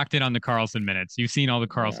 so you're locked in on the Carlson minutes. You've seen all the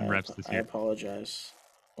Carlson reps this year. I apologize.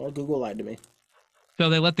 Well, Google lied to me. So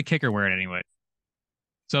they let the kicker wear it anyway.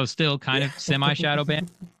 So still kind of semi-shadow ban.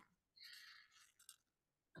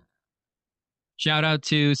 Shout out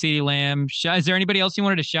to CeeDee Lamb. Is there anybody else you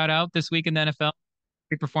wanted to shout out this week in the NFL?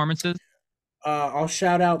 Big performances? I'll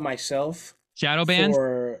shout out myself. Shadow bans?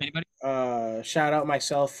 Anybody? Shout out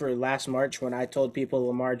myself for last March when I told people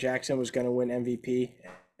Lamar Jackson was going to win MVP,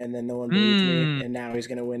 and then no one believed me, and now he's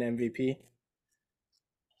going to win MVP.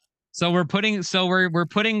 So we're putting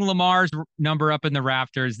Lamar's number up in the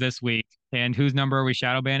rafters this week. And whose number are we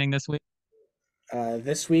shadow banning this week?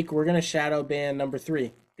 This week we're gonna shadow ban number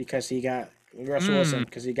 3 because he got Russell Wilson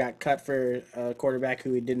because he got cut for a quarterback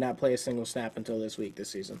who he did not play a single snap until this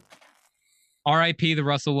season. RIP the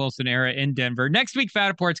Russell Wilson era in Denver. Next week,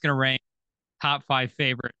 Fattaport's going to rank top 5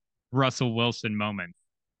 favorite Russell Wilson moments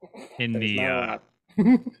in There's the not a lot.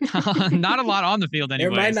 not a lot on the field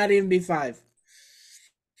anyways. There might not even be 5.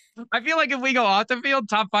 I feel like if we go off the field,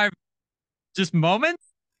 top 5 just moments.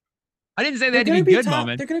 I didn't say they They're had to gonna be be good top,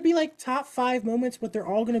 moments. They're gonna be like top 5 moments, but they're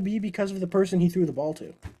all gonna be because of the person he threw the ball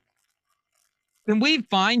to. Can we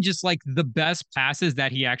find just like the best passes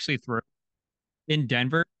that he actually threw in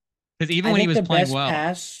Denver? Because even when he was playing well, the best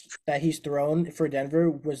pass that he's thrown for Denver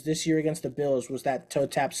was this year against the Bills. Was that toe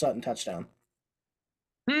tap Sutton touchdown?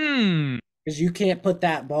 Because you can't put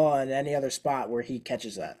that ball in any other spot where he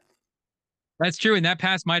catches that. That's true, and that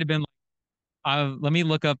pass might have been. Let me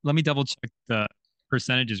look up. Let me double check the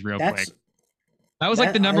percentages real quick. That was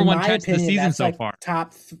like the number one catch of the season so far.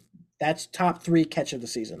 That's top 3 catch of the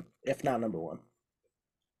season, if not number 1.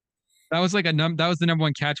 That was like that was the number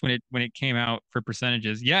 1 catch when it came out for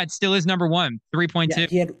percentages. Yeah, it still is number 1,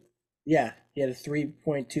 3.2. Yeah, he had a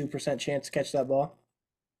 3.2% chance to catch that ball.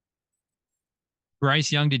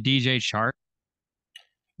 Bryce Young to DJ Sharp.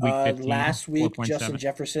 Week 15, last week, 4.7. Justin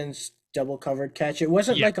Jefferson's double covered catch. It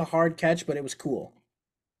wasn't like a hard catch, but it was cool.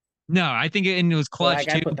 No, I think it was clutch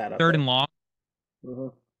too. 3rd and long. Mm-hmm.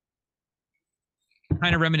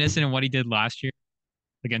 Kind of reminiscent of what he did last year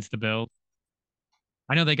against the Bills.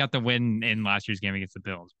 I know they got the win in last year's game against the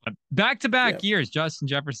Bills, but back-to-back years, Justin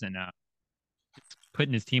Jefferson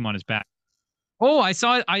putting his team on his back. Oh, I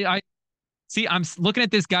saw it. I see. I'm looking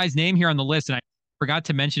at this guy's name here on the list, and I forgot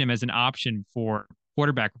to mention him as an option for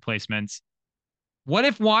quarterback replacements. What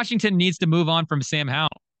if Washington needs to move on from Sam Howell?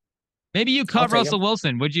 Maybe you cut Russell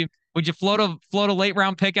Wilson. Would you float a late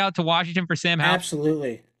round pick out to Washington for Sam Howell?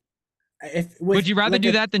 Absolutely. Would you rather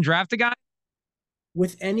do that than draft a guy?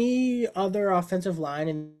 With any other offensive line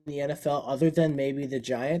in the NFL other than maybe the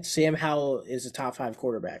Giants, Sam Howell is a top 5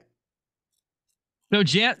 quarterback. So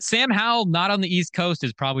Sam Howell, not on the East Coast,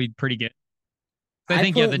 is probably pretty good. I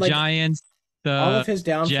think the Giants, all of his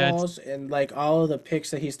downfalls Jets, and like all of the picks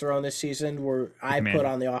that he's thrown this season put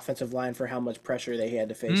on the offensive line for how much pressure they had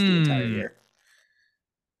to face the entire year.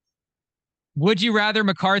 Would you rather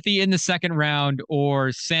McCarthy in the 2nd round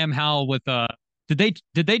or Sam Howell with did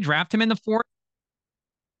they draft him in the 4th?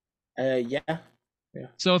 Yeah.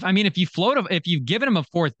 So if you've given him a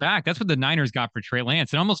 4th back, that's what the Niners got for Trey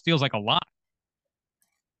Lance. It almost feels like a lot.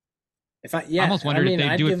 I almost wondered if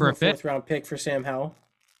they'd do it for a 4th round pick for Sam Howell.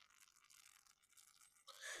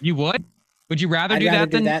 You would? Would you rather do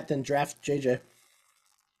that than draft JJ?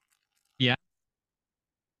 Yeah.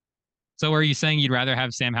 So are you saying you'd rather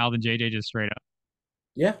have Sam Howell than JJ just straight up?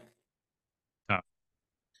 Yeah. Oh.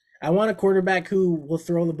 I want a quarterback who will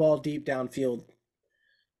throw the ball deep downfield.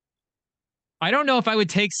 I don't know if I would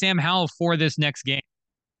take Sam Howell for this next game.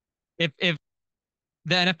 If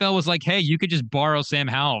the NFL was like, hey, you could just borrow Sam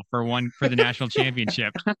Howell for the national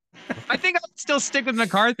championship, I think I'd still stick with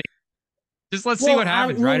McCarthy. Just let's see what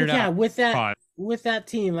happens. Write it out. With that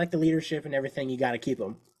team, like the leadership and everything, you got to keep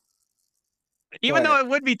them. Even though it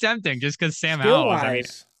would be tempting, just because Sam Howell. We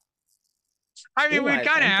kind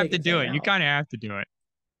of have to do it. You kind of have to do it.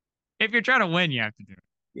 If you're trying to win, you have to do it.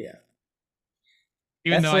 Yeah.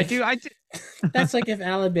 Even though I do. That's like if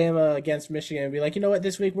Alabama against Michigan would be like, you know what,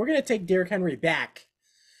 this week we're going to take Derrick Henry back,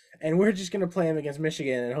 and we're just going to play him against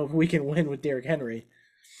Michigan and hope we can win with Derrick Henry.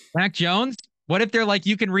 Mac Jones? What if they're like,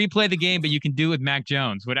 you can replay the game, but you can do it with Mac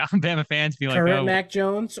Jones? Would Alabama fans be like, current Mac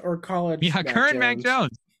Jones or college? Yeah, current Mac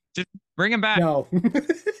Jones. Just bring him back. No.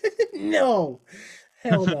 No.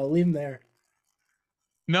 Hell no. Leave him there.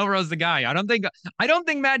 Milrow's the guy. I don't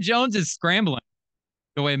think Matt Jones is scrambling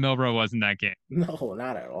the way Milrow was in that game. No,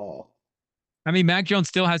 not at all. I mean, Mac Jones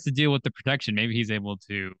still has to deal with the protection. Maybe he's able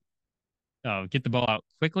to get the ball out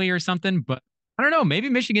quickly or something, but I don't know. Maybe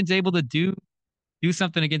Michigan's able to do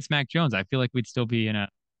something against Mac Jones. I feel like we'd still be in a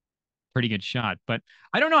pretty good shot, but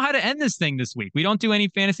I don't know how to end this thing this week. We don't do any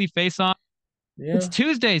fantasy face-off. Yeah. It's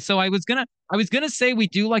Tuesday, so I was gonna say we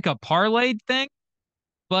do like a parlay thing,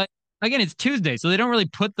 but again, it's Tuesday, so they don't really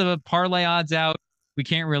put the parlay odds out. We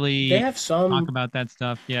can't really talk about that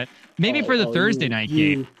stuff yet. Maybe for the Thursday night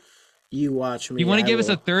game. You watch me. You want to give us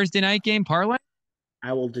a Thursday night game parlay?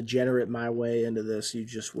 I will degenerate my way into this. You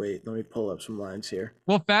just wait. Let me pull up some lines here.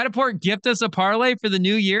 Will Fattaport gift us a parlay for the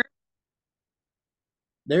new year?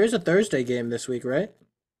 There is a Thursday game this week, right?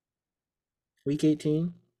 Week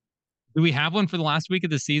 18. Do we have one for the last week of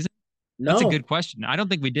the season? No. That's a good question. I don't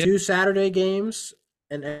think we did. 2 Saturday games,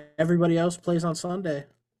 and everybody else plays on Sunday.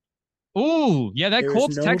 Ooh, yeah, that There is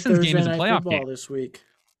Colts no Texans game Thursday is a night playoff football game. this week.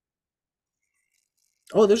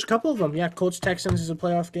 Oh, there's a couple of them. Yeah, Colts Texans is a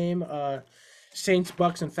playoff game. Saints,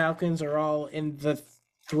 Bucks, and Falcons are all in the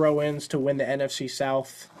throw-ins to win the NFC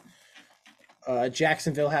South.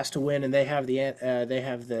 Jacksonville has to win, and they have the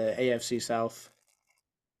AFC South.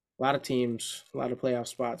 A lot of teams, a lot of playoff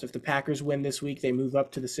spots. If the Packers win this week, they move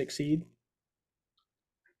up to the 6th seed.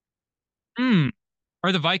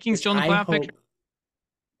 Are the Vikings still in the playoff picture?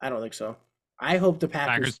 I don't think so. I hope the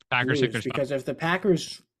Packers lose, because if the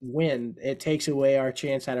Packers win, it takes away our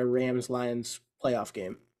chance at a Rams-Lions playoff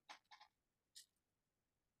game.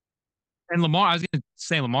 And Lamar, I was going to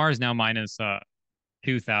say Lamar is now minus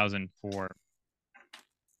 2,000 for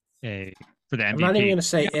the MVP. I'm not even going to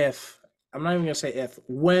say if. I'm not even going to say if.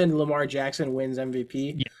 When Lamar Jackson wins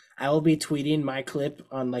MVP, I will be tweeting my clip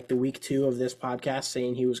on like the week 2 of this podcast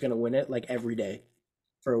saying he was going to win it like every day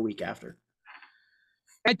for a week after.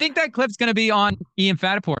 I think that clip's going to be on Ian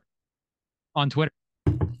Fattaport on Twitter.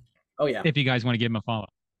 Oh, yeah. If you guys want to give him a follow.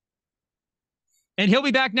 And he'll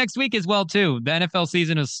be back next week as well, too. The NFL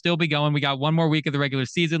season will still be going. We got one more week of the regular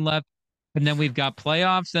season left. And then we've got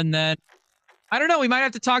playoffs. And then, I don't know, we might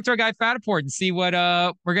have to talk to our guy Fattaport and see what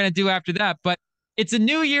we're going to do after that. But it's a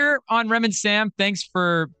new year on Rem and Sam. Thanks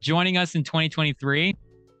for joining us in 2023.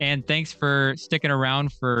 And thanks for sticking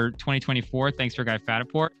around for 2024. Thanks for guy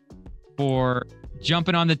Fattaport for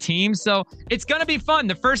jumping on the team. So it's going to be fun.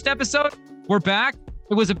 The first episode, we're back.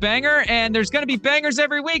 It was a banger, and there's going to be bangers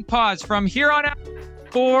every week, Pause, from here on out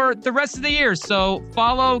for the rest of the year. So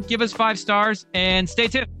follow, give us 5 stars, and stay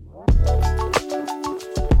tuned.